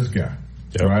they keep this guy.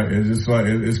 Yep. Right? It's just like,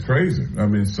 it's crazy. I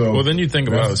mean, so. Well, then you think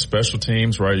about special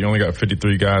teams, right? You only got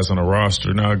 53 guys on a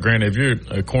roster. Now, granted, if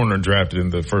you're a corner drafted in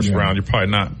the first round, you're probably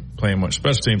not playing much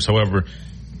special teams. However,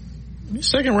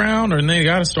 second round, and they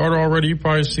got a starter already, you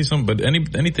probably see some, but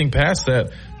anything past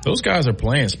that, those guys are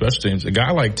playing special teams. A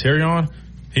guy like Terrion,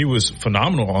 he was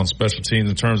phenomenal on special teams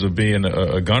in terms of being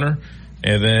a gunner.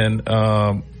 And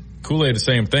then, Kool-Aid, the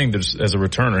same thing as a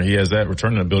returner. He has that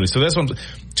returning ability. So that's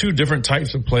two different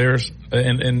types of players.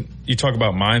 And you talk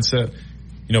about mindset.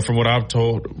 You know, from what I've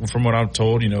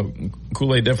told, you know,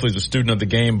 Kool-Aid definitely is a student of the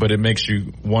game, but it makes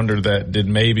you wonder that did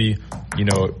maybe, you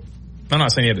know, I'm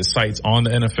not saying he had his sights on the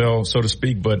NFL, so to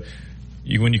speak, but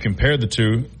when you compare the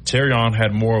two, Terrion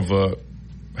had more of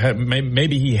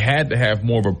maybe he had to have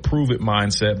more of a prove it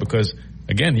mindset because,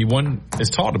 again, he wasn't as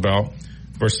talked about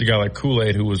versus a guy like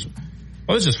Kool-Aid who was,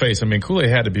 well, let's just face it. I mean, Kool-Aid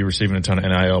had to be receiving a ton of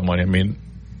NIL money. I mean,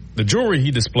 the jewelry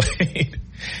he displayed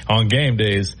on game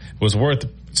days was worth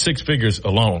 6 figures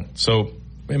alone. So,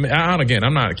 I mean, again,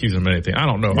 I'm not accusing him of anything. I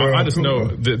don't know. I just know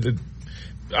that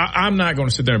I'm not going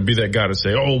to sit there and be that guy to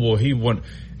say, oh, well, he won.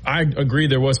 I agree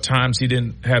there was times he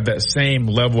didn't have that same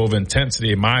level of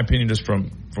intensity, in my opinion, just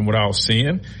from what I was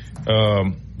seeing.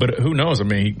 But who knows? I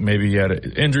mean, maybe he had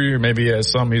an injury or maybe he had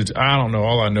something. I don't know.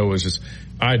 All I know is just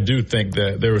I do think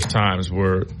that there was times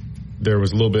where there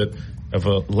was a little bit of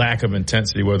a lack of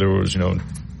intensity, whether it was, you know,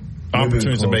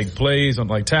 opportunities to make plays on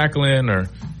like tackling or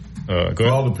for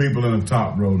all the people in the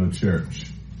top row in the church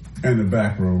and the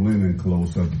back row leaning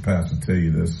close, let the pastor tell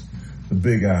you this. The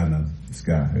big eye in the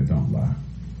sky, it don't lie.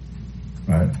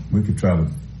 Right? We could try to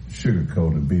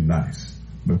sugarcoat and be nice,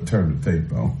 but turn the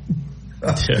tape on.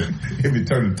 If you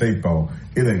turn the tape on,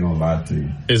 it ain't gonna lie to you.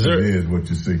 It is what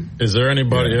you see. Is there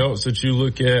anybody else that you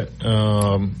look at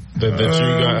that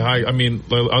you got high? I mean,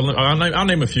 I'll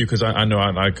name a few because I know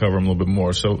I cover him a little bit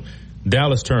more. So,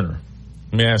 Dallas Turner.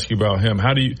 Let me ask you about him.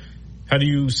 How do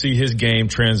you see his game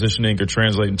transitioning or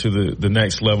translating to the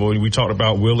next level? We talked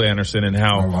about Will Anderson and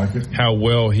how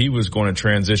well he was going to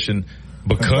transition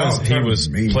because he was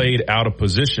played out of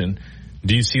position.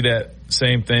 Do you see that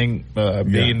same thing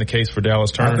being the case for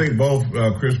Dallas Turner? I think both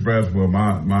Chris Braswell,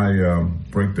 my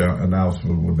breakdown analysis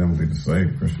with them will be the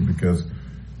same, Christian, because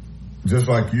just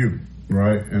like you,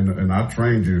 right? And I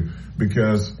trained you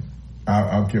because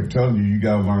I kept telling you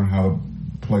got to learn how to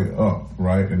play up,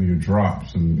 right? And your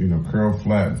drops and, you know, curl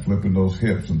flat and flipping those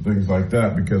hips and things like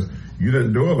that because you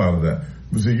didn't do a lot of that.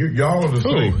 But see, y'all are the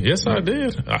same. Yes, I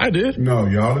did. I did. No,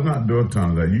 y'all did not do a ton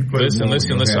of that. You played.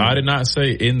 Listen. I did not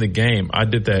say in the game. I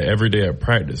did that every day at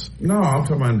practice. No, I'm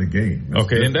talking about in the game. That's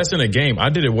different. And that's in a game.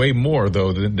 I did it way more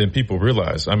though than people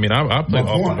realize. I mean, I played off the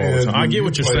ball all the time. I get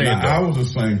what you're saying. I was the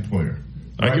same player.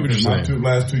 Right? I get what you're saying.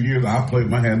 Last 2 years, I played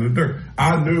my hand in the dirt.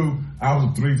 I knew I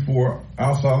was a 3-4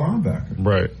 outside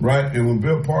linebacker. Right. And when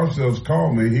Bill Parcells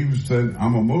called me, he was saying,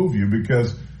 "I'm gonna move you,"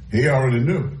 because he already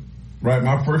knew. Right,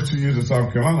 my first 2 years at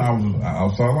South Carolina, I was an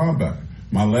outside linebacker.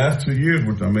 My last 2 years,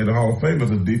 which I made a Hall of Fame, as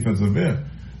a defensive end.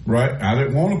 Right, I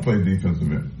didn't want to play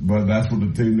defensive end, but that's what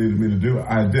the team needed me to do.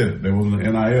 I did it. There was an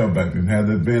NIL back then. Had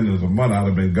there been as a month, I'd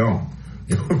have been gone.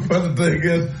 But the thing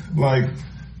is, like,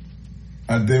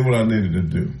 I did what I needed to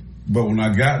do. But when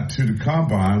I got to the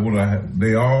combine, I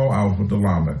was with the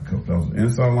linebacker coach. I was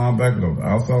inside linebacker,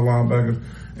 I was outside linebacker,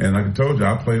 and like I told you,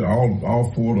 I played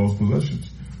all 4 of those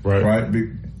positions. Right.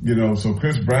 You know, so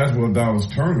Chris Braswell, Dallas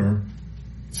Turner,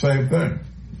 same thing.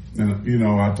 And, you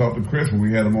know, I talked to Chris when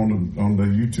we had him on the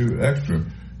YouTube Extra,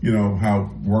 you know,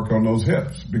 how work on those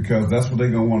hips because that's what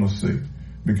they're going to want to see.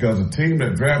 Because a team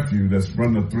that drafts you that's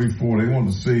running a 3-4, they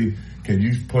want to see, can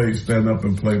you stand up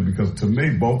and play? Because to me,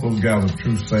 both those guys are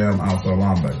true Sam outside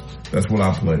linebackers. That's what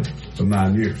I played for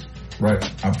 9 years, right?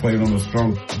 I played on the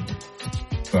strong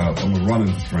side, on the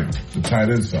running strength, the tight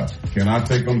end side. Can I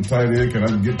take on the tight end? Can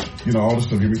I get, you know, all this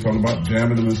stuff? You be talking about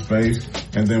jamming him in space.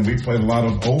 And then we played a lot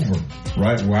of over,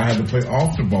 right? Where I had to play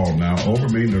off the ball now. Over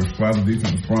means there's flat of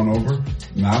defense front over.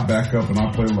 Now I back up and I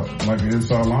play like an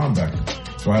inside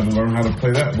linebacker. So I had to learn how to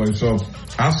play that way. So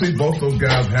I see both those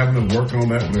guys having to work on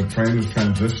that with their trainers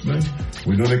transitioning.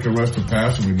 We know they can rush the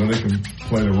passer. We know they can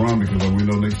play the run because we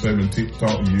know Nick Saban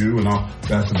taught you and all.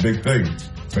 That's a big thing.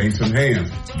 Face and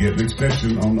hands, getting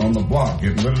extension on the block,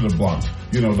 getting rid of the block,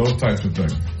 you know, those types of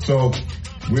things. So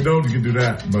we know you can do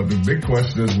that, but the big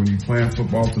question is when you're playing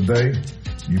football today,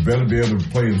 you better be able to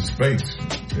play in space.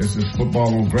 It's just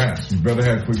football on grass. You better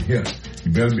have quick hits.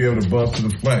 You better be able to bust to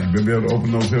the flat. You better be able to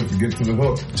open those hips and get to the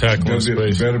hook.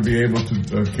 You better be able to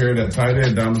carry that tight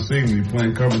end down the seam when you're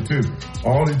playing cover 2.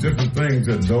 All these different things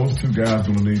that those two guys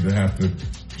are going to need to have to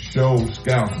show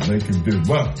scouts that they can do.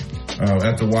 But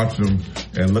after watching them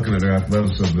and looking at their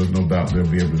athleticism, there's no doubt they'll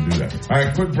be able to do that. All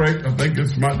right, quick break. I think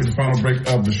this might be the final break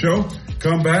of the show.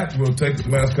 Come back. We'll take the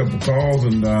last couple of calls,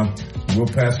 and we'll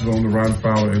pass it on to Ron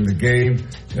Fowler in the game.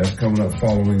 That's coming up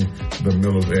following the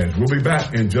Miller's Edge. We'll be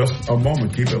back in just a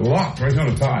moment. Keep it locked right here on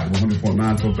the Tide, 100.9,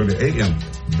 1230 a.m.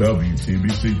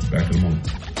 WTBC. Back in a moment.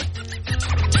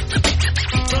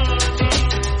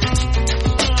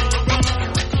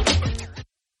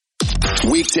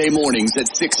 Weekday mornings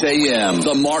at 6 a.m.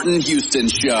 The Martin Houston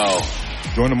Show.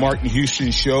 Join the Martin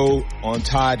Houston Show on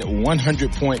Tide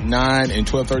 100.9 and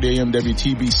 1230 a.m.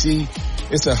 WTBC.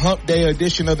 It's a hump day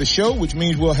edition of the show, which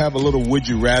means we'll have a little Would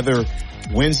You Rather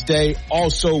Wednesday.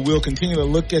 Also, we'll continue to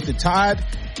look at the Tide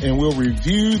and we'll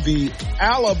review the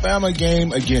Alabama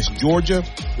game against Georgia.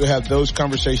 We'll have those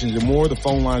conversations and more. The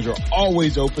phone lines are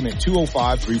always open at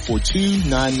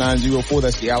 205-342-9904.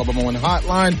 That's the Alabama One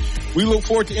hotline. We look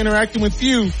forward to interacting with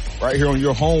you right here on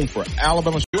your home for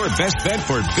Alabama. Your best bet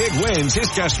for big wins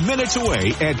is just minutes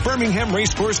away at Birmingham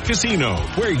Racecourse Casino,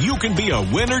 where you can be a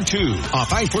winner too.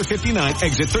 Off I-459,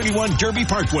 exit 31 Derby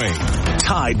Parkway.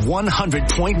 Tide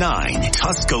 100.9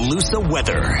 Tuscaloosa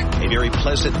weather. A very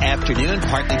pleasant afternoon,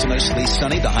 partly to mostly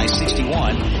sunny, the high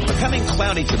 61. Becoming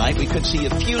cloudy tonight, we could see a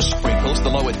few sprinkles, the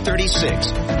low at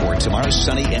 36. For tomorrow,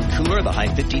 sunny and cooler, the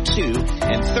high 52.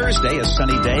 And Thursday, a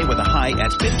sunny day with a high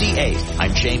at 58.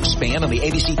 I'm James Spann on the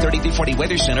ABC 3340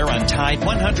 Weather Center on Tide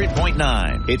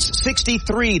 100.9. It's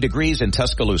 63 degrees in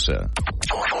Tuscaloosa.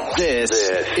 This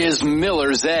is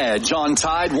Miller's Edge on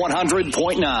Tide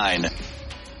 100.9.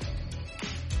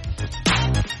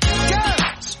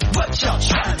 Girls, what y'all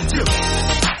trying to do?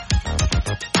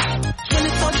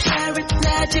 24 karat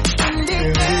magic in the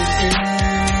air.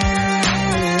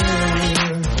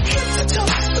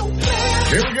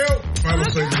 Here we go. Final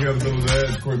segment here on the Miller's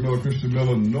Edge. Corey Miller, Christian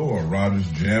Miller, Noah Rogers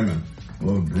jamming. A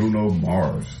little Bruno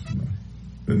Mars.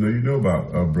 Didn't know you knew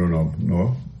about Bruno,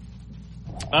 Noah.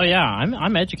 Oh yeah,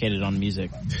 I'm educated on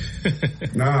music.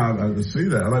 Nah, I see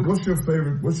that. Like, what's your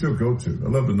favorite? What's your go-to?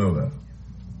 I'd love to know that.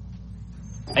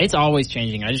 It's always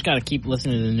changing. I just got to keep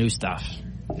listening to the new stuff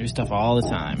all the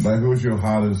time. Like, who's your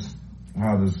hottest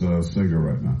singer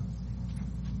right now?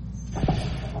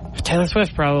 Taylor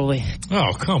Swift, probably.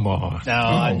 Oh, come on. No,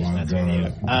 I'm just messing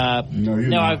with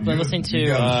you. I've been listening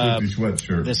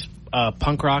to this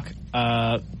punk rock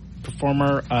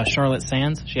performer, Charlotte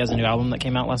Sands. She has a new album that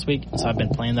came out last week, so I've been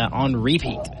playing that on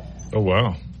repeat. Oh,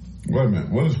 wow. Wait a minute.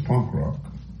 What is punk rock?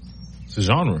 It's a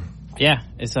genre. Yeah,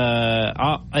 it's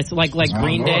like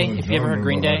Green Day. If you ever heard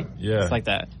Green Day, yeah, it's like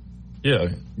that. Yeah,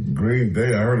 Green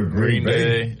Day. I heard of Green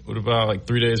Day. What about like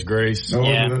 3 Days Grace? No,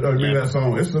 yeah, that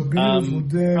song. It's a beautiful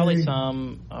day. Probably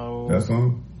some. That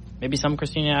song. Maybe some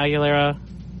Christina Aguilera.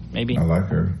 Maybe. I like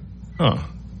her. Huh.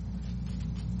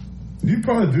 You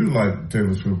probably do like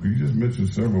Taylor Swift. You just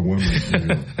mentioned several women.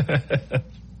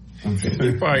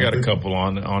 He probably got a couple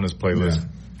on his playlist.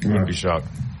 Yeah. You'd be shocked.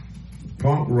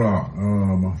 Punk rock.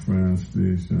 Oh, my friend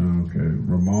Steve. Okay,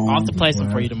 Ramon. I'll have to play some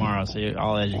for you tomorrow, so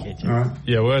I'll educate you. All right.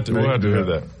 Yeah, we'll have to hear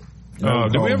that.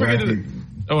 Did we ever get to the...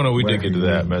 Oh, no, we did get to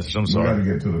that message. I'm sorry. We got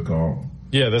to get to the call.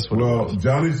 Yeah, that's what it was. Well,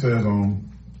 Johnny says on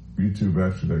YouTube,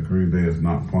 actually, that Green Day is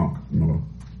not punk. No.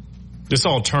 It's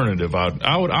alternative.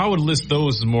 I would list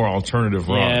those as more alternative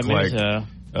rock. Yeah, maybe so.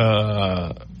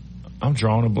 I'm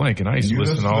drawing a blank, and I used to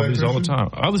listen to all these all the time.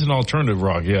 I listen to alternative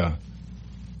rock, yeah.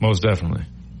 Most definitely.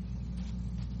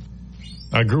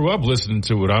 I grew up listening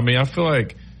to it. I mean, I feel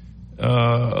like a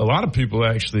lot of people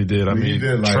actually did. I mean,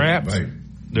 Trapped,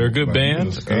 they're a good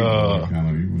band.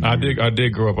 I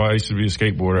did grow up. I used to be a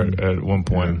skateboarder at one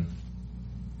point.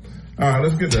 Yeah. All right,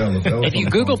 let's get to Ellis. If you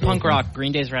Google punk rock,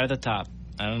 Green Day's right at the top.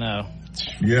 I don't know.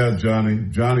 Yeah, Johnny,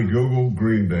 Google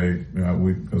Green Day.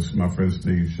 Because my friend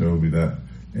Steve showed me that,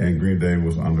 and Green Day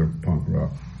was under punk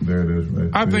rock. There it is,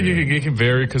 right? I think it can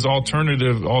vary because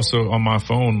alternative also on my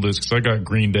phone list, because I got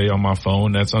Green Day on my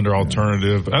phone. That's under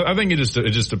alternative. I think it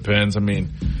just depends. I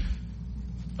mean,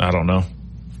 I don't know.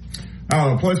 I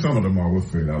don't know. Play some of them all. We'll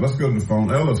figure it out. Let's go to the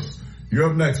phone. Ellis,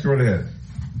 you're up next. Go ahead.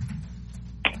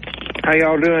 How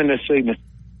y'all doing this evening?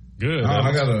 Good.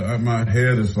 I got my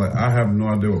head is like, I have no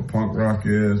idea what punk rock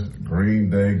is. Green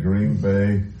Day, Green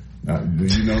Bay. Do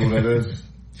you know what that is?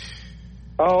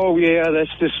 Oh, yeah, that's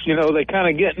just, they kind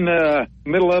of get in the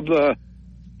middle of the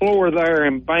floor there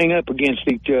and bang up against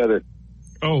each other.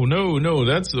 Oh, no,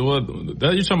 you're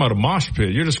talking about a mosh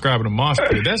pit. You're describing a mosh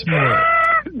pit. That's more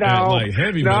like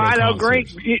heavy metal. No, I know,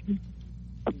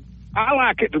 I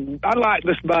like it. I like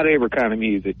just about every kind of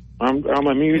music. I'm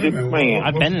a music man.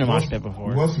 I've been in a mosh pit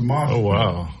before. What's the mosh pit? Oh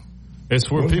wow. It's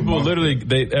where people literally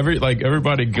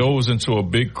everybody goes into a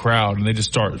big crowd and they just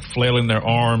start flailing their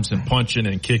arms and punching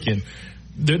and kicking.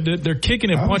 They're kicking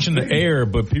and punching the air,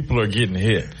 but people are getting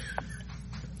hit.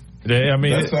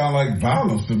 That sounds like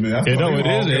violence to me. It is.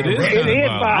 It is.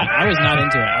 I was not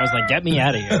into it. I was like, get me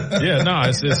out of here. Yeah, no,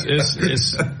 it's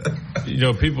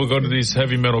people go to these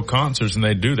heavy metal concerts and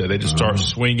they do that. They just start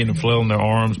swinging and flailing their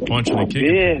arms, punching and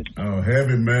kicking. Yeah.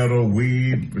 Heavy metal,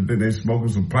 weed. They smoking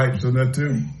some pipes in that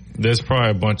too. There's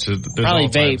probably a bunch of probably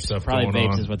vapes. Stuff probably going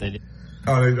vapes on. is what they do.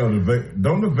 Oh, they know the vape.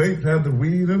 Don't the vapes have the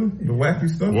weed in them? The wacky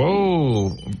stuff?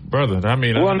 Whoa, brother. I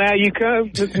mean, well, now you go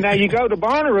to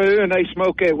Bonnaroo and they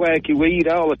smoke that wacky weed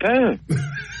all the time.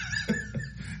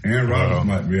 Aaron Rodgers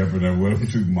might be up in there with them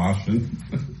too, moshing.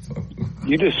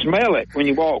 You just smell it when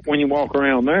you walk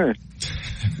around there.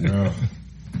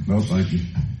 No, thank you.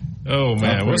 Oh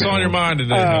man, what's on your mind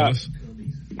today, Ellis?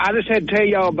 I just had to tell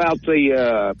y'all about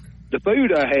the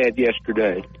food I had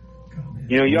yesterday.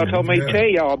 Y'all told me to tell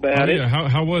y'all about it. Yeah,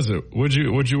 how was it? What'd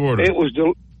you order? It was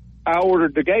I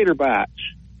ordered the gator bites.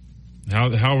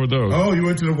 How were those? Oh, you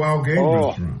went to the Wild Game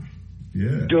restaurant.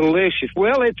 Yeah, delicious.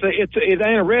 Well, it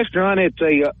ain't a restaurant.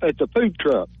 It's a food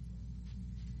truck.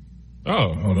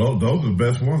 Oh, those are the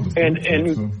best ones. And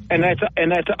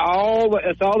that's all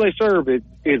they serve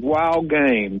is wild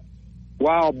game,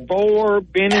 wild boar,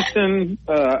 venison,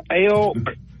 elk,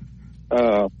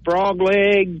 frog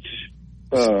legs.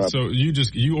 So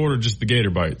you ordered just the gator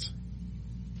bites?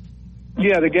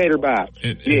 Yeah, the gator bites.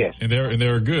 Yes, and they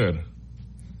were good.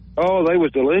 Oh, they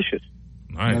was delicious.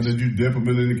 Nice. Now, did you dip them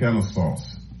in any kind of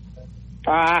sauce?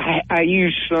 I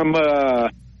used some.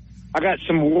 I got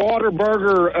some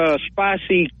Whataburger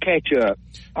spicy ketchup,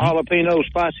 jalapeno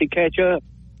spicy ketchup.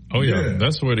 Oh yeah,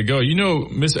 that's the way to go.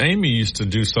 Miss Amy used to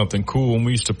do something cool when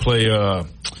we used to play.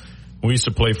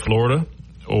 Florida.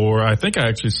 Or I think I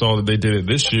actually saw that they did it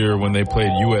this year when they played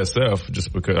USF,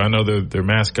 just because I know their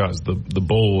mascots, the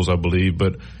Bulls, I believe,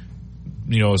 but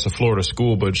it's a Florida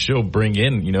school, but she'll bring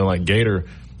in, like gator,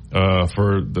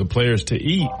 for the players to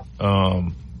eat,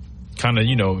 kind of,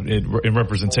 in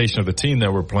representation of the team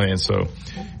that we're playing. So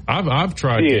I've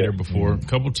tried gator before a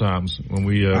couple times when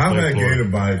we, I've had gator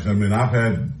bites. I mean, I've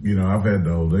had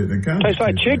those. They kind of tastes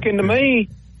like chicken to me.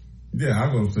 Yeah,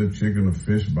 I'm going to say chicken or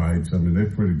fish bites. I mean, they're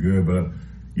pretty good, but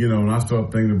when I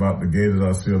start thinking about the gators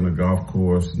I see on the golf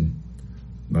course, and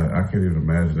I can't even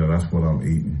imagine that. That's what I'm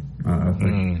eating. I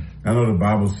think. I know the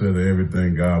Bible said that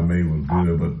everything God made was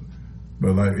good,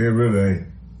 but like it really ain't.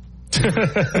 They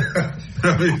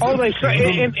say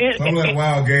some of that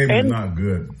wild game is not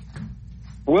good.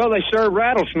 Well, they serve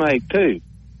rattlesnake too.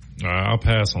 I'll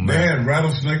pass on that. They had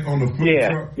rattlesnake on the food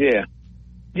truck.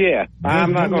 Yeah.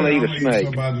 I'm not going to eat a snake.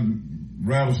 Somebody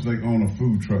rattlesnake on a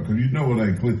food truck because it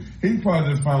ain't clean. He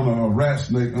probably just found a rat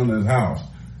snake under his house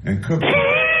and cooked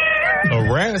it.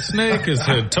 A rat snake is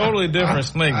a totally different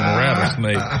snake than a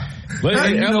rattlesnake.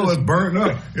 It's burnt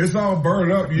up. It's all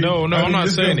burnt up. No, I'm not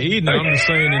saying eating. I'm just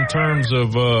saying in terms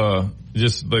of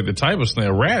just like the type of snake.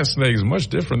 A rat snake is much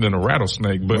different than a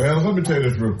rattlesnake. But let me tell you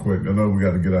this real quick. I know we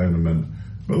got to get out in a minute.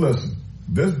 But listen,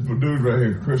 this dude right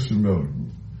here, Christian Miller,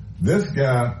 this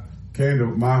guy came to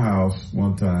my house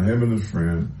one time, him and his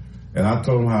friend, and I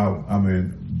told him how,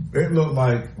 it looked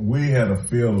like we had a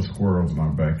field of squirrels in our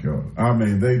backyard.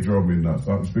 They drove me nuts.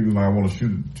 I'm speaking like I want to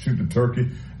shoot the turkey.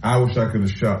 I wish I could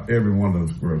have shot every one of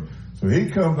those squirrels. So he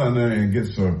comes down there and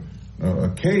gets a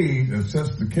cage and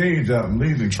sets the cage out and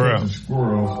leaves it catch the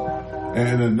squirrels.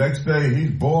 And the next day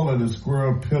he's boiling the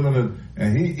squirrel, peeling it,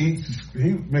 and he eats.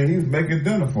 He's making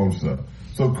dinner for himself.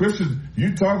 So, Christian,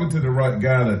 you talking to the right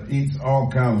guy that eats all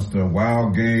kinds of stuff,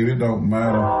 wild game, it don't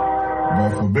matter. But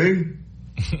for me,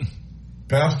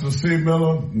 Pastor C.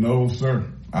 Miller, no, sir.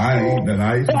 I ain't eating that.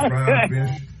 I eat some fried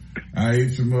fish. I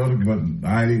eat some other, but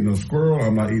I ain't eating no squirrel.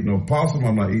 I'm not eating no possum.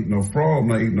 I'm not eating no frog. I'm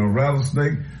not eating no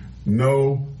rattlesnake.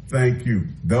 No, thank you.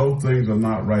 Those things are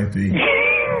not right to eat.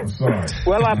 I'm sorry.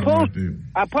 Well, I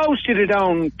posted it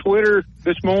on Twitter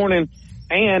this morning.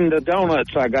 And the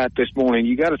donuts I got this morning.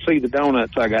 You got to see the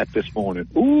donuts I got this morning.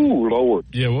 Ooh, Lord.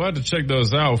 Yeah, we'll have to check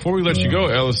those out. Before we let you go,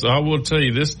 Ellis, I will tell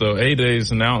you this, though.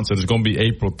 A-Day's announced that it's going to be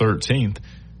April 13th.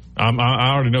 I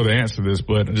already know the answer to this,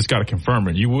 but I just got to confirm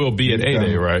it. You will be at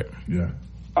A-Day, right? Yeah.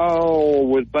 Oh,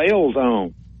 with bells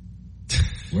on.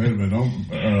 Wait a minute.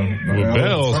 With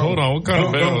bells? Hold on. What kind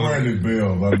of bells? Don't wear any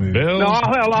bells. Bells? No,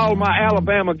 I'll have all my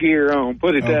Alabama gear on.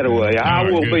 Put it that way. I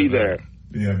will be there.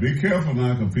 Yeah, be careful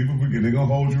now because people forget they're going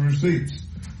to hold your receipts.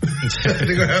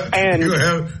 And you're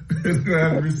gonna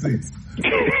have receipts.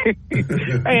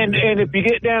 and if you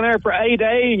get down there for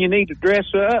A-Day and you need to dress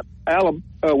up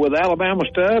with Alabama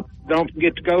stuff, don't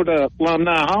forget to go to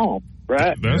Alumni Hall.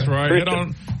 Right. That's right.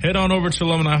 Head on over to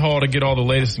Alumni Hall to get all the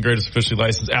latest and greatest officially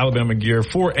licensed Alabama gear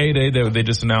for A-Day that they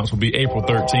just announced will be April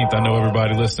 13th. I know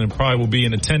everybody listening probably will be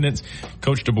in attendance.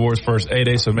 Coach DeBoer's first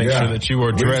A-Day, so make sure that you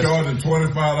are dressed. We're charging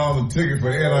 $25 a ticket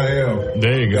for NIL.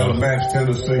 There you go. Match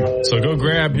Tennessee. So go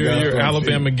grab your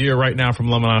Alabama gear right now from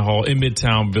Alumni Hall in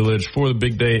Midtown Village for the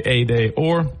big day, A-Day.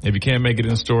 Or if you can't make it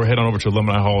in store, head on over to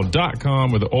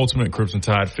alumnihall.com where the ultimate Crimson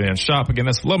Tide fans shop. Again,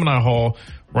 that's Alumni Hall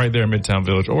right there in Midtown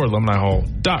Village, or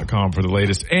alumnihall.com for the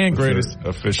latest and greatest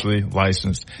officially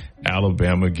licensed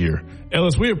Alabama gear.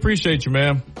 Ellis, we appreciate you,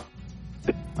 man.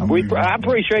 I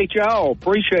appreciate y'all.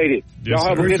 Appreciate it. Yes,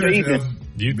 y'all have a good evening.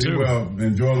 You too. Be well.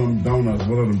 Enjoy them donuts,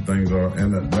 whatever them things are,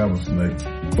 and that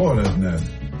rattlesnake. Boy, that's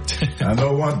nasty. I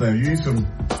know one thing. You eat some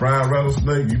fried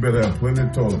rattlesnake, you better have plenty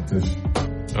of toilet tissue.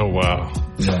 Oh, wow.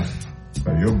 Yeah.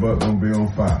 Your butt gonna be on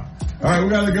fire. All right, we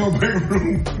gotta go big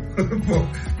room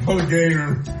for the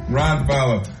game. Ryan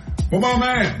Fowler. For my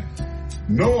man,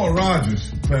 Noah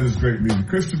Rogers, playing this great music.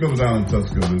 Christian Miller down in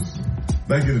Tuscaloosa.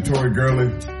 Thank you to Tori Gurley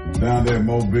down there in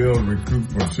Mobile,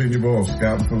 recruit for the Senior Bowl,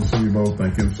 scouting for the Senior Bowl.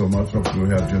 Thank him so much. Hopefully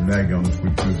we'll have Jim Nagy on this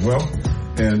week too as well.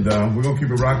 And we're going to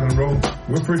keep it rocking and rolling.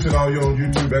 We appreciate all you on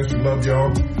YouTube. Extra love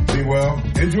y'all. Be well.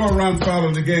 Enjoy Ryan Fowler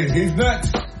in the game. He's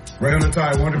next. Right on the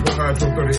Tide, 100.9, 12:30.